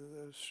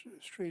the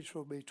streets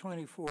will be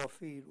 24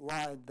 feet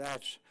wide,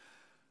 that's,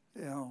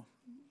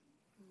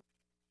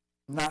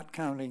 not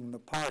counting the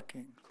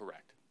parking.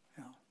 Correct.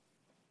 Yeah.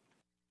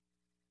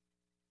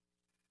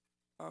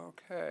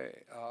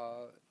 Okay.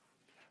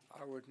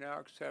 I would now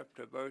accept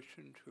a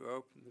motion to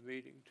open the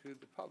meeting to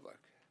the public.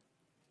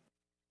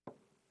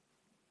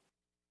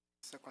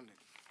 Seconded.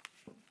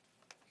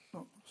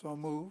 So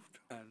moved.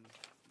 And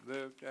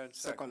moved and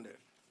seconded.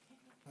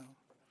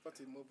 But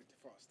he moved it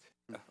first.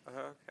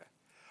 Okay.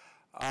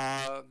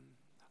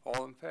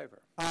 All in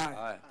favor?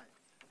 Aye.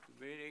 The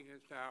The meeting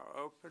is now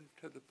open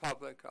to the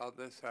public on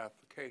this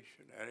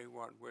application.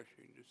 Anyone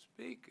wishing to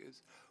speak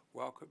is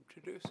welcome to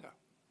do so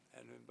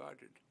and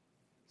invited.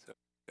 So,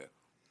 yeah.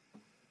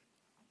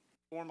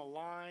 Form a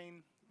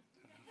line.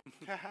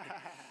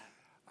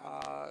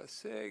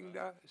 Seeing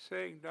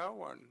no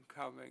one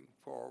coming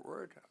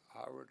forward,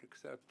 I would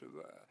accept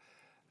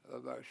a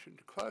motion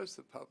to close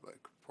the public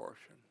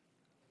portion.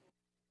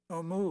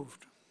 So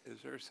moved.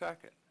 Is there a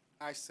second?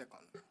 I second.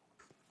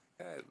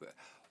 Okay,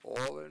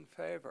 all in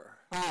favor?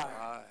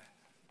 Aye.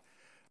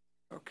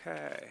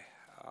 Okay.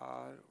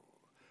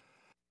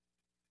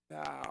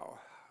 Now,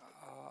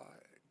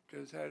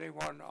 does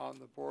anyone on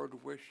the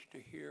board wish to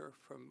hear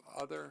from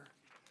other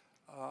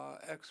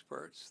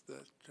experts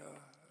that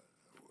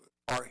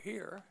are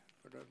here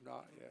but have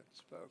not yet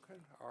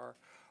spoken? Are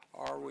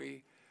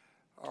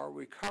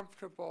we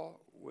comfortable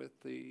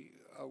with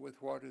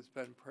with what has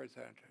been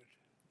presented?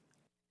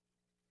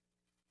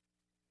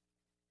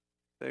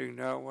 Seeing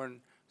no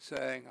one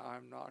saying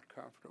I'm not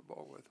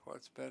comfortable with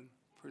what's been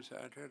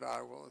presented,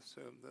 I will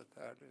assume that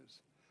that is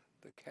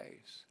the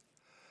case.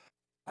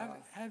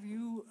 Have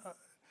you,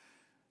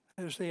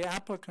 has the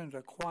applicant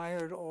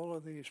acquired all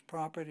of these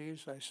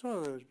properties? I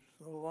saw there's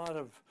a lot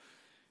of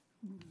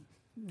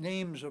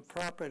names of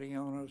property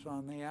owners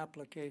on the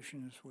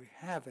application as we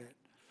have it.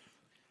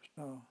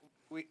 So,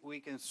 We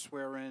can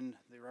swear in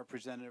the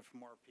representative from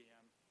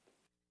RPM.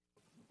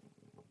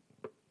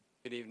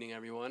 Good evening,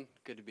 everyone.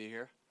 Good to be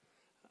here.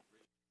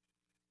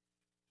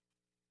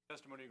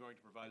 Testimony you're going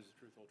to provide is the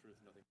truth, whole truth,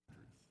 and nothing but the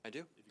truth. I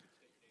do.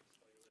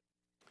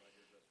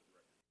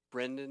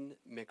 Brendan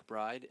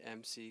McBride,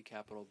 MC,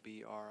 capital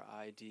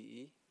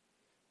BRIDE,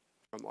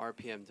 from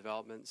RPM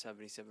Development,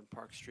 77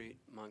 Park Street,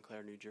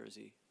 Montclair, New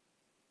Jersey.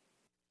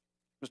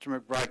 Mr.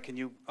 McBride, can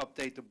you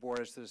update the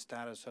board as to the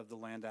status of the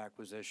land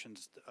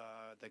acquisitions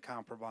that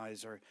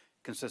compromise or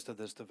consist of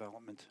this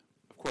development?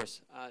 Of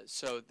course.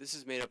 So this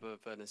is made up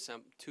of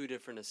two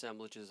different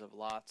assemblages of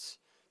lots,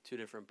 two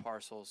different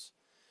parcels.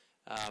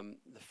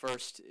 The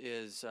first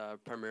is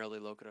primarily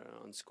located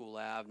on School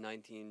Ave,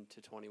 19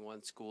 to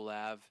 21 School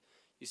Ave.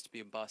 Used to be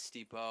a bus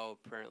depot.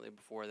 Apparently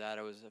before that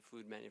it was a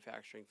food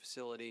manufacturing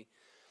facility.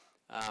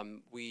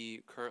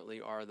 We currently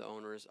are the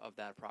owners of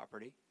that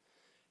property.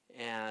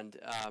 And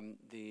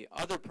the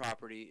other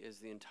property is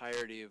the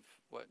entirety of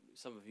what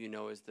some of you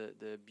know as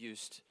the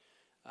Buste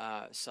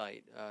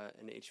site,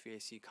 an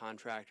HVAC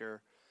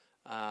contractor.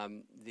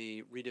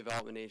 The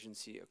redevelopment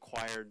agency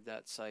acquired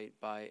that site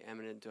by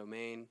eminent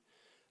domain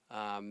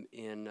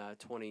in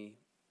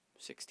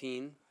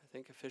 2016, I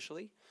think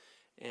officially,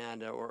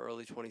 and or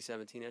early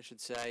 2017, I should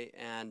say,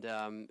 and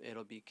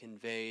it'll be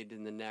conveyed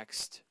in the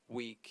next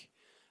week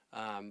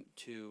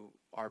to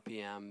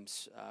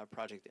RPM's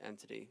project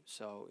entity.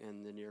 So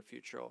in the near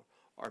future,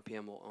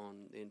 RPM will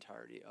own the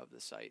entirety of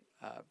the site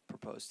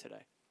proposed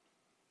today.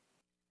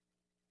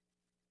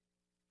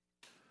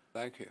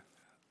 Thank you.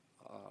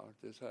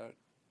 Does that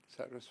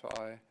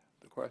satisfy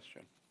the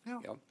question? Yeah.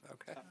 Yep.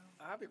 Okay.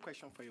 I have a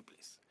question for you,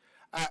 please.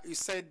 You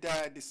said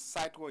the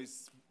site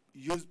was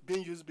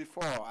being used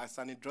before as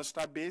an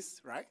industrial base,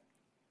 right?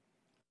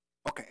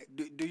 Okay.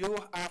 Do you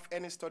have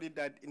any study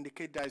that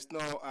indicate there is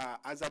no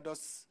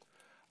hazardous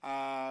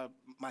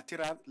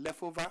material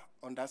left over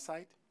on that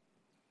site?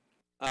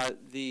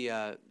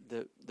 The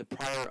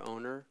prior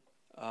owner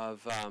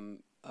of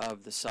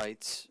the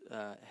sites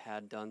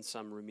had done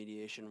some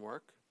remediation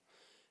work,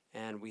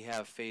 and we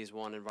have phase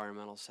 1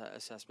 environmental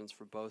assessments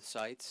for both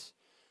sites.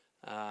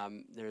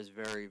 There's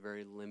very,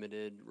 very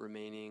limited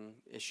remaining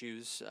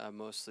issues,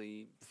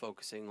 mostly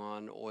focusing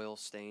on oil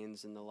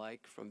stains and the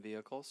like from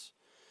vehicles.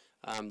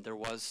 There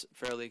was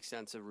fairly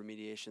extensive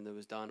remediation that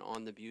was done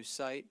on the Buste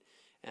site,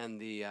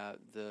 and the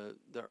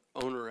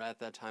owner at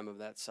that time of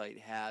that site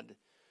had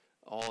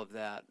all of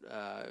that,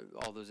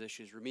 all those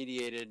issues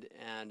remediated,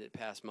 and it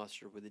passed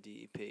muster with the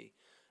DEP.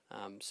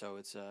 So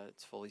it's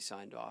fully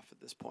signed off at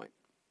this point.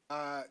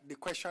 The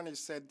question is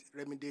said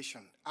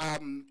remediation.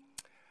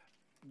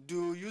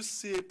 Do you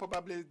see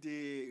probably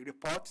the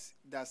report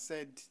that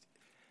said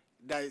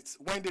that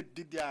when they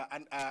did their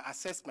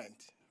assessment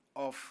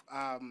of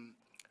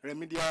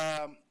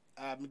remedial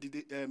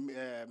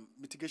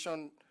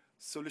mitigation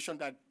solution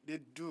that they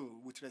do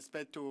with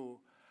respect to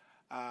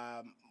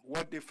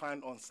what they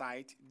find on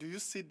site, do you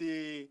see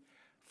the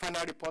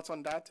final report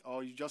on that,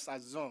 or you just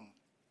assume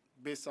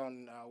based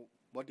on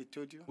what they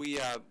told you?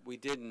 We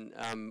didn't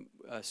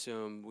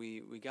assume.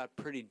 We got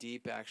pretty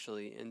deep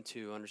actually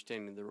into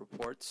understanding the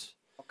reports.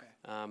 Okay.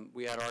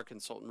 We had our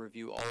consultant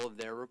review all of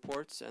their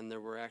reports, and there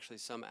were actually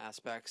some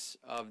aspects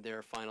of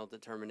their final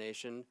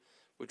determination,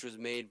 which was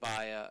made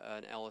by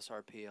an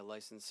LSRP, a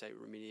licensed site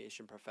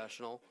remediation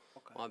professional,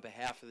 on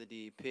behalf of the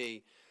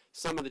DEP.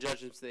 Some of the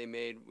judgments they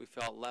made, we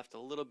felt, left a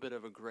little bit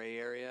of a gray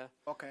area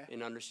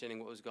in understanding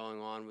what was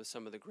going on with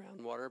some of the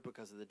groundwater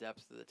because of the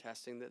depth of the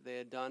testing that they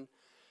had done.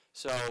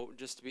 So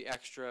just to be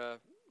extra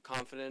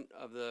confident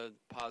of the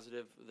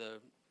positive,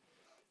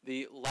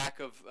 the lack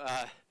of,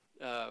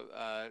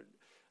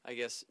 I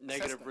guess,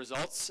 negative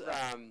results,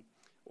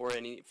 or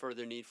any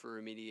further need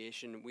for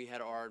remediation, we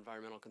had our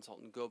environmental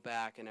consultant go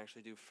back and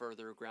actually do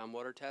further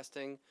groundwater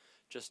testing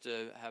just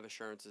to have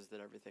assurances that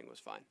everything was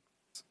fine.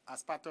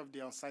 As part of the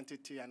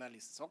uncertainty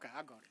analysis. Okay,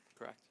 I got it.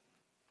 Correct.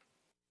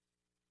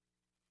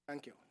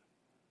 Thank you.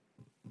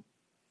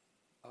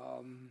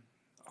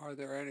 Are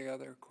there any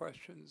other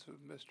questions of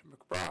Mr.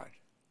 McBride?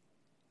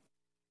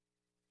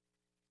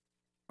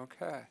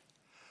 Okay.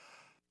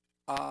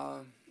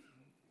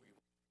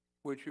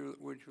 Would you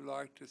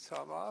like to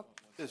sum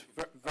up? Just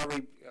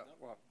very, Yeah,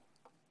 well,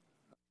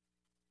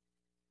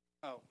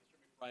 oh,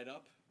 Right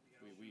up?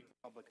 We,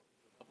 public.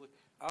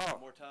 oh,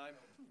 more time?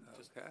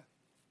 okay.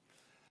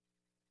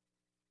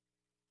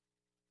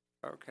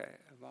 Okay,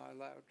 am I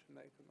allowed to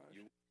make a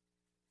motion?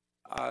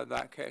 In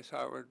that case,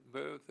 I would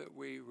move that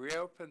we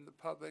reopen the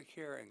public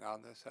hearing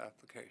on this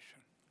application.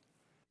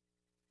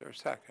 Is there a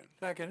second?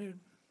 Seconded.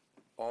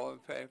 All in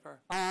favor?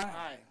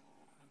 Aye.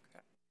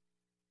 Okay.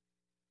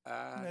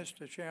 And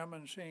Mr.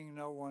 Chairman, seeing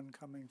no one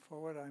coming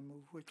forward, I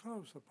move we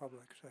close the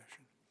public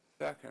session.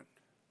 second,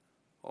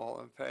 all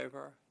in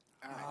favor?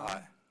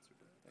 Aye.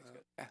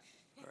 Okay,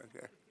 very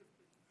good.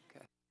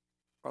 Okay.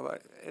 Well,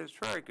 it's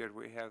very good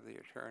we have the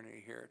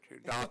attorney here to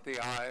dot the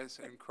i's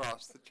and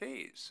cross the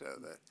t's, so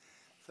that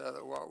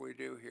what we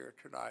do here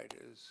tonight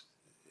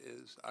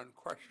is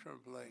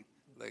unquestionably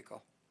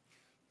legal.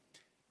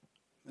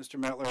 Mr.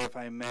 Metler, if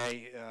I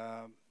may,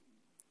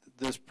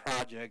 this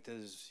project,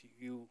 as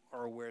you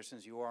are aware,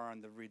 since you are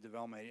on the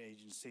redevelopment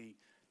agency,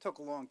 took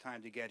a long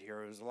time to get here.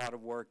 There was a lot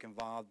of work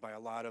involved by a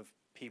lot of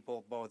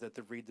people, both at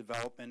the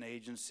redevelopment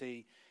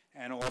agency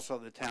and also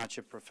the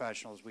township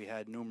professionals. We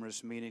had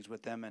numerous meetings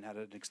with them and had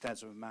an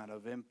extensive amount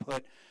of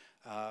input.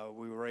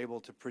 We were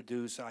able to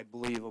produce, I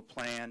believe, a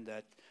plan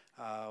that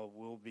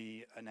will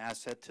be an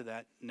asset to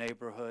that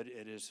neighborhood.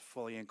 It is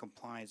fully in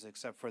compliance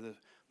except for the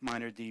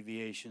minor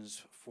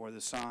deviations for the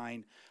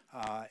sign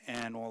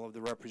and all of the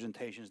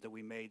representations that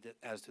we made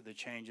as to the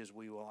changes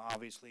we will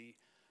obviously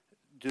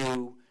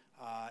do.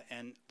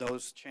 And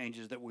those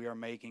changes that we are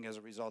making as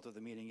a result of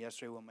the meeting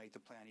yesterday will make the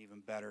plan even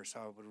better. So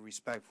I would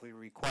respectfully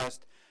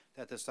request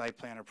that the site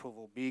plan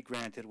approval be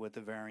granted with the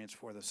variance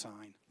for the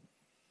sign.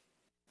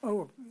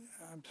 Oh,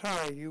 I'm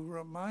sorry, you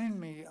remind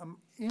me,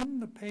 in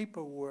the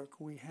paperwork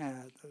we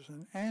had, there's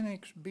an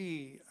Annex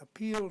B,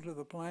 appeal to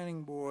the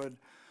planning board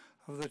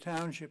of the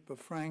Township of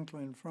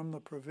Franklin from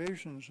the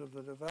provisions of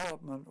the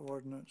development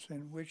ordinance,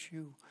 in which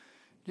you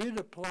did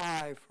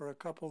apply for a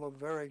couple of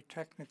very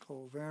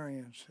technical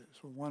variances,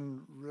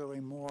 one really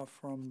more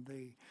from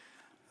the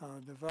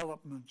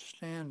development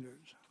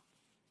standards.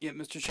 Yeah,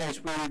 Mr.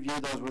 Chase, we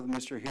reviewed those with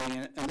Mr.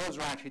 Healy, and those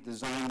are actually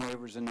design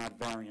waivers and not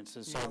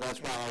variances. So that's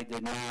why I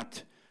did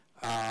not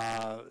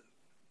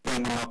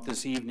bring them up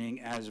this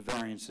evening as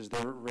variances.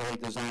 They're really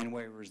design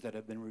waivers that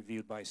have been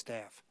reviewed by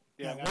staff.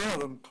 Yeah, one of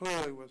them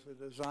clearly was a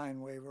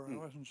design waiver. I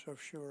wasn't so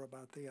sure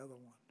about the other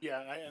one.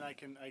 Yeah, I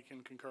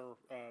can concur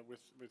with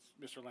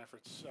Mr.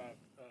 Lanford's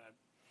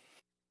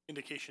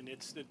indication.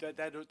 It's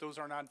that those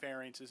are not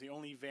variances. The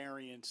only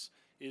variance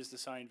is the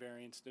sign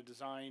variance. The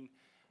design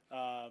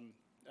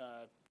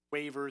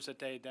waivers that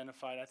they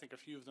identified, I think a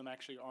few of them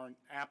actually aren't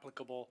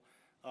applicable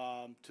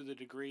to the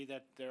degree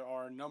that there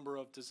are a number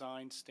of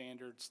design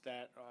standards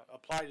that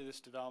apply to this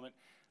development.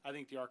 I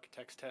think the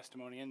architect's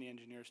testimony and the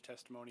engineer's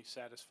testimony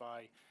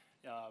satisfy.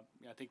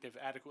 I think they've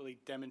adequately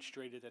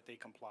demonstrated that they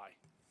comply.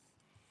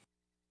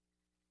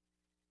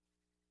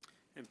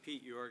 And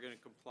Pete, you are going to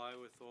comply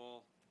with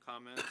all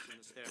comments in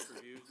the staff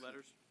review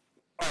letters?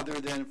 Other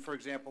than, for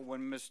example,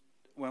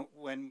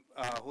 when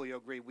Julio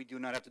agreed, we do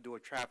not have to do a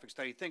traffic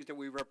study. Things that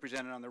we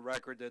represented on the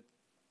record that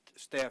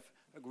staff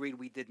agreed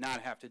we did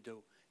not have to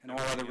do. In all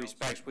other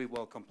respects, we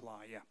will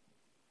comply, yeah.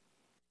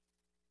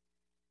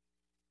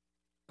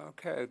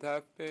 Okay,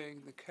 that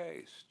being the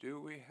case, do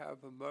we have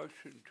a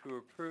motion to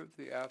approve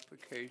the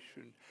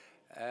application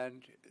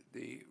and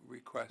the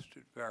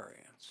requested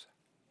variance?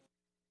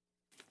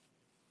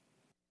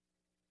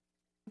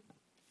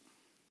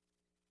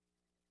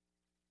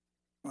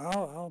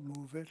 Well, I'll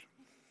move it.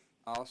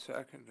 I'll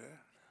second it.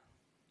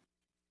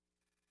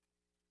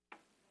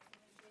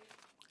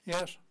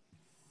 Yes?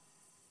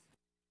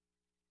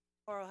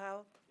 Carl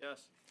Howe,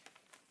 Yes.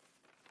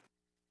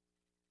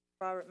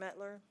 Robert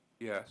Mettler,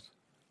 Yes.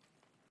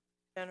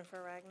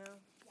 Jennifer Ragno.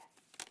 Yes.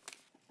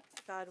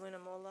 Godwin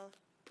Amola.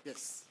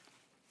 Yes.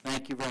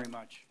 Thank you very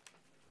much.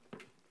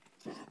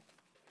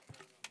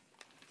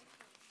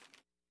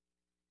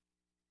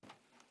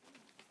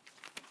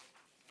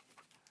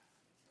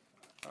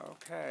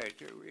 Okay,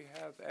 do we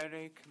have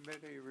any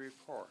committee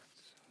reports?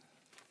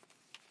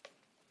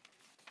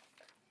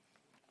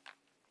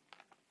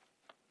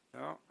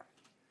 No,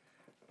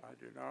 I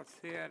do not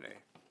see any.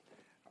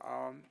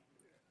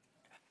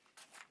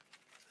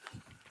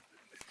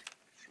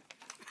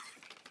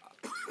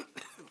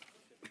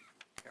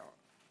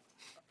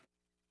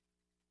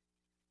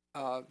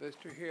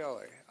 Mr.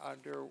 Healy,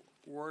 under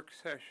work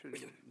session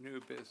new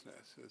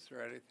business, is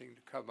there anything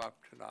to come up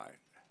tonight?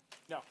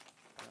 No.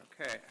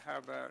 Okay, how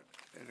about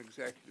an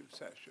executive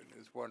session?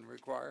 Is one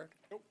required?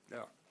 Nope.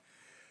 No.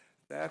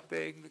 That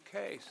being the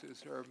case,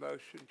 is there a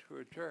motion to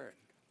adjourn?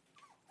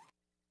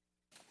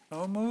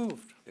 So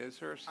moved. Is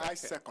there a second? I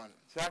second.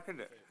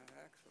 Seconded.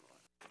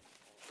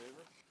 Excellent.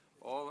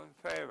 All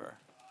in favor?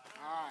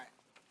 All right.